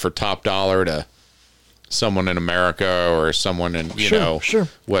sell it for top dollar to someone in America or someone in,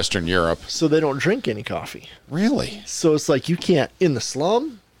 Western Europe. So they don't drink any coffee. Really? So it's like you can't, in the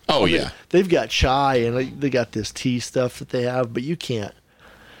slum. Oh, yeah. They've got chai and they got this tea stuff that they have, but you can't.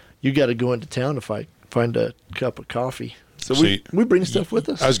 You got to go into town to find a cup of coffee. So we bring stuff with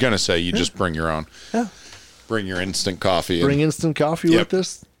us. I was going to say, you just bring your own. Yeah. Bring your instant coffee. Bring instant coffee with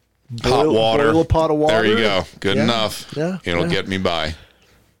us. Hot water. Boil a pot of water. There you go. Good enough. Yeah. It'll get me by.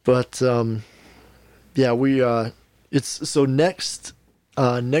 But, we, it's, so next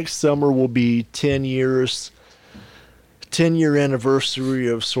summer will be 10 year anniversary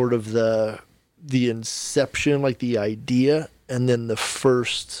of sort of the inception, like the idea. And then the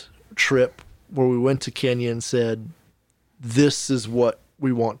first trip where we went to Kenya and said, this is what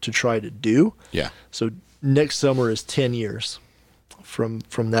we want to try to do. Yeah. So next summer is 10 years from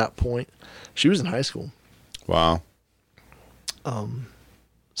that point. She was in high school. Wow.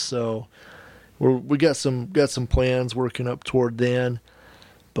 So we got some plans working up toward then,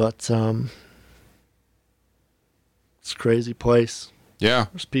 but it's a crazy place. Yeah.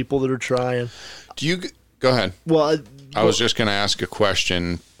 There's people that are trying. Go ahead. Well, I was just going to ask a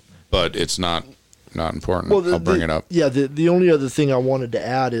question, but it's not important. Well, I'll bring it up. Yeah. The only other thing I wanted to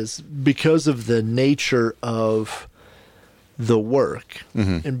add is because of the nature of the work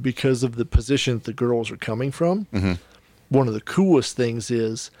and because of the position that the girls are coming from, one of the coolest things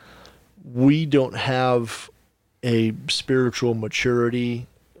is we don't have a spiritual maturity,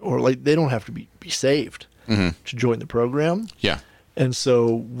 or like they don't have to be saved to join the program. Yeah. And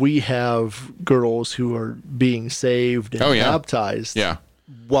so we have girls who are being saved and baptized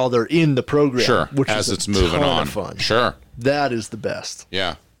while they're in the program. Sure. Which as is it's moving on. Of fun. Sure. That is the best.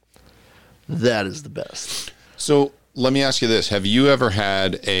 Yeah. That is the best. So let me ask you this. Have you ever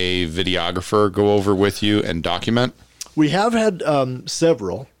had a videographer go over with you and document? We have had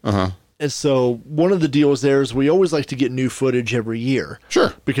several. And so one of the deals there is we always like to get new footage every year.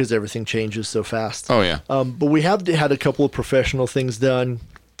 Sure. Because everything changes so fast. Oh, yeah. But we have had a couple of professional things done.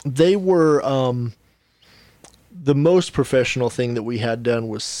 They were the most professional thing that we had done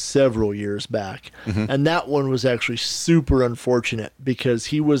was several years back. And that one was actually super unfortunate because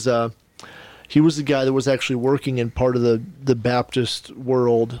he was a guy that was actually working in part of the Baptist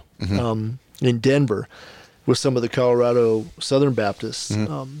world in Denver with some of the Colorado Southern Baptists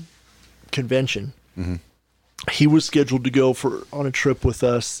convention. He was scheduled to go on a trip with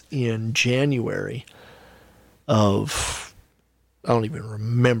us in January of, I don't even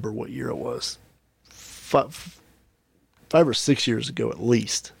remember what year it was, 5 or 6 years ago at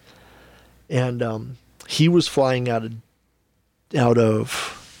least. And he was flying out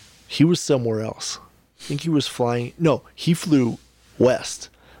of he was somewhere else. I think he flew west.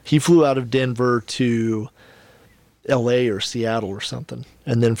 He flew out of Denver to LA or Seattle or something,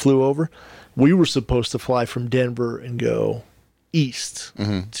 and then flew over. We were supposed to fly from Denver and go east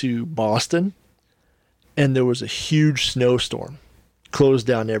to Boston, and there was a huge snowstorm, closed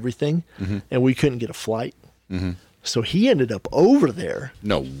down everything, and we couldn't get a flight. So he ended up over there.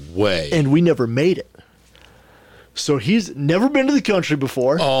 No way. And we never made it. So he's never been to the country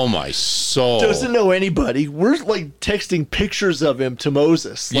before. Oh, my soul. Doesn't know anybody. We're like texting pictures of him to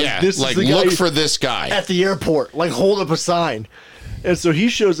Moses. Like, this is the guy look for this guy. At the airport, like hold up a sign. And so he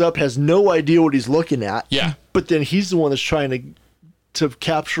shows up, has no idea what he's looking at. Yeah. But then he's the one that's trying to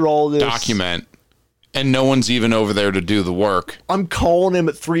capture all this. Document. And no one's even over there to do the work. I'm calling him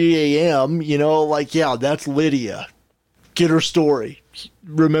at 3 a.m., that's Lydia. Get her story.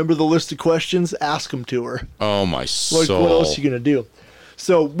 Remember the list of questions? Ask them to her. Oh, my soul. Like, what else are you going to do?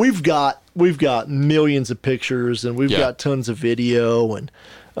 So we've got millions of pictures, and we've got tons of video, and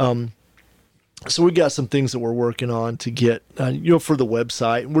so we got some things that we're working on to get for the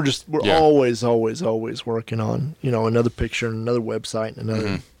website. We're always working on another picture and another website and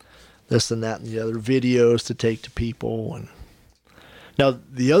another this and that and the other videos to take to people. And now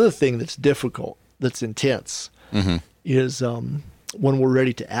the other thing that's difficult, that's intense, is when we're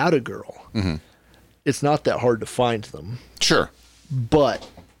ready to add a girl. It's not that hard to find them. Sure. But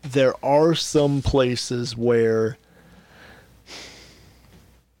there are some places where,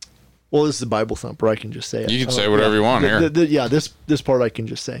 well, this is a Bible thumper. I can just say it. You can say whatever you want here. This part I can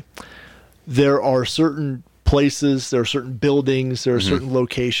just say. There are certain places, there are certain buildings, there are certain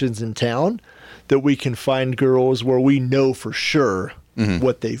locations in town that we can find girls where we know for sure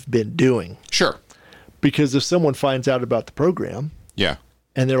what they've been doing. Sure. Because if someone finds out about the program,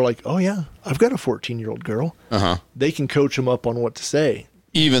 and they're like, "Oh yeah, I've got a 14-year-old girl," they can coach them up on what to say,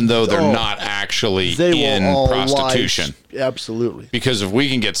 even though they're not actually in prostitution. Absolutely. Because if we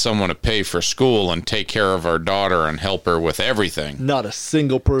can get someone to pay for school and take care of our daughter and help her with everything, not a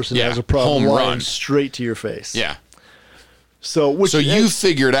single person has a problem. Home run straight to your face. Yeah. So you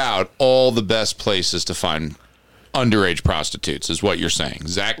figured out all the best places to find underage prostitutes, is what you're saying.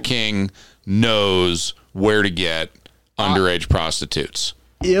 Zach King knows where to get underage prostituctate.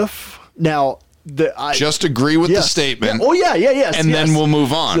 Just agree with the statement. Yeah. Oh, yes. And then we'll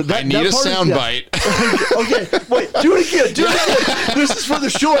move on. So I need a soundbite. Okay, wait, do it again. This is for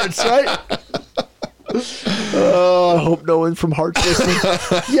the shorts, right? I hope no one from Heart's listening.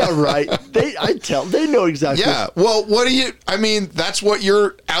 Yeah, right. They know exactly. Yeah. Well, that's what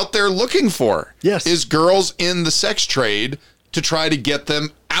you're out there looking for. Yes. Is girls in the sex trade to try to get them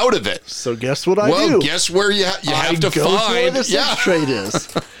out of it. So guess what I do? Well, guess where you have to find where the sex trade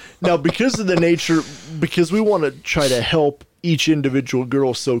is. Now, because of the nature, because we want to try to help each individual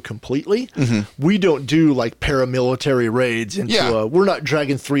girl so completely, we don't do like paramilitary raids into we're not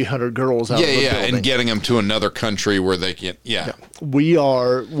dragging 300 girls out of a building. And getting them to another country where they can, We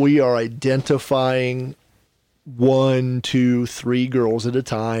are identifying 1, 2, 3 girls at a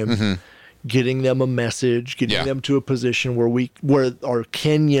time, getting them a message, getting them to a position where our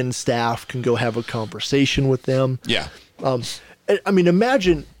Kenyan staff can go have a conversation with them. Yeah.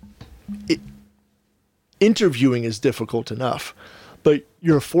 Imagine interviewing is difficult enough, but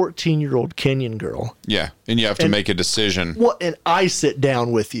you're a 14-year-old Kenyan girl. Yeah, and you have to make a decision. Well, and I sit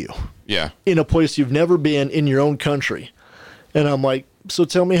down with you. Yeah. In a place you've never been in your own country. And I'm like, so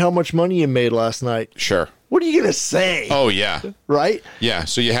tell me how much money you made last night. Sure. What are you going to say? Oh, yeah. Right? Yeah.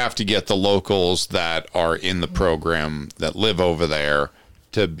 So you have to get the locals that are in the program that live over there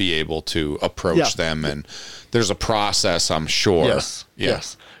to be able to approach them. And there's a process, I'm sure. Yes. Yeah.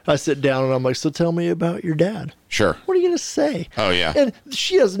 Yes. I sit down and I'm like, so tell me about your dad. Sure. What are you going to say? Oh, yeah. And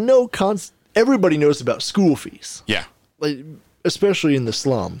she has no everybody knows about school fees. Yeah. Like, especially in the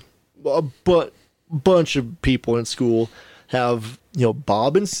slum. But a bunch of people in school have,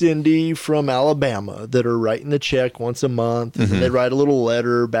 Bob and Cindy from Alabama that are writing the check once a month. And they write a little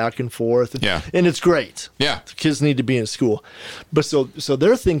letter back and forth. And it's great. Yeah. The kids need to be in school. But so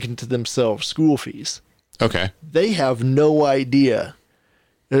they're thinking to themselves, school fees. Okay. They have no idea.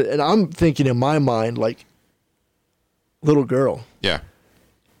 And I'm thinking in my mind, like, little girl. Yeah.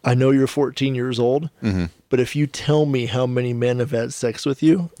 I know you're 14 years old, but if you tell me how many men have had sex with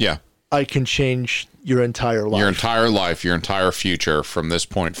you, I can change your entire life. Your entire life, your entire future from this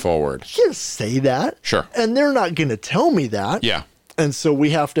point forward. You can't say that. Sure. And they're not going to tell me that. Yeah. And so we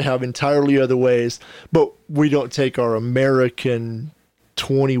have to have entirely other ways, but we don't take our American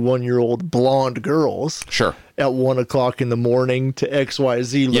 21-year-old blonde girls at 1 o'clock in the morning to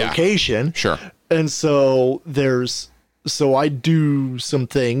XYZ location. Sure. And so so I do some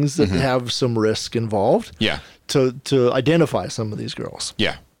things that have some risk involved. Yeah. To identify some of these girls.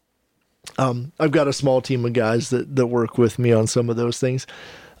 Yeah. I've got a small team of guys that work with me on some of those things.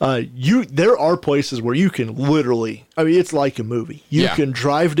 There are places where you can literally, it's like a movie. You can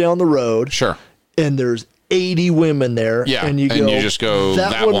drive down the road. Sure. And there's 80 women there. Yeah. And you just go,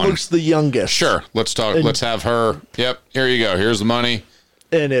 that one looks the youngest. Sure. Let's talk. Let's have her. Yep. Here you go. Here's the money.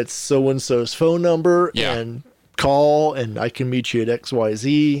 And it's so-and-so's phone number. Yeah. And call, and I can meet you at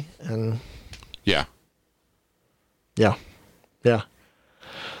XYZ. And yeah.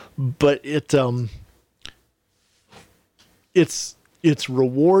 But it's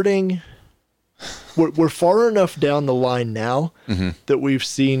rewarding. We're far enough down the line now that we've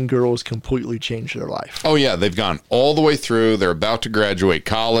seen girls completely change their life. Oh, yeah. They've gone all the way through. They're about to graduate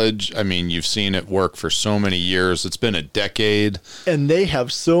college. I mean, you've seen it work for so many years. It's been a decade. And they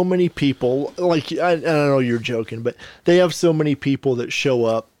have so many people, like, I know you're joking, but they have so many people that show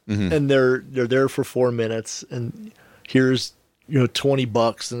up and they're there for 4 minutes and here's,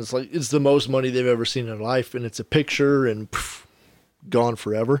 $20. And it's like, it's the most money they've ever seen in their life. And it's a picture and gone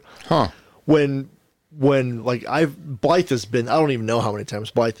forever. Huh. When like Blythe has been, I don't even know how many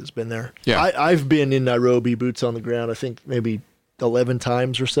times Blythe has been there. Yeah. I've been in Nairobi, boots on the ground, I think maybe 11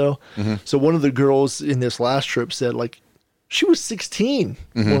 times or so. So one of the girls in this last trip said, like, she was 16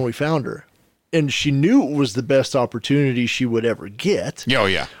 when we found her. And she knew it was the best opportunity she would ever get. Oh,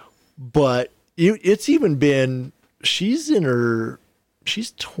 yeah. But it's even been, she's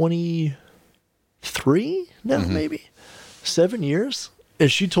 23 now, maybe 7 years.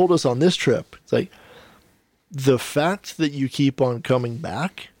 And she told us on this trip, it's like, the fact that you keep on coming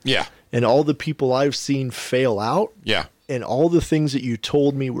back. Yeah. And all the people I've seen fail out. Yeah. And all the things that you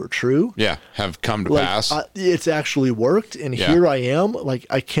told me were true. Yeah. Have come to pass. It's actually worked. And here I am. Like,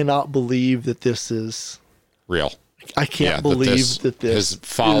 I cannot believe that this is real. I can't believe that this is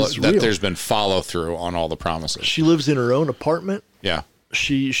real. That there's been follow through on all the promises. She lives in her own apartment. Yeah.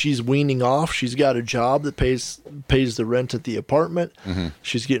 She's weaning off. She's got a job that pays the rent at the apartment.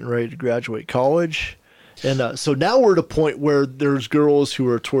 She's getting ready to graduate college. And so now we're at a point where there's girls who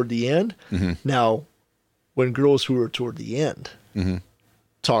are toward the end. Now, when girls who are toward the end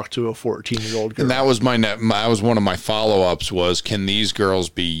talk to a 14-year-old girl. And that was that was one of my follow-ups was, can these girls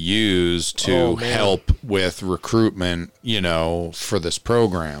be used to help with recruitment, for this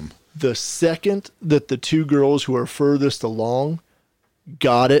program? The second that the two girls who are furthest along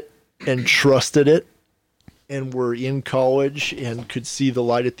got it and trusted it and were in college and could see the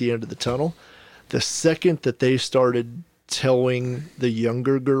light at the end of the tunnel, the second that they started telling the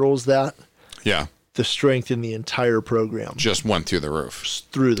younger girls that, the strength in the entire program just went through the roof.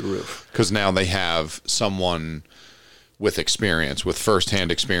 Through the roof. Because now they have someone with experience, with firsthand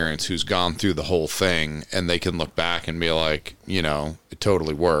experience, who's gone through the whole thing, and they can look back and be like, it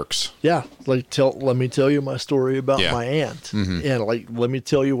totally works. Yeah. Like, let me tell you my story about my aunt. And let me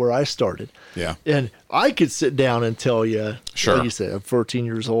tell you where I started. Yeah. And I could sit down and tell you, like you said, I'm 14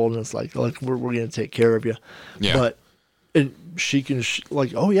 years old, and it's like we're going to take care of you. Yeah. But and she can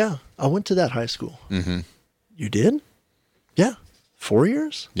oh yeah, I went to that high school. You did? Yeah. 4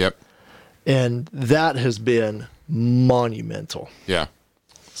 years? Yep. And that has been monumental. Yeah.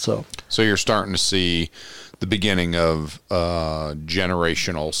 So you're starting to see the beginning of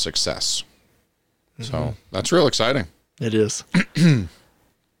generational success. So that's real exciting. It is.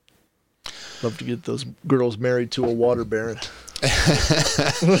 Love to get those girls married to a water baron.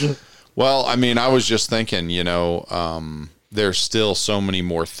 Well, I mean, I was just thinking, there's still so many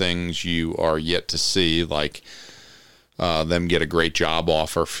more things you are yet to see, like them get a great job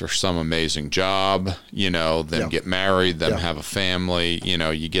offer for some amazing job, them get married, them have a family,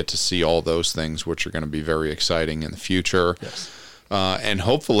 you get to see all those things, which are going to be very exciting in the future. Yes. And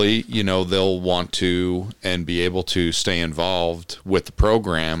hopefully, they'll want to and be able to stay involved with the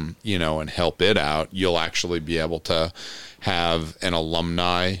program, and help it out. You'll actually be able to have an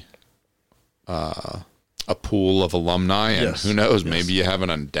alumni, a pool of alumni, and who knows, maybe you have an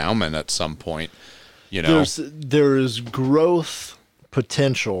endowment at some point. There is growth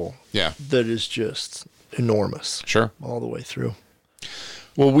potential that is just enormous. Sure. All the way through.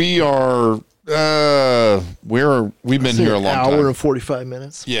 Well, we've been here a long time. Hour and 45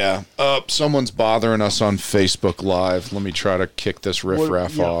 minutes. Yeah. Someone's bothering us on Facebook Live. Let me try to kick this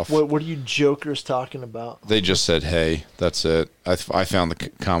riffraff off. What are you jokers talking about? They just said, hey, that's it. I found the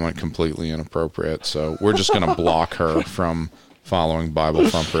comment completely inappropriate, so we're just going to block her from following Bible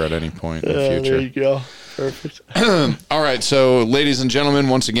Thumper at any point in the future. There you go. Perfect. All right. So, ladies and gentlemen,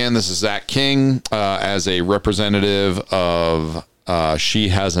 once again, this is Zach King as a representative of She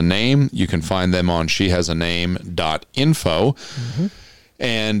Has a Name. You can find them on shehasaname.info. Mm-hmm.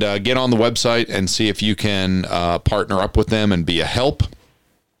 And get on the website and see if you can partner up with them and be a help.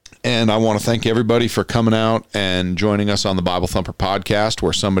 And I want to thank everybody for coming out and joining us on the Bible Thumper podcast,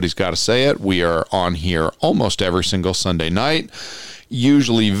 where somebody's got to say it. We are on here almost every single Sunday night,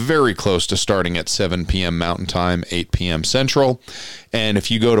 usually very close to starting at 7 p.m. Mountain Time, 8 p.m. Central. And if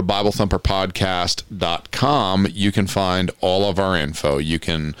you go to BibleThumperPodcast.com, you can find all of our info. You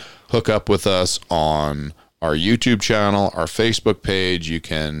can hook up with us on our YouTube channel, our Facebook page. You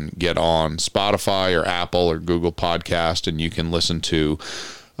can get on Spotify or Apple or Google Podcast, and you can listen to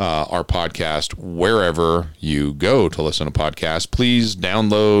our podcast wherever you go to listen to podcasts. Please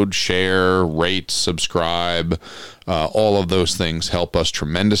download, share, rate, subscribe. All of those things help us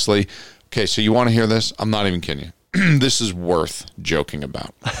tremendously. Okay, so you want to hear this? I'm not even kidding you. This is worth joking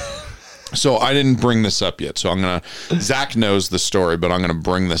about. So I didn't bring this up yet. So Zach knows the story, but I'm going to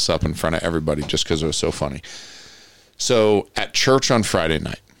bring this up in front of everybody just because it was so funny. So at church on Friday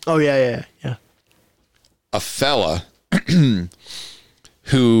night. Oh, yeah. A fella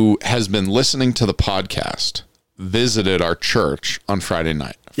who has been listening to the podcast visited our church on Friday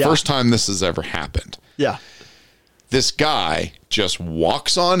night. Yeah. First time this has ever happened. Yeah. This guy just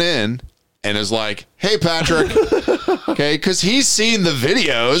walks on in and is like, hey, Patrick. Okay, because he's seen the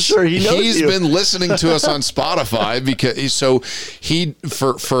videos. Sure, he's been listening to us on Spotify because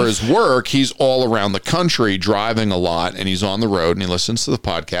for his work, he's all around the country driving a lot, and he's on the road and he listens to the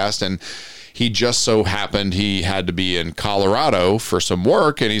podcast, and he just so happened he had to be in Colorado for some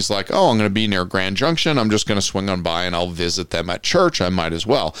work, and he's like, oh, I'm going to be near Grand Junction. I'm just going to swing on by and I'll visit them at church. I might as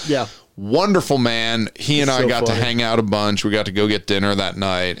well. Yeah. Wonderful man. He and I got to hang out a bunch. We got to go get dinner that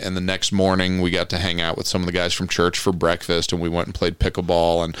night, and the next morning we got to hang out with some of the guys from church for breakfast, and we went and played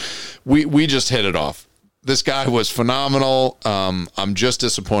pickleball, and we just hit it off. This guy was phenomenal. I'm just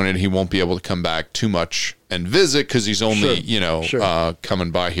disappointed he won't be able to come back too much and visit because he's only,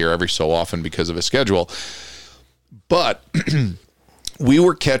 coming by here every so often because of his schedule. But we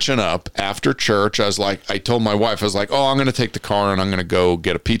were catching up after church. I told my wife, I'm going to take the car and I'm going to go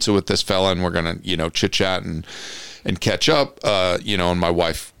get a pizza with this fella, and we're going to, chit chat and catch up, and my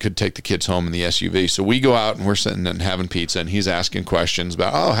wife could take the kids home in the SUV. So we go out and we're sitting and having pizza, and he's asking questions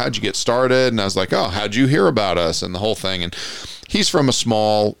about, oh, how'd you get started? And I was like, oh, how'd you hear about us? And the whole thing. And he's from a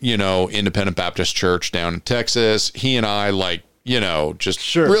small, independent Baptist church down in Texas. He and I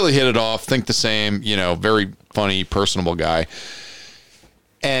really hit it off, think the same, very funny, personable guy.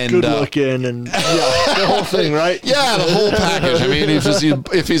 And good looking and the whole thing, right? Yeah, the whole package. I mean,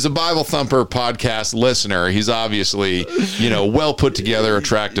 if he's a Bible Thumper podcast listener, he's obviously, well put together,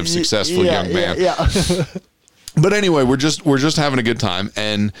 attractive, successful young man. Yeah. But anyway, we're just having a good time,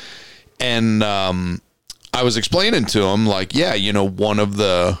 and I was explaining to him, one of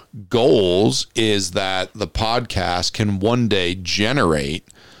the goals is that the podcast can one day generate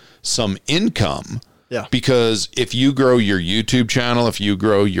some income. Yeah. Because if you grow your YouTube channel, if you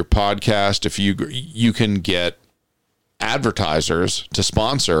grow your podcast, if you can get advertisers to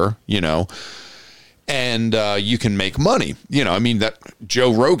sponsor, and you can make money. That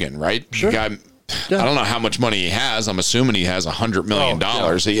Joe Rogan, right? Sure. I don't know how much money he has. I'm assuming he has $100 million.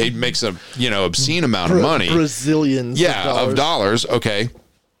 Oh, yeah. He makes a obscene amount of money. Brazilians. Yeah, of dollars. Okay.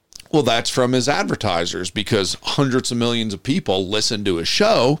 Well, that's from his advertisers, because hundreds of millions of people listen to his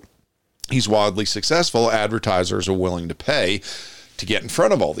show. He's wildly successful. Advertisers are willing to pay to get in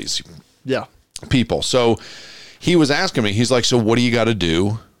front of all these people. So he was asking me, he's like, so what do you got to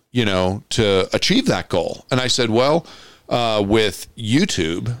do to achieve that goal? And I said, well, with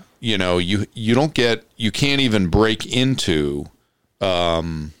YouTube, you can't even break into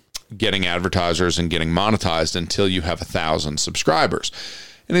getting advertisers and getting monetized until you have 1,000 subscribers.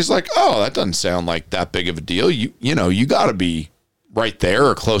 And he's like, oh, that doesn't sound like that big of a deal. You got to be right there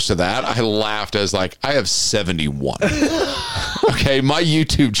or close to that. I laughed. I was like, I have 71. Okay, my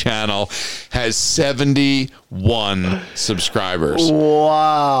YouTube channel has 71 subscribers.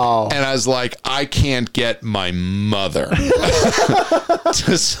 Wow. And I was like, I can't get my mother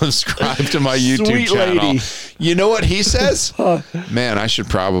to subscribe to my YouTube Sweet channel. lady. You know what he says? Man, I should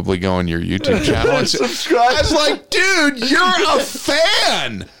probably go on your YouTube channel and subscribe. I was like, dude, you're a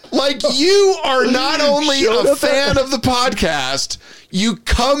fan. Like, you are not only a fan of the podcast, you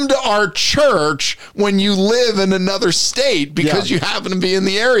come to our church when you live in another state because you happen to be in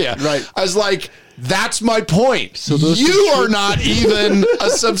the area. Right. I was like, that's my point. So you are not even a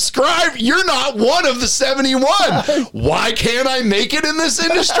subscriber. You're not one of the 71. Why can't I make it in this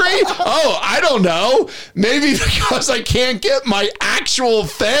industry? Oh, I don't know. Maybe because I can't get my actual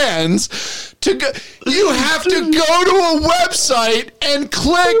fans to go. You have to go to a website and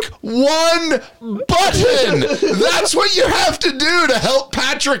click one button. That's what you have to do to help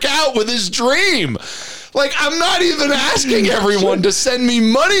Patrick out with his dream. Like, I'm not even asking everyone to send me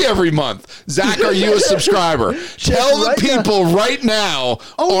money every month. Zach, are you a subscriber? Tell the people right now,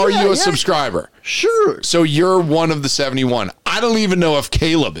 are you a subscriber? Sure. So you're one of the 71. I don't even know if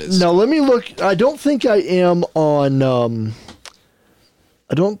Caleb is. Now, let me look. I don't think I am on...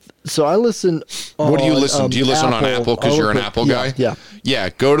 So I listen on, what do you listen? Do you listen on Apple because you're an Apple guy? Yeah. Yeah,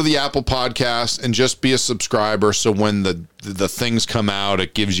 go to the Apple podcast and just be a subscriber so when the things come out,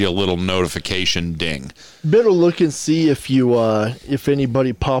 it gives you a little notification ding. Better look and see if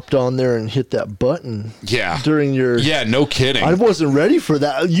anybody popped on there and hit that button. Yeah. During your... Yeah, no kidding. I wasn't ready for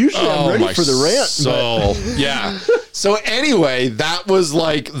that. Usually I'm ready for the rant. So, yeah. So anyway, that was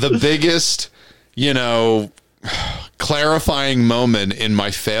like the biggest, clarifying moment in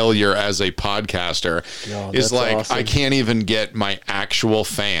my failure as a podcaster is like, awesome. I can't even get my actual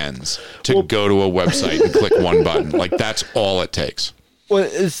fans to go to a website and click one button. Like, that's all it takes. Well,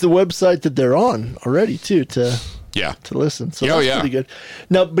 it's the website that they're on already too to listen. So that's pretty good.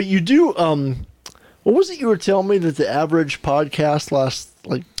 Now, but you do, what was it you were telling me that the average podcast lasts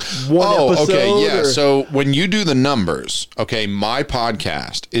like one episode? Okay, yeah. Or? So when you do the numbers, my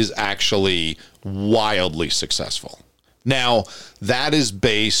podcast is actually wildly successful. Now, that is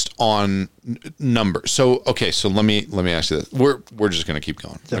based on numbers. So, so let me ask you this. We're just going to keep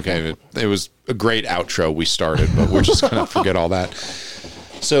going. Definitely. Okay, it was a great outro we started, but we're just going to forget all that.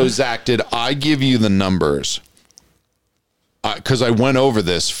 So, Zach, did I give you the numbers? Because I went over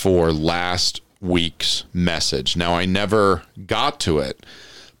this for last week's message. Now, I never got to it,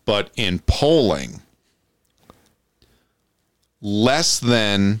 but in polling, less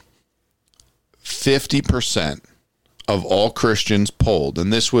than 50% of all Christians polled,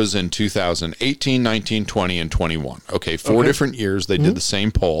 and this was in 2018, 19, 20, and 21. Okay, four different years they did the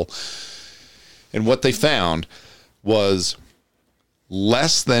same poll. And what they found was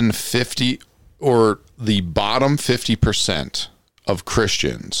less than 50, or the bottom 50% of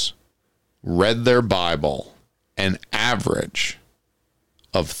Christians read their Bible an average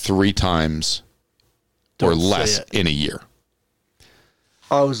of 3 times or less in a year.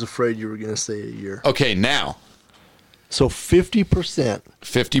 I was afraid you were going to say a year. Okay, now. So 50%.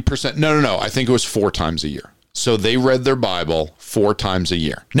 50%. No. I think it was 4 times a year. So they read their Bible 4 times a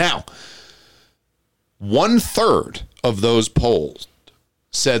year. Now, 1/3 of those polls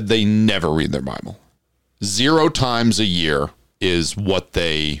said they never read their Bible. 0 times a year is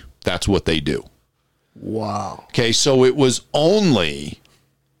that's what they do. Wow. Okay, so it was only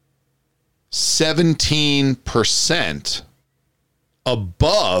 17%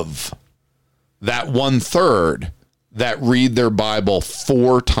 above that 1/3 that read their Bible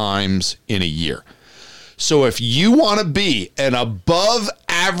 4 times in a year. So if you want to be an above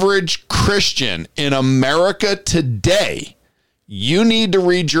average Christian in America today, you need to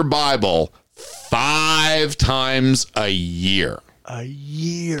read your Bible 5 times a year. A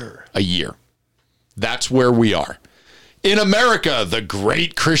year. A year. That's where we are. In America, the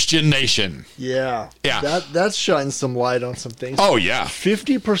great Christian nation. Yeah. Yeah. That shines some light on some things. Oh, yeah.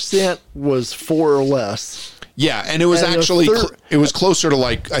 50% was 4 or less. Yeah, and it was actually, it was closer to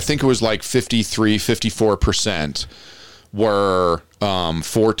I think it was 53, 54% were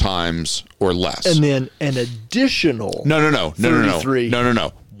 4 times or less. And then an additional. No. 33.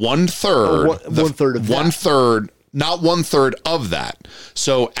 No. 1/3. 1/3 of that. 1/3, not 1/3 of that.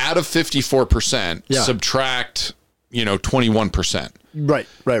 So out of 54%, subtract, 21%. Right.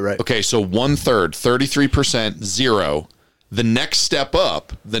 Okay, so 1/3, 33%, 0. The next step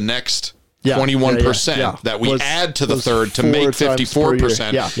up, the next 21% that we add to the third to make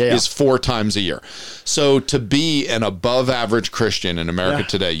 54% is 4 times a year. So to be an above average Christian in America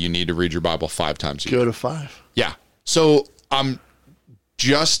today, you need to read your Bible 5 times a year. Go to 5. Yeah. So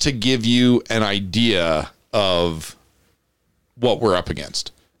just to give you an idea of what we're up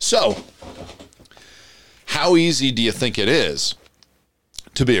against. So how easy do you think it is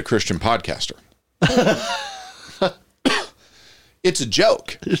to be a Christian podcaster? It's a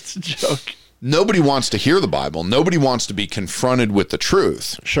joke. It's a joke. Nobody wants to hear the Bible. Nobody wants to be confronted with the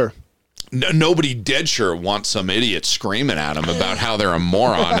truth. Sure. Nobody dead sure wants some idiot screaming at them about how they're a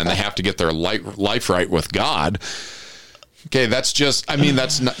moron and they have to get their life right with God. Okay, that's just, I mean,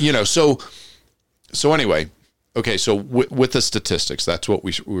 that's not, so anyway, okay, so with the statistics, that's what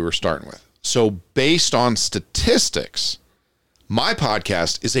we were starting with. So based on statistics, my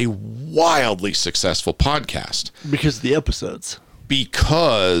podcast is a wildly successful podcast. Because of the episodes.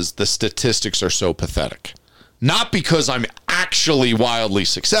 Because the statistics are so pathetic. Not because I'm actually wildly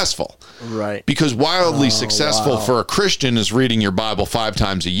successful. Right. Because wildly successful for a Christian is reading your Bible 5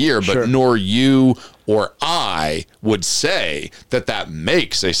 times a year, but nor you or I would say that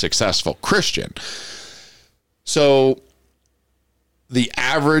makes a successful Christian. So the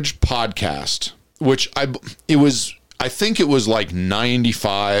average podcast, which I think it was like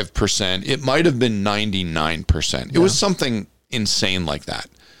 95%. It might have been 99%. It was something insane like that.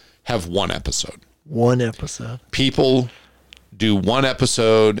 Have one episode. One episode. People do one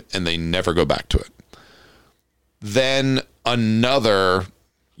episode and they never go back to it. Then another,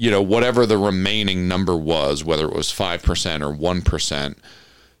 whatever the remaining number was, whether it was 5% or 1%,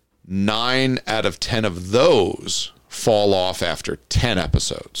 9 out of 10 of those fall off after 10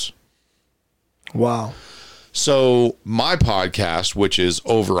 episodes. Wow. So my podcast, which is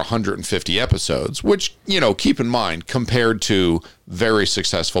over 150 episodes, which, keep in mind, compared to very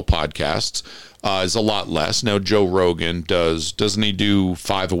successful podcasts, is a lot less. Now, Joe Rogan doesn't he do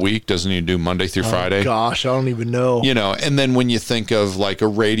 5 a week? Doesn't he do Monday through Friday? Gosh, I don't even know. And then when you think of like a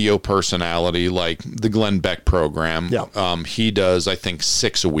radio personality, like the Glenn Beck program, he does, I think,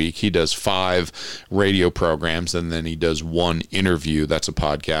 6 a week. He does 5 radio programs, and then he does 1 interview. That's a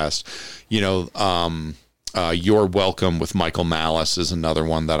podcast. You're Welcome with Michael Malice is another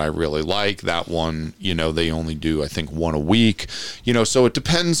one that I really like. That one, they only do, I think, 1 a week. So it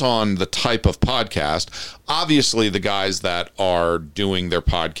depends on the type of podcast. Obviously, the guys that are doing their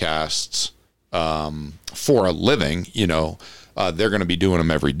podcasts for a living, they're going to be doing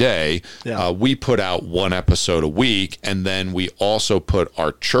them every day. We put out 1 episode a week, and then we also put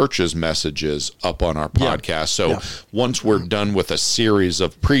our church's messages up on our podcast. So once we're done with a series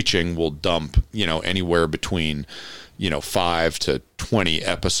of preaching, we'll dump, anywhere between, 5 to 20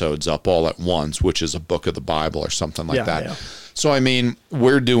 episodes up all at once, which is a book of the Bible or something like that. Yeah. So, I mean,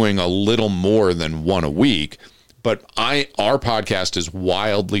 we're doing a little more than 1 a week. But our podcast is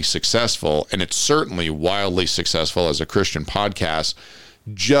wildly successful, and it's certainly wildly successful as a Christian podcast,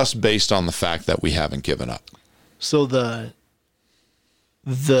 just based on the fact that we haven't given up. So the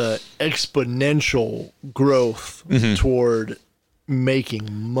exponential growth toward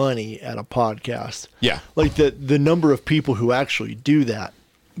making money at a podcast, like the number of people who actually do that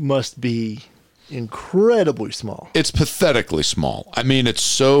must be incredibly small. It's pathetically small. I mean, it's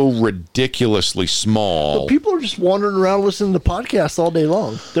so ridiculously small. But people are just wandering around listening to podcasts all day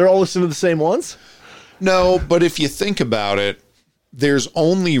long. They're all listening to the same ones? No, but if you think about it, there's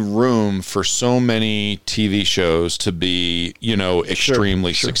only room for so many TV shows to be,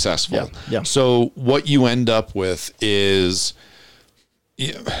 extremely successful. Yeah. So what you end up with is,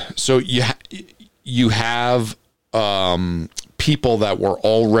 so you have people that were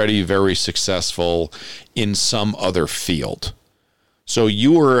already very successful in some other field. So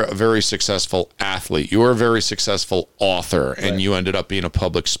you were a very successful athlete. You were a very successful author, and you ended up being a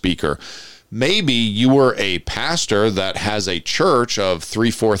public speaker. Maybe you were a pastor that has a church of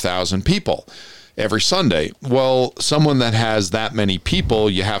 3,000-4,000 people every Sunday. Well, someone that has that many people,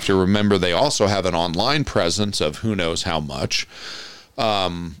 you have to remember they also have an online presence of who knows how much.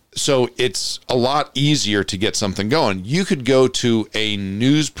 So it's a lot easier to get something going. You could go to a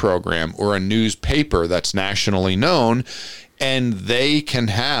news program or a newspaper that's nationally known, and they can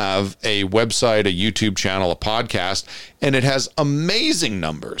have a website, a YouTube channel, a podcast, and it has amazing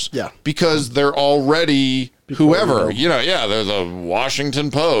numbers. Yeah. Because they're already whoever, they're the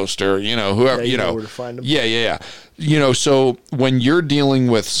Washington Post or, whoever, know where to find them. Yeah. So when you're dealing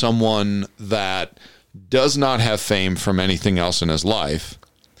with someone that does not have fame from anything else in his life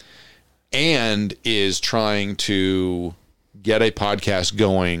and is trying to get a podcast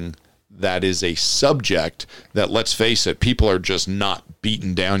going that is a subject that, let's face it, people are just not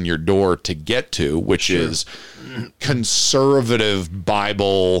beating down your door to get to, which is conservative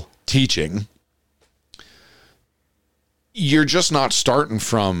Bible teaching, you're just not starting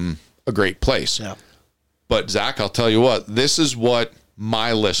from a great place. Yeah. But Zach, I'll tell you what, this is what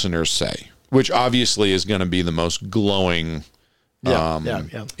my listeners say, which obviously is going to be the most glowing,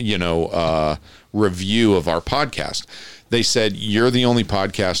 review of our podcast. They said, you're the only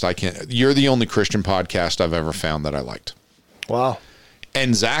Christian podcast I've ever found that I liked. Wow.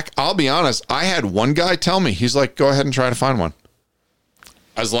 And Zach, I'll be honest, I had one guy tell me, he's like, go ahead and try to find one.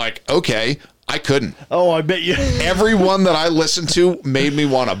 I was like, okay, I couldn't. Oh, I bet you. Every one that I listened to made me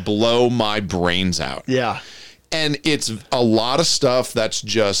want to blow my brains out. Yeah. And it's a lot of stuff that's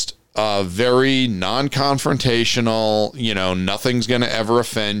just very non-confrontational, nothing's going to ever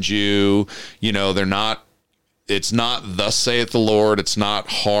offend you. It's not thus saith the Lord. It's not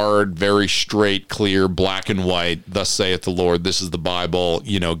hard, very straight, clear, black and white. Thus saith the Lord. This is the Bible,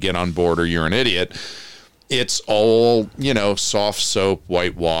 get on board or you're an idiot. It's all, soft soap,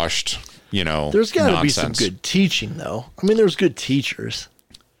 whitewashed, There's got to be some good teaching though. I mean, there's good teachers.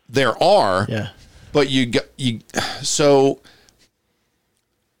 There are. Yeah. But so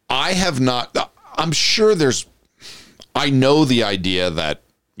I have not, I'm sure I know the idea that,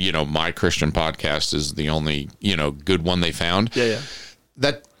 my Christian podcast is the only, good one they found. Yeah, yeah.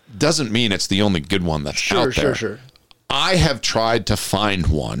 That doesn't mean it's the only good one that's out there. Sure. I have tried to find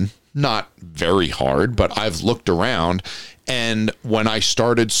one, not very hard, but I've looked around. And when I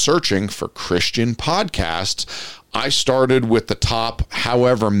started searching for Christian podcasts, I started with the top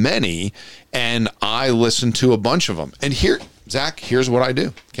however many, and I listened to a bunch of them. And here, Zach, here's what I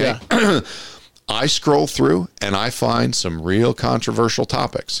do. Okay. Yeah. I scroll through and I find some real controversial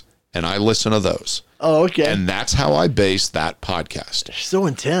topics and I listen to those. Oh, okay. And that's how I base that podcast. They're so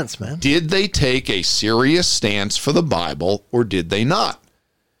intense, man. Did they take a serious stance for the Bible or did they not?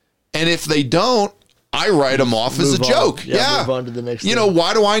 And if they don't, I write them off as a joke. Yeah. Move on to the next thing.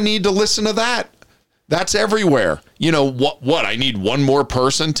 Why do I need to listen to that? That's everywhere. What? I need one more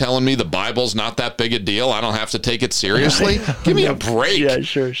person telling me the Bible's not that big a deal. I don't have to take it seriously. Give me a break. Yeah,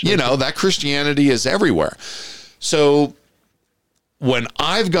 sure. That Christianity is everywhere. So when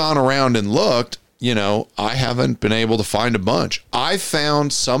I've gone around and looked, I haven't been able to find a bunch. I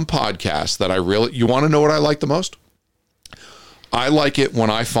found some podcasts that you want to know what I like the most? I like it when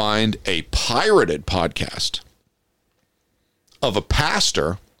I find a pirated podcast of a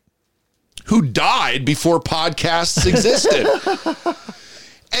pastor who died before podcasts existed.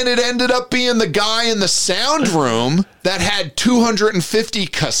 And it ended up being the guy in the sound room that had 250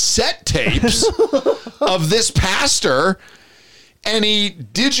 cassette tapes of this pastor. And he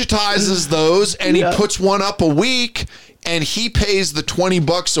digitizes those and he puts one up a week and he pays the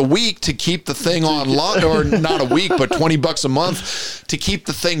 $20 a week to keep the thing online, or not a week, but $20 a month to keep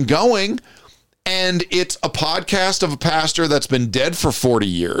the thing going. And it's a podcast of a pastor that's been dead for 40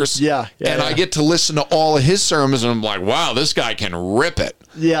 years. Yeah. I get to listen to all of his sermons and I'm like, wow, this guy can rip it.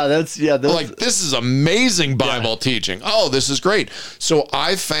 That's like, this is amazing Bible teaching. Oh, this is great. So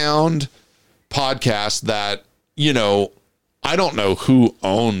I found podcasts that, I don't know who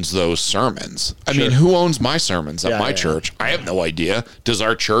owns those sermons. I mean, who owns my sermons at my church? I have no idea. Does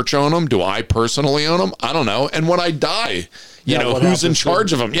our church own them? Do I personally own them? I don't know. And when I die, who's in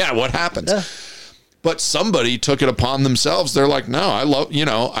charge of them? Yeah, what happens? Yeah. But somebody took it upon themselves. They're like, no, I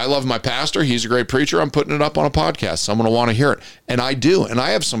love my pastor. He's a great preacher. I'm putting it up on a podcast. Someone will want to hear it. And I do. And I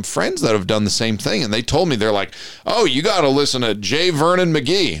have some friends that have done the same thing. And they told me, they're like, oh, you got to listen to J. Vernon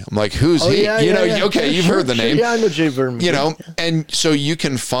McGee. I'm like, who's he? Okay, you've heard the name. Yeah, I know J. Vernon McGee. And so you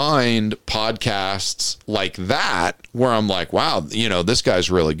can find podcasts like that where I'm like, wow, this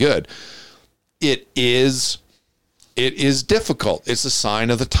guy's really good. It is difficult. It's a sign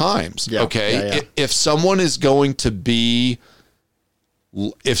of the times. Yeah, okay. Yeah. If someone is going to be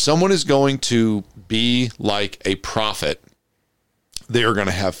like a prophet, they are going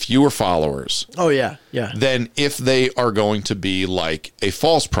to have fewer followers. Oh yeah. Yeah. Than if they are going to be like a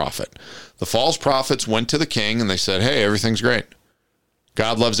false prophet. The false prophets went to the king and they said, hey, everything's great.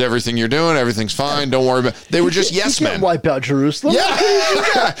 God loves everything you're doing. Everything's fine. Don't worry about it. They were just yes men. You can't wipe out Jerusalem.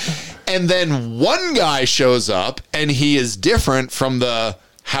 Yeah. And then one guy shows up and he is different from the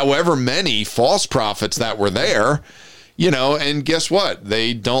however many false prophets that were there, and guess what?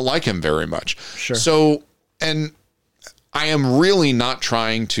 They don't like him very much. Sure. So, and I am really not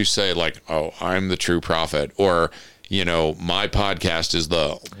trying to say like, oh, I'm the true prophet or, my podcast is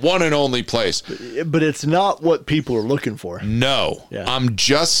the one and only place. But it's not what people are looking for. No. Yeah. I'm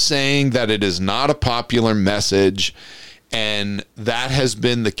just saying that it is not a popular message. And that has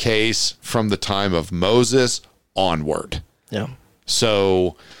been the case from the time of Moses onward. Yeah.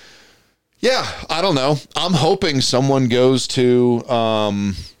 So, yeah, I don't know. I'm hoping someone goes to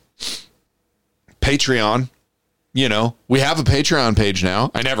Patreon. You know, we have a Patreon page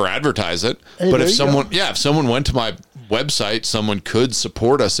now. I never advertise it. Hey, but if if someone went to my website, someone could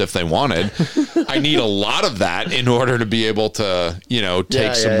support us if they wanted. I need a lot of that in order to be able to,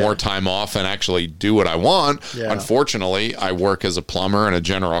 take some more time off and actually do what I want. Yeah. Unfortunately, I work as a plumber and a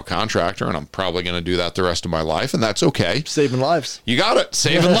general contractor, and I'm probably going to do that the rest of my life, and that's okay. Saving lives. You got it.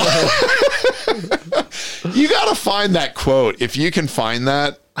 Saving lives. You got to find that quote. If you can find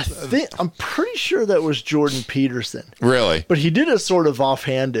that. I'm pretty sure that was Jordan Peterson. Really? But he did it sort of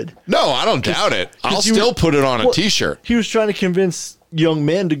offhanded. No, I don't doubt it. I'll still put it on a t-shirt. He was trying to convince young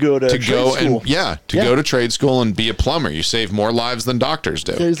men to go to trade school. Go to trade school and be a plumber. You save more lives than doctors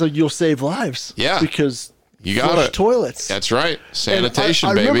do. Yeah, he's like, you'll save lives. Yeah. Because you got it. Toilets. That's right. Sanitation,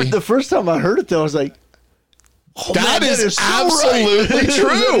 I baby. remember the first time I heard it, though, I was like, that is absolutely so right. true.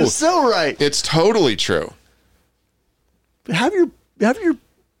 That is so right. It's totally true. But have your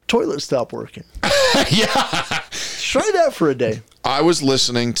toilet stop working. Yeah. Try that for a day. I was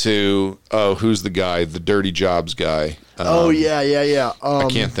listening to, who's the guy? The Dirty Jobs guy. Yeah. I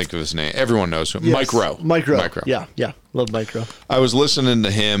can't think of his name. Everyone knows him. Yes. Mike Rowe. Yeah. Love Mike Rowe. I was listening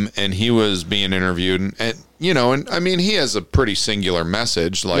to him, and he was being interviewed, and I mean, he has a pretty singular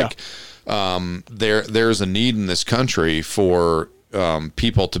message. Like, there's a need in this country for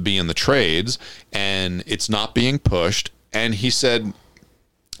people to be in the trades, and it's not being pushed. And he said,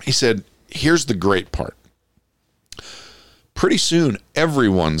 here's the great part. Pretty soon,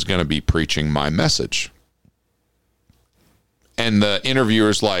 everyone's going to be preaching my message. And the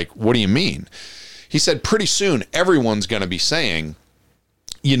interviewer's like, what do you mean? He said, pretty soon, everyone's going to be saying,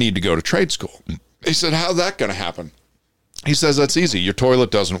 you need to go to trade school. He said, how's that going to happen? He says, that's easy. Your toilet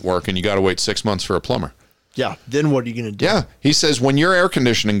doesn't work, and you got to wait 6 months for a plumber. Yeah. Then what are you going to do? Yeah. He says, when your air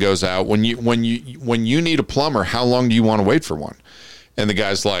conditioning goes out, when you need a plumber, how long do you want to wait for one? And the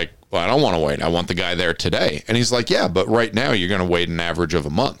guy's like, well, I don't want to wait. I want the guy there today. And he's like, yeah, but right now you're going to wait an average of a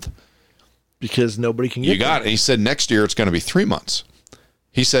month. Because nobody can get You got it. He said next year it's going to be 3 months.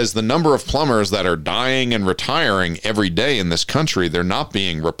 He says the number of plumbers that are dying and retiring every day in this country, they're not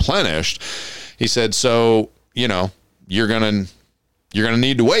being replenished. He said, so, you're going to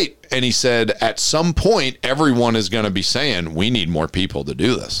need to wait. And he said, at some point, everyone is going to be saying, we need more people to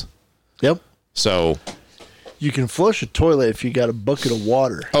do this. Yep. So you can flush a toilet if you got a bucket of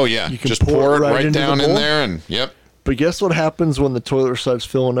water. Oh, yeah. You can just pour it right down in there and, yep. But guess what happens when the toilet starts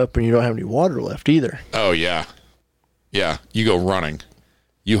filling up and you don't have any water left either? Oh, yeah. Yeah. You go running.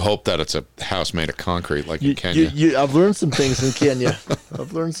 You hope that it's a house made of concrete like in Kenya. I've learned some things in Kenya.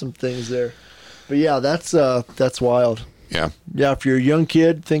 I've learned some things there. But, yeah, that's wild. Yeah. Yeah, if you're a young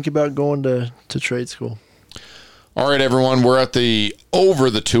kid, think about going to trade school. All right, everyone, we're at over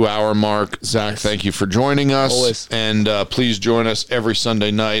the 2-hour mark. Zach, Thank you for joining us. Always. And please join us every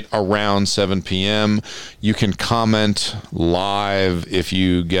Sunday night around 7 p.m. You can comment live if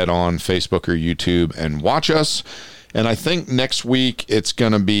you get on Facebook or YouTube and watch us. And I think next week it's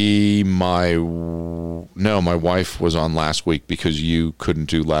going to be my wife was on last week because you couldn't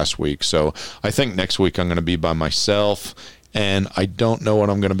do last week. So I think next week I'm going to be by myself, and I don't know what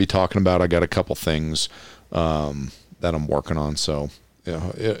I'm going to be talking about. I got a couple things that I'm working on. So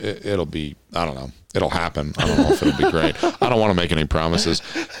it'll be, I don't know. It'll happen. I don't know if it'll be great. I don't want to make any promises.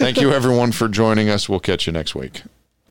 Thank you, everyone, for joining us. We'll catch you next week.